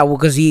 Yeah, well,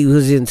 because he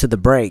was into the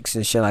breaks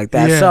and shit like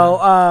that. Yeah.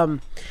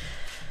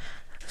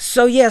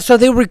 So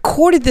they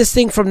recorded this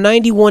thing from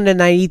 91 to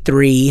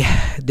 93.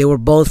 They were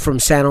both from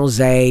San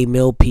Jose,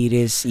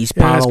 Milpitas, East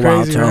Palo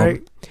Alto.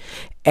 Right?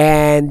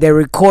 And they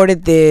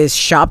recorded this,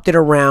 shopped it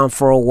around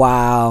for a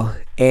while,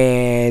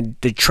 and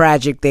the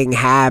tragic thing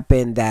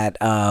happened that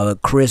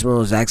Charizma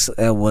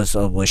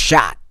was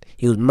shot.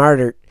 He was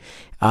murdered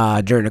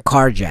during a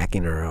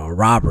carjacking or a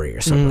robbery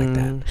or something like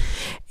that.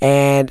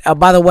 And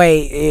by the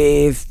way,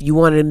 if you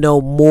want to know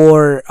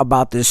more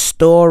about this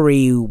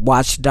story,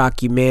 watch the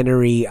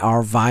documentary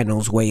 "Our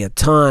Vinyls Weigh a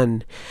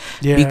Ton,"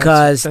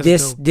 because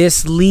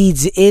this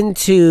leads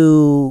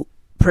into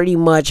pretty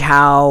much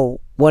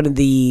how one of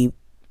the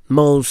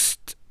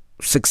most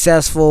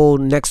successful,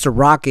 next to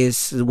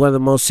Rawkus, one of the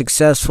most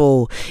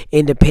successful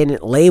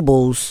independent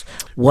labels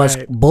was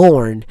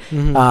born.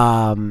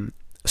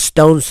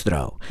 Stone's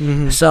Throw.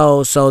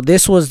 So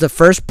this was the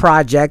first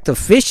project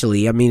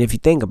officially. I mean, if you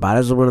think about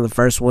it, it was one of the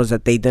first ones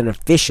that they done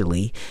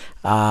officially,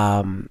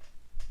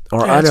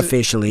 or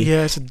unofficially.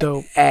 It's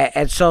dope.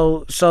 And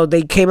so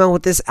they came out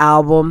with this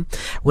album.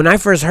 When I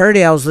first heard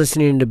it, I was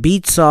listening to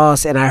Beat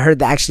Sauce, and I heard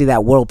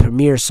that world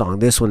premiere song,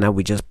 this one that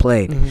we just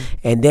played,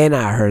 and then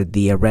I heard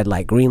the Red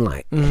Light, Green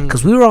Light,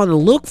 because we were on the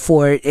look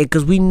for it,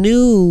 because we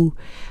knew,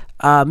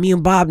 me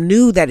and Bob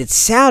knew that it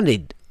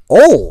sounded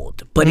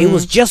old, but it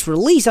was just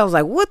released. I was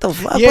like, what the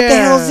fuck? What the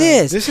hell is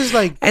this? This is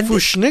like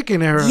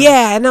Fushnikin era.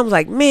 Yeah, and I was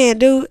like, man,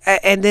 dude.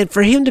 And then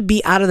for him to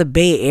be out of the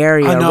Bay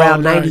Area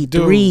around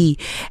 93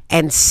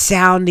 and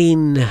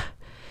sounding, I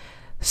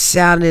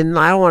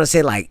don't want to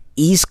say like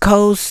East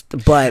Coast,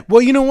 but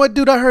well, you know what,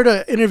 dude? I heard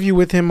an interview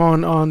with him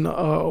on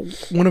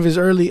one of his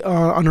early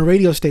on a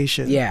radio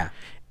station. Yeah,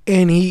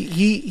 and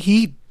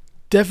he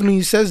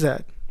definitely says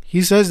that.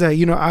 He says that,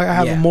 I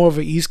have a more of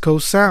an East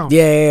Coast sound.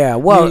 Yeah.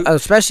 Well,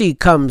 especially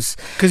comes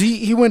because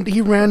he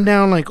ran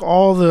down like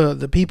all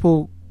the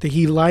people that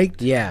he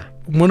liked. Yeah.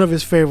 One of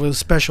his favorites was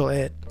Special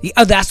Ed.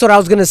 Oh, that's what I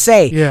was gonna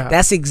say. Yeah.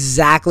 That's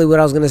exactly what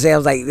I was gonna say. I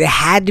was like, there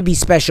had to be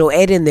Special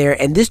Ed in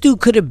there, and this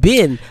dude could have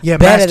been better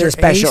Master than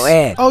Special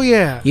Ace. Ed. Oh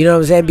yeah. You know what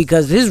I'm saying?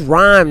 Because his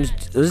rhymes,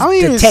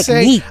 the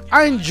technique.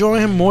 I enjoy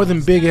him more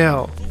than Big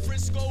L.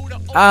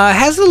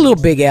 Has a little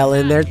Big L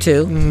in there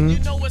too.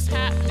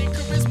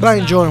 But I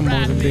enjoy him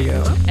more than Big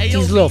L. He's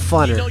a little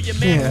funner.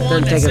 Yeah.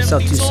 Doesn't take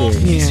himself too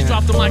serious.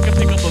 Yeah.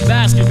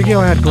 Big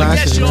L had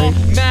glasses, right?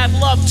 A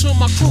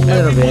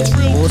little bit.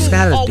 What's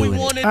that to do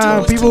with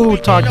it? People who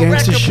talk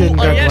gangster shit and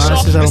got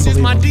glasses, I don't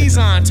believe them.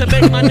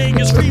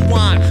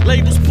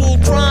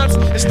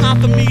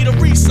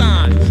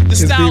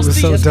 This beat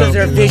was so dope. Because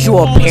they're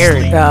visual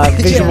impairment,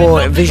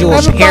 visual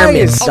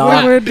impairments,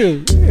 dog.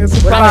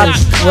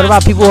 What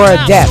about people who are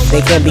deaf?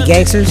 They can't be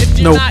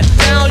gangsters? Nope.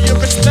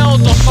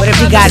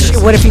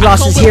 What if he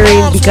lost his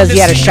hearing because he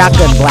had a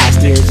shotgun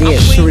blast near his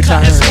ears? To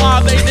retire. They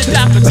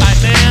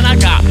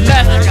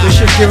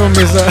should give him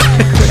his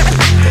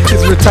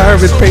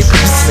retirement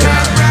papers.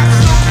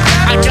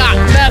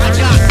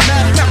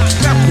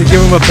 They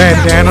give him a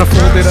bandana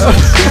folded up.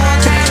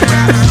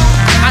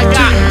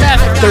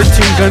 13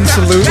 gun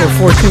salute or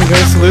 14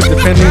 gun salute,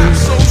 depending on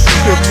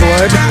your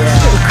blood.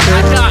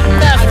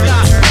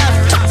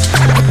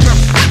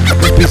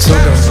 This beat's so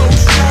dope.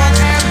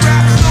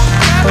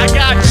 I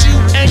got you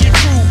and your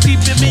crew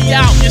peeping me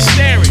out, you're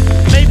staring.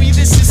 Maybe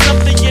this is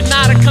something you're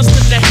not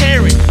accustomed to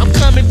hearing. I'm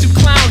coming through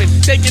clowning,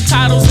 taking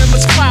titles and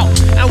much clout.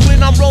 And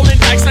when I'm rolling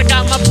dice, I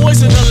got my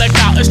boys in the leg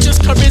out. It's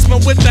just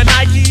charisma with the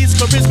Nikes,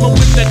 charisma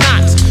with the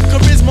knots.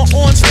 Charisma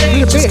on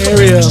stage, it's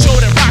charisma show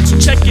that rocks, so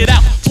check it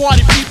out.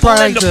 Party people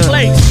in the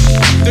place.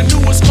 The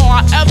newest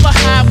car I ever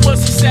had was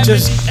a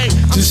 78.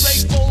 I'm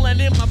straight rolling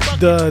in my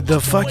bucket.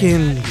 The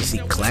fucking this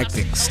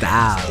eclectic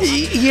style.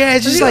 Yeah,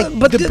 it's just like,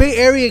 but the Bay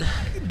Area,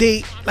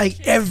 they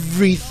like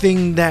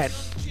everything that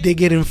they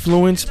get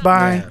influenced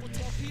by,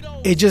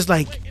 it just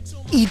like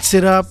eats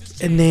it up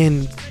and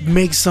then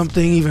makes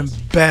something even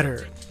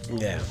better.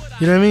 Yeah.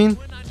 You know what I mean?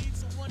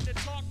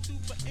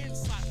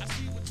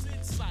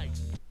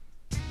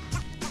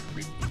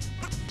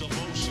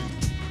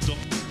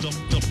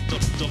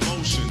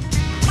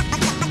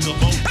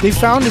 They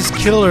found his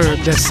killer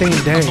that same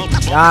day.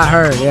 I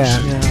heard, yeah.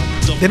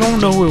 They don't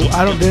know who.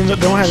 They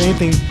don't have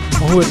anything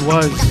on who it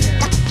was.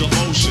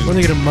 When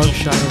they get a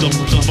mugshot of him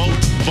or something.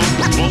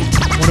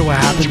 Wonder what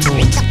happened to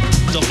him.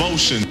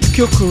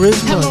 Kill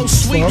Charizma. Hello,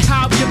 sweet,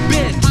 how you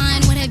been?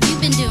 Fine, what have you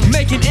been doing?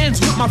 Making ends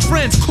with my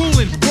friends,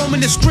 cooling,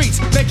 roaming the streets,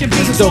 making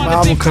That's a beats dope on the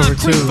album big cover,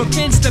 concrete too. for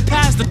kids to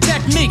pass the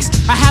techniques.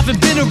 I haven't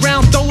been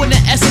around throwing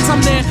the essence.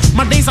 I'm there.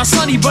 My days are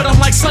sunny, but I'm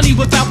like sunny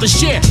without the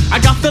share. I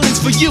got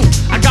feelings for you.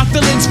 I got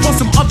feelings for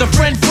some other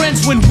friends.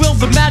 When will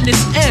the madness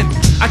end?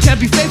 I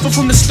can't be faithful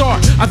from the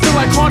start. I feel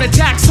like heart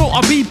attacks, so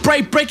I'll be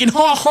breaking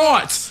hard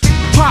hearts.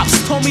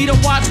 Pops told me to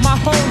watch my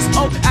hoes.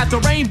 Oh, at the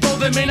rainbow,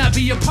 there may not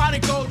be a pot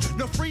of gold.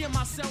 No freeing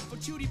myself for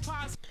cutie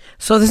pies.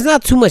 So there's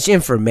not too much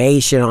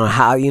information on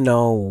how,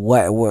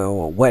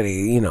 what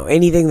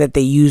anything that they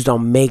used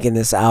on making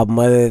this album,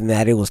 other than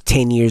that it was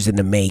 10 years in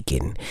the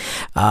making.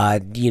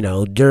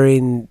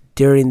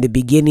 During the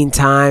beginning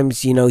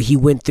times, he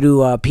went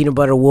through, Peanut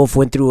Butter Wolf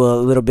went through a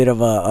little bit of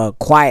a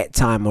quiet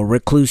time, a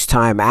recluse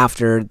time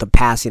after the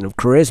passing of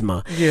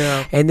Charizma.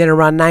 Yeah. And then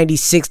around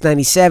 96,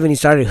 97, he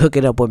started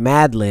hooking up with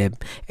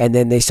Madlib, and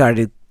then they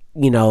started,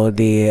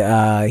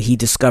 he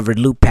discovered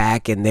Loop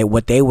Pack and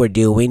what they were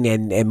doing,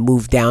 and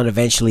moved down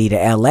eventually to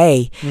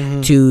LA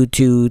to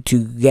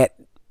get,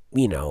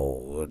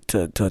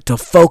 to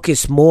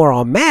focus more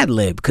on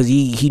Madlib, because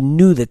he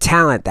knew the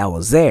talent that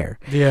was there.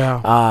 Yeah.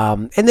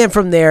 And then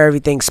from there,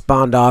 everything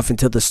spawned off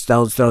into the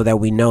Stones Throw that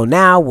we know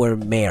now, where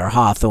Mayor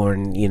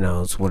Hawthorne,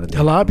 is one of the...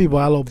 A lot of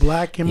people, Aloe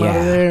Black came out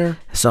of there.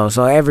 So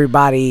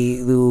everybody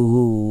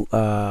who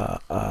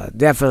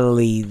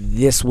definitely,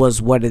 this was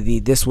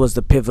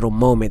the pivotal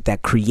moment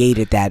that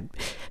created that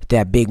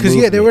big movement.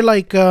 Because, they were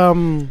like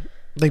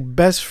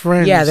best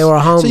friends. Yeah, they were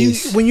homies.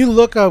 So when you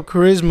look up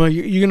Charizma,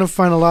 you're gonna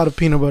find a lot of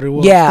Peanut Butter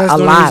Wolf. Yeah, that's a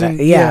lot.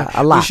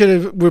 A lot.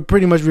 We're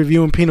pretty much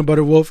reviewing Peanut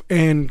Butter Wolf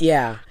and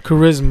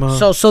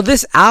Charizma. So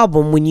this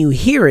album, when you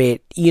hear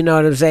it, you know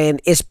what I'm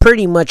saying, it's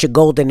pretty much a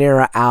golden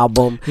era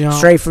album,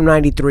 straight from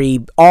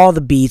 '93. All the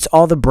beats,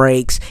 all the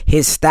breaks.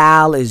 His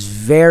style is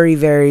very,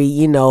 very.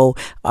 He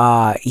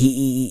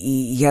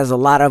has a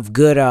lot of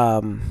good.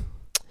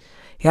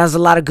 He has a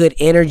lot of good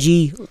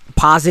energy,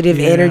 positive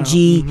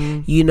energy,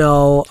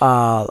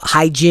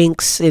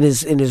 hijinks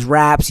in his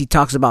raps. He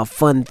talks about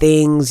fun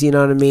things, you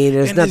know what I mean?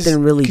 There's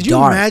nothing really dark. Could you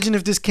imagine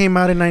if this came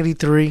out in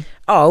 '93?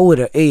 Oh,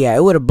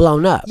 it would have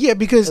blown up. Yeah,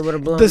 because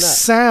the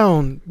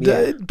sound,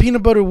 the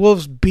Peanut Butter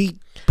Wolf's beat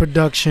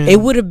production,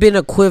 it would have been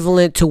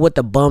equivalent to what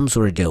the Bums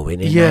were doing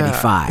in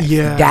 '95.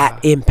 Yeah, that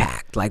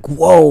impact, like,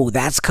 whoa,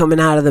 that's coming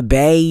out of the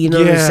Bay. You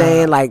know what I'm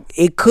saying? Like,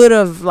 it could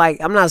have,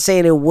 I'm not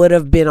saying it would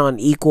have been on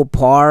equal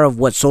par of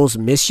what Soul's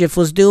Mischief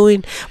was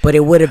doing, but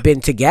it would have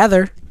been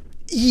together.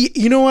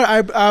 You know what?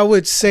 I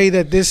would say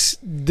that this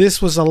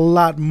was a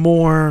lot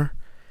more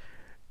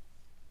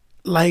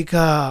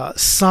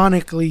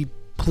sonically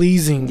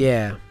pleasing,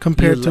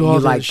 compared to all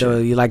that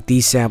shit. You like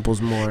these samples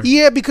more,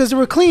 because they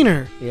were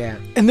cleaner,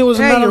 and there was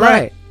not a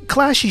lot of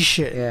clashy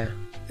shit,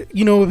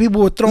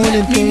 people were throwing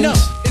in things,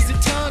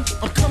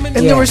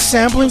 and they were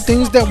sampling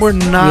things that were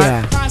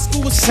not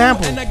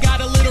sampled.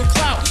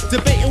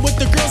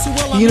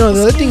 The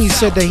other thing he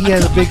said that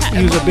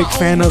he was a big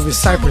fan of is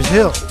Cypress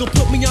Hill.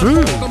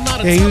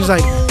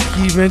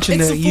 He mentioned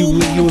that he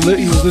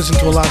was listening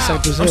to a lot of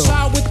Cypress Hill.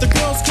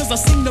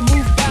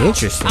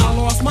 Interesting.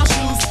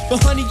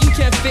 But honey, you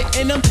can't fit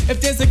in them.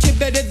 If there's a kid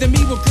better than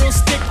me, well, girls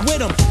stick with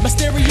them. My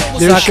stereo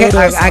was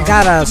I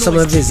got some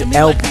of his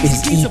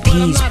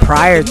EPs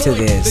prior to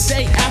this,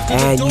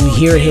 and you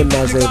hear him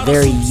as a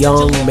very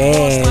young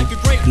man,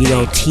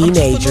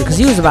 teenager, because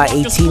he was about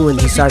 18 when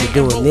he started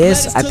doing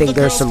this. I think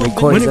there's some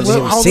recordings of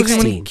him 16.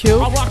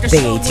 I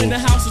think 18.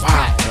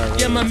 Wow.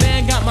 Yeah, my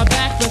man got my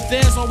back, but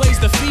there's always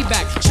the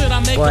feedback. Should I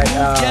make a move?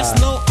 Yes,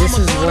 no. This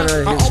is one of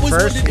his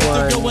first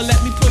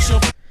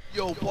ones.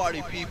 Yo,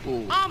 party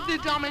people. I'm the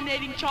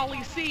dominating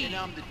Charlie C. And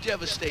I'm the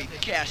devastating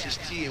Cassius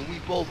T. And we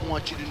both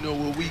want you to know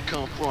where we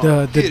come from.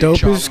 The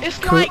dopest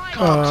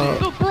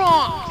the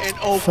Bronx and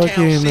Oak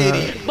Town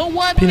City.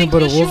 Peanut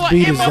Butter Wolf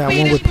beat is that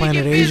one with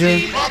Planet Asia.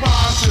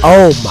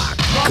 Oh my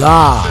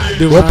God.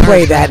 Dude, we'll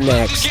play that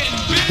next.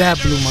 That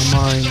blew my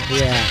mind.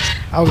 Yeah.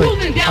 I was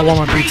like, I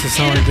want my beats to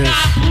sound like this. Is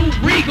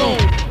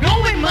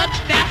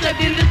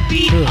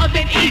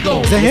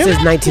that him? This is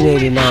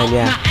 1989,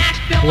 yeah.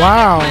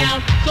 Wow.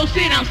 Is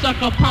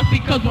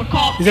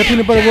that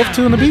Peanut Butter Wolf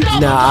too in the beat?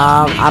 No,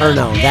 I don't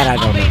know. That I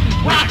don't know.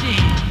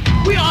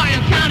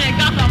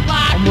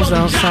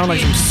 Almost sound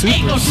like some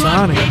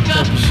supersonic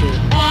type of shit.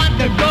 On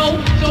the go,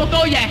 so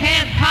throw your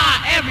hands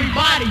high,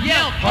 everybody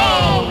yell,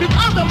 oh! This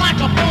other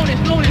microphone is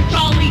known as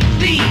Charlie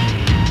C.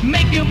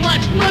 Making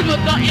much noise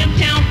with the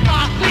M-Town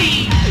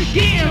posse.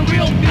 Getting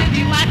real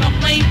busy like a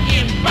flame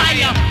in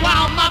fire,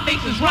 while my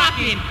bass is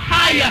rocking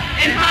higher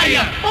and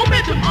higher.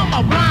 Momentum on my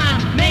rhyme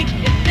makes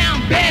it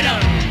sound better.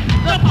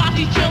 The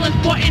posse chillin',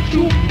 sporting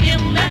true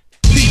inlet.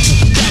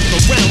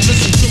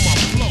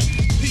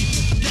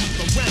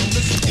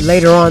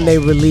 Later on, they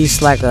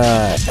released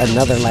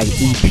another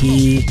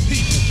EP,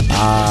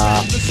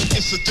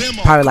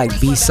 probably like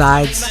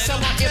B-sides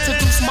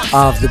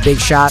of the Big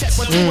Shots.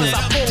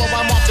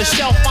 The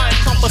shelf, find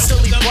compass,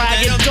 silly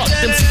bragging, duck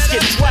them seats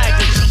get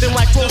dragged. Then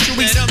like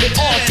groceries, they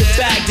all get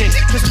bagged in.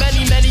 Cause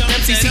many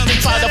MCs they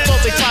try to flow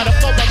me.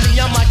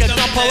 I'm like a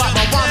gun, pull out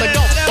my rhyme and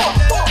go,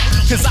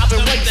 cause I've been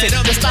waiting,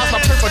 the style's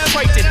not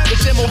perpetrated. The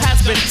demo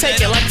has been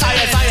taken like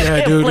tires,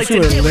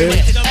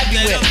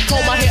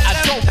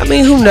 I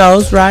mean, who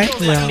knows, right?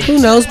 Yeah. Who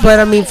knows? But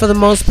I mean, for the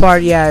most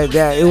part,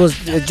 it was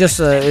just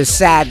it's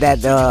sad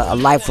that a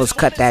life was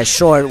cut that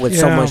short with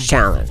so much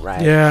talent,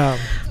 right? Yeah.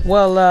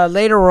 Well,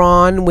 later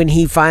on, when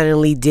he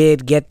finally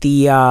did get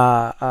the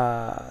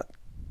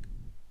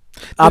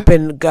got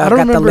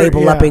the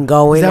label up and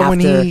going. Is that when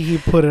he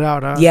put it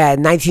out? Huh? Yeah,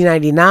 in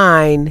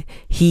 1999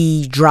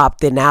 he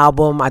dropped an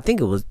album. I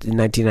think it was in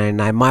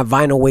 1999. My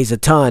Vinyl Weighs a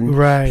Ton.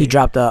 Right. He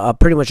dropped a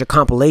pretty much a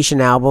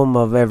compilation album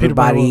of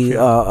everybody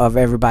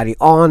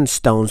on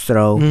Stone's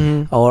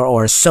Throw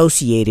or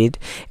associated.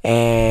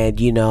 And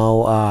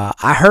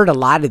I heard a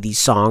lot of these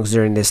songs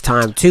during this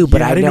time too,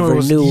 but I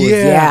never knew.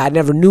 I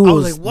never knew it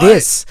was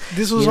this.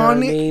 This was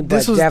on it.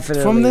 This was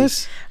from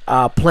this.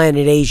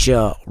 Planet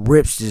Asia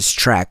rips this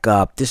track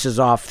up. This is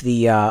off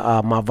the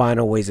My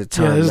Vinyl Weighs a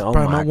Ton. Yeah, this is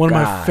probably one of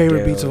my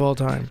favorite beats of all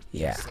time.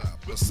 Yeah.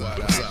 What's up?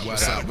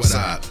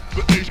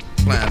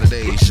 Planet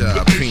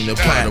Asia, peanut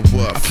butter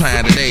whoop.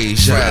 Planet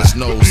Asia,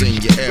 Fresno's in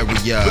your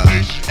area.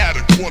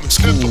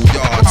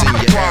 Schoolyards in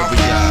your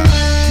area.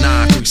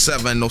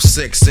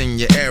 93706 in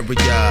your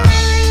area.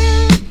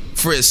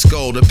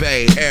 Frisco, the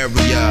Bay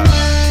Area.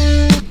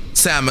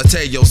 San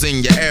Mateo's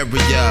in your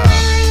area.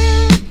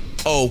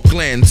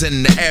 Oakland's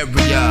in the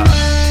area.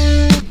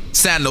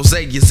 San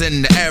Jose is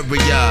in the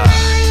area.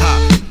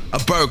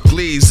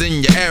 Berkeley's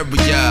in your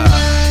area.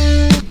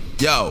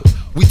 Yo,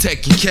 we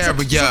taking care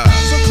of ya.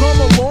 So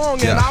come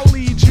along and I'll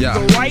lead you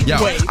the right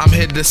way. I'm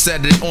here to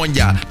set it on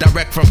ya,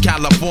 direct from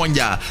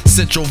California.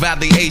 Central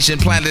Valley Asian,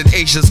 Planet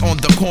Asia's on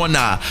the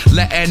corner.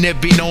 Letting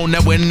it be known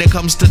that when it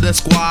comes to the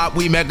squad,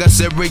 we mega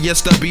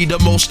serious to be the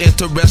most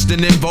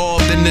interesting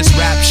involved in this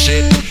rap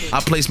shit. I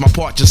place my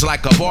part just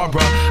like a barber.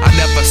 I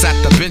never sat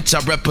the bench, I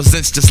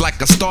represents just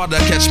like a starter.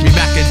 Catch me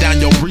backing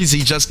down your breezy,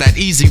 just that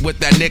easy with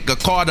that nigga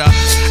Carter.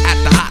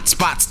 At the hot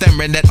spot,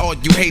 staring at all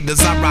you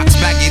haters. I rock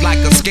baggy like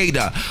a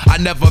skater. I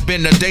never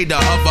been a data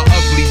of a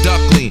ugly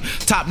duckling.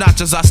 Top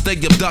notch as I stay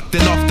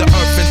abducting off the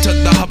earth into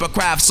the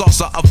hovercraft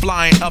saucer of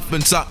flying up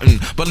and something.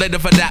 But later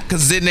for that,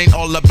 cause it ain't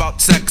all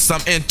about sex.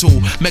 I'm into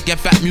making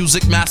fat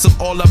music massive,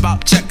 all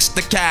about checks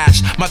to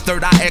cash. My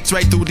third eye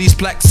x-ray through these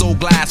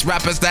plexiglass.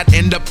 Rappers that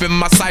end up in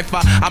my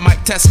cipher, I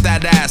might test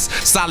that ass.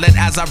 Solid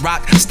as I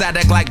rock,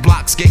 static like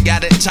blocks, get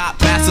at it,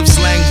 chop. Massive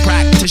slang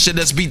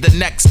practitioners be the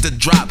next to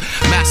drop.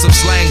 Massive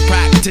slang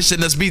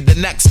practitioners be the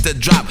next to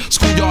drop.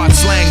 Schoolyard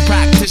slang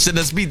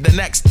practitioners be the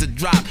next to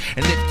drop.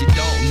 And if you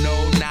don't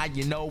know, now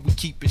you know we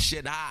keepin'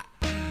 shit hot.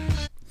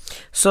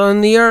 So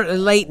in the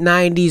late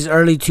 90s,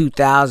 early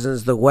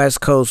 2000s, the West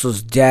Coast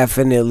was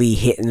definitely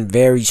hitting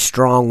very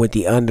strong with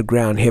the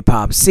underground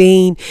hip-hop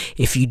scene.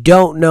 If you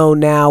don't know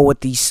now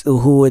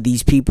who are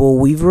these people,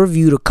 we've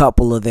reviewed a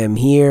couple of them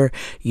here.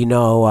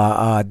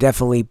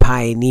 Definitely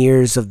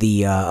pioneers of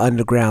the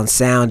underground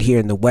sound here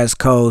in the West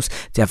Coast.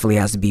 Definitely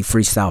has to be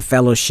Freestyle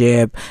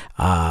Fellowship,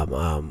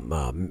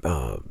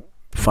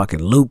 fucking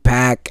Loop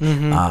Pack,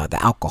 the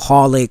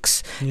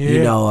Alcoholics,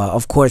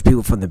 of course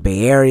people from the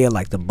Bay Area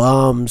like the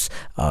Bums,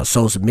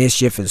 Souls of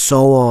Mischief and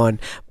so on.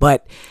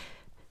 But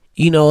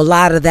a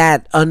lot of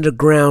that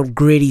underground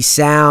gritty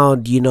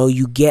sound,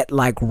 you get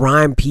like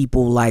rhyme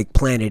people like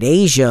Planet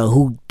Asia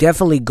who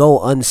definitely go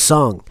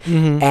unsung.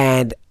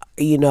 And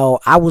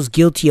I was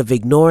guilty of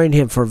ignoring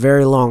him for a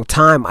very long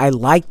time. I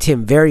liked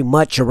him very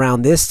much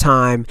around this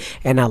time,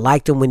 and I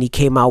liked him when he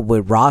came out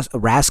with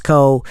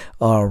Roscoe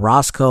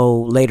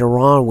later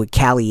on with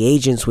Cali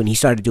Agents when he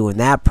started doing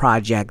that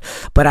project.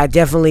 But I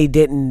definitely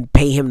didn't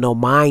pay him no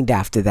mind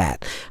after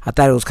that. I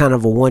thought it was kind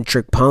of a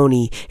one-trick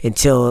pony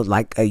until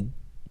like a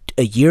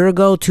year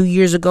ago, 2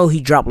 years ago,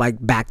 he dropped like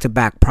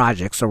back-to-back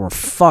projects that were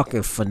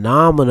fucking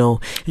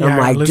phenomenal. And I'm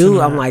like, dude,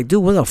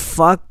 where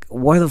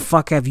the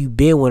fuck have you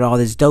been with all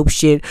this dope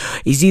shit?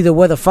 It's either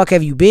where the fuck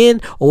have you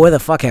been or where the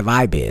fuck have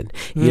I been?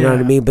 You know what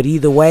I mean? But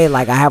either way,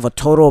 like I have a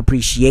total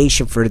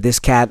appreciation for this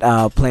cat,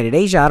 Planet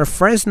Asia out of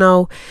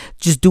Fresno,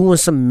 just doing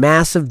some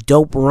massive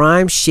dope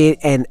rhyme shit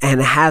and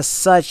has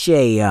such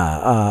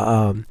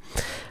a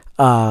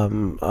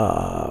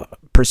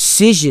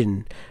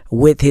precision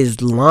with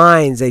his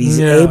lines that he's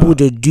able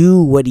to do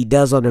what he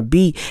does on the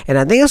beat. And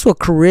I think that's what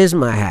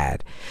Charizma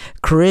had.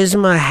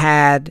 Charizma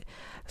had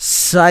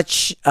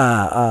such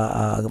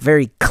a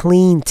very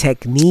clean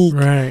technique.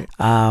 Right.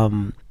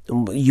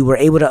 You were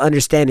able to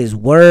understand his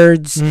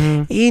words.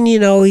 And he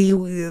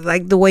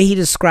like the way he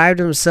described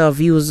himself,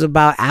 he was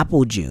about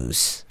apple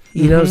juice.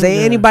 You know what I'm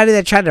saying? Yeah. Anybody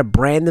that tried to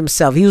brand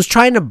himself, he was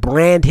trying to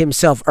brand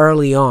himself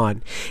early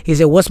on. He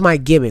said, what's my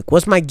gimmick?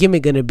 What's my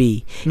gimmick going to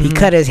be? He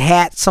cut his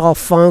hats all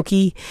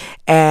funky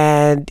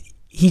and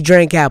he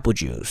drank apple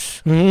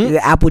juice.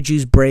 Apple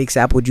juice breaks,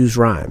 apple juice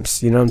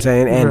rhymes. You know what I'm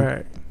saying?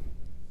 And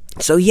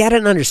so he had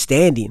an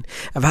understanding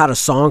of how to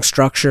song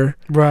structure.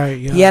 Right.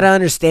 Yeah. He had an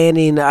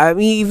understanding. I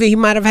mean, even he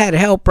might have had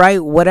help, right?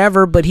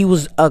 Whatever, but he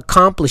was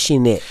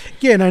accomplishing it.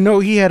 Yeah, and I know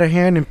he had a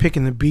hand in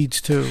picking the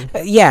beats too.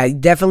 Yeah, you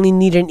definitely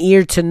need an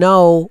ear to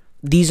know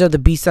these are the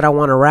beats that I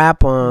want to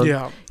rap on.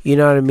 Yeah. You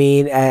know what I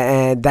mean?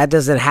 And that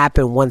doesn't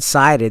happen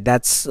one-sided.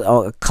 That's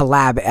a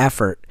collab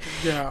effort.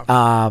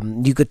 Yeah.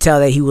 You could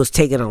tell that he was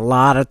taking a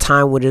lot of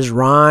time with his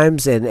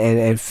rhymes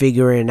and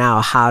figuring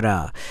out how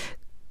to,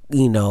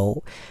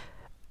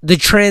 the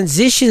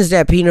transitions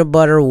that Peanut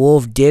Butter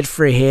Wolf did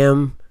for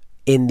him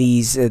in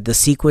these the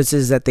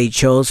sequences that they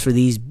chose for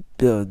these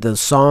the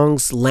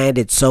songs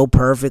landed so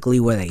perfectly,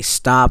 where they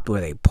stopped,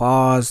 where they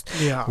paused,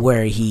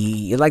 where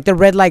he, like the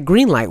red light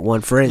green light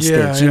one, for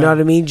instance, you know what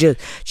I mean,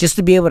 just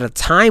to be able to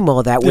time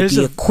all that with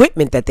the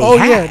equipment that they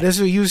had. This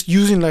was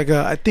using like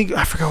I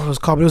forgot what it was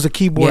called, but it was a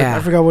keyboard. I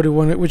forgot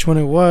which one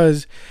it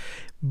was,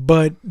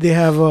 but they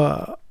have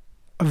a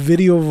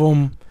video of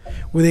them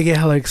where they get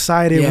hella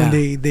excited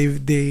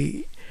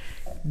when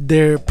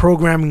they're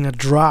programming a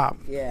drop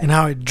and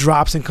how it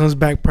drops and comes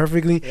back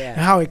perfectly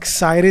and how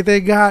excited they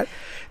got.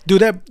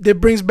 Dude,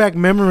 that brings back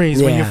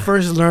memories when you're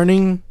first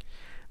learning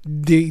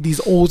these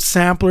old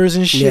samplers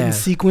and shit and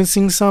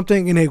sequencing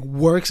something, and it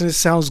works and it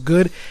sounds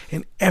good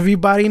and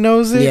everybody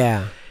knows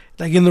it.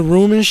 Like in the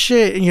room and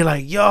shit, and you're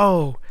like,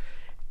 yo.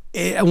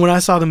 And when I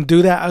saw them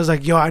do that, I was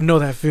like, yo, I know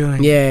that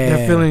feeling.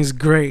 That feeling's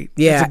great.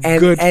 It's a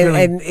good feeling.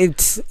 And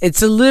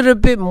it's a little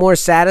bit more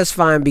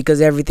satisfying because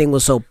everything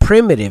was so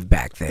primitive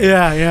back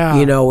then.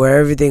 You know, where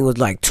everything was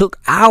like took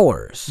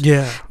hours.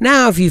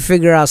 Now if you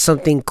figure out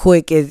something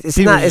quick, it's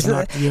not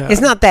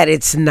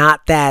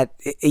that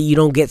you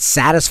don't get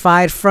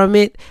satisfied from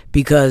it,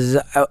 because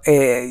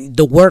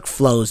the work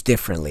flows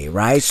differently,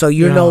 right? So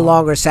you're no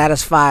longer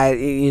satisfied,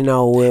 you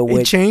know,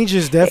 it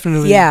changes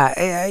definitely.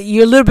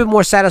 You're a little bit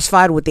more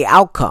satisfied with the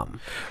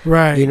outcome,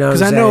 right? You know,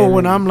 because I know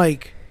when I'm I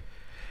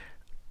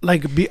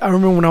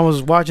remember when I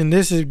was watching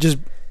this, it just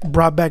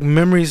brought back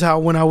memories how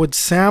when I would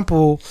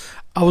sample,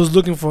 I was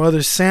looking for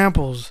other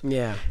samples,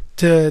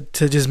 to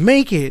just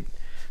make it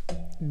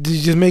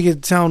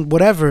sound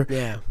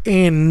whatever.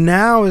 And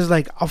now it's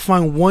like I'll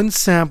find one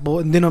sample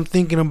and then I'm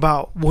thinking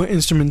about what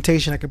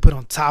instrumentation I could put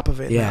on top of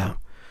it. Now,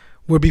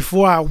 where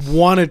before I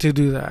wanted to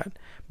do that,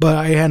 but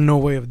I had no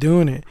way of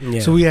doing it.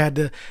 So we had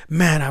to,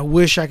 I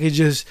wish I could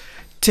just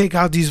take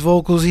out these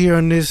vocals here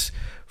on this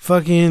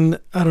fucking,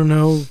 I don't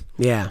know,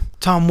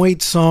 Tom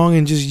Waits song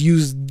and just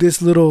use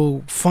this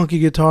little funky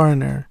guitar in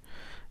there,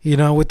 you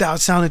know, without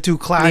sounding too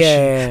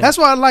clashy. That's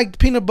why I liked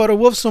Peanut Butter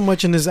Wolf so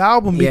much in this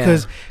album,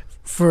 because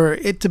for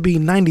it to be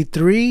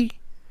 93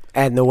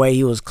 and the way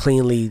he was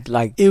cleanly,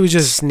 like, it was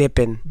just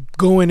snipping,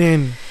 going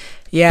in.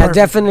 Perfect.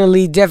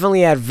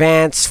 Definitely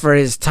advanced for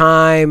his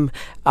time.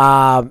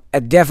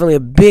 Definitely a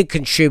big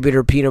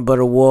contributor, Peanut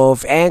Butter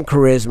Wolf and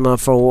Charizma,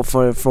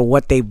 for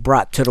what they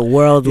brought to the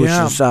world, which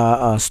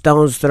was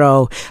Stone's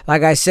Throw.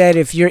 Like I said,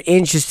 if you're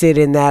interested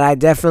in that, I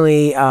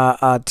definitely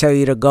tell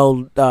you to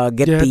go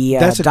get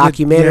the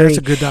documentary. That's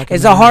a good documentary.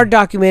 It's a hard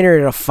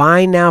documentary to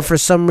find now for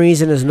some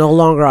reason. It's no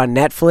longer on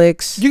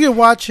Netflix. You can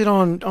watch it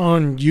on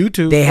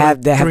YouTube. They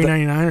have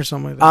 $3.99 or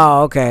something like that.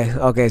 Oh,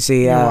 okay.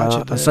 See,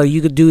 so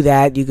you could do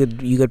that.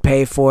 You could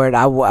pay for it.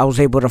 I was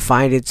able to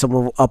find it.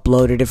 Someone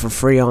uploaded it for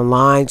free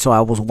online, so I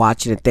was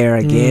watching it there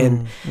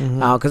again,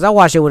 because I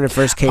watched it when it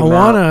first came out.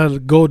 I want to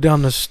go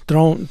down the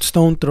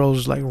Stone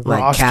Throw's like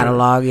roster,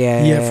 catalog,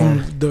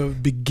 from the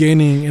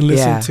beginning and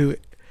listen to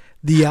it.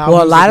 The albums.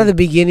 Well, a lot of the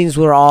beginnings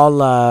were all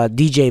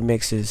DJ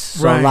mixes,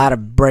 so a lot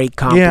of break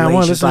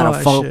compilations, a lot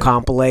of funk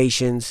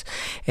compilations,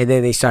 and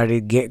then they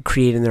started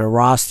creating their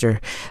roster.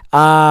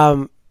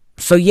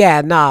 So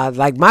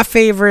like my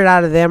favorite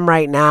out of them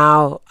right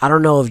now, I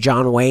don't know if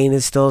John Wayne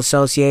is still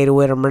associated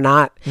with him or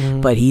not,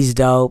 but he's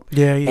dope.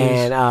 Yeah, he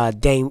is.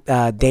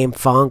 And Dame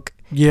Funk,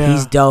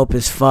 he's dope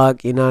as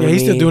fuck. You know what I mean?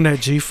 He's still doing that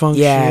G-Funk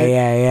shit.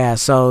 Yeah.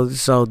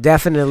 So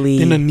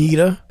definitely. And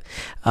Anita?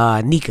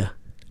 Anika?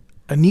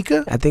 I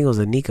think it was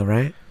Anika,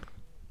 right?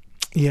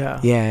 Yeah.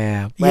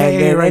 And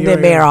then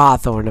Mayor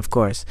Hawthorne, of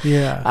course.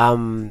 Yeah.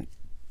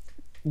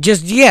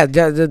 Just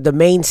the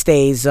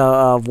mainstays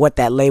of what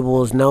that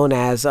label is known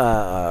as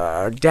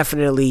are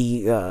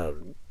definitely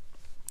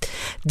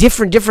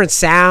different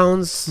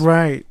sounds,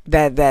 right?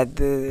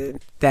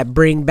 That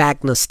bring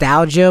back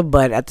nostalgia,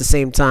 but at the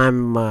same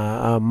time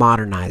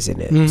modernizing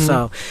it.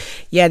 So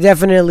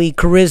definitely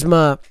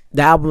Charizma.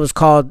 The album is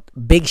called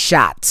Big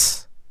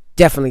Shots.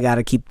 Definitely got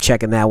to keep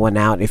checking that one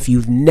out. If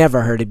you've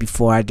never heard it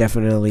before, I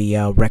definitely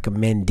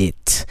recommend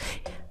it.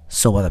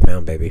 So what up,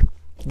 man, baby?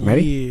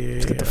 Ready? Yeah.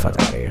 Let's get the fuck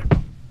out of here.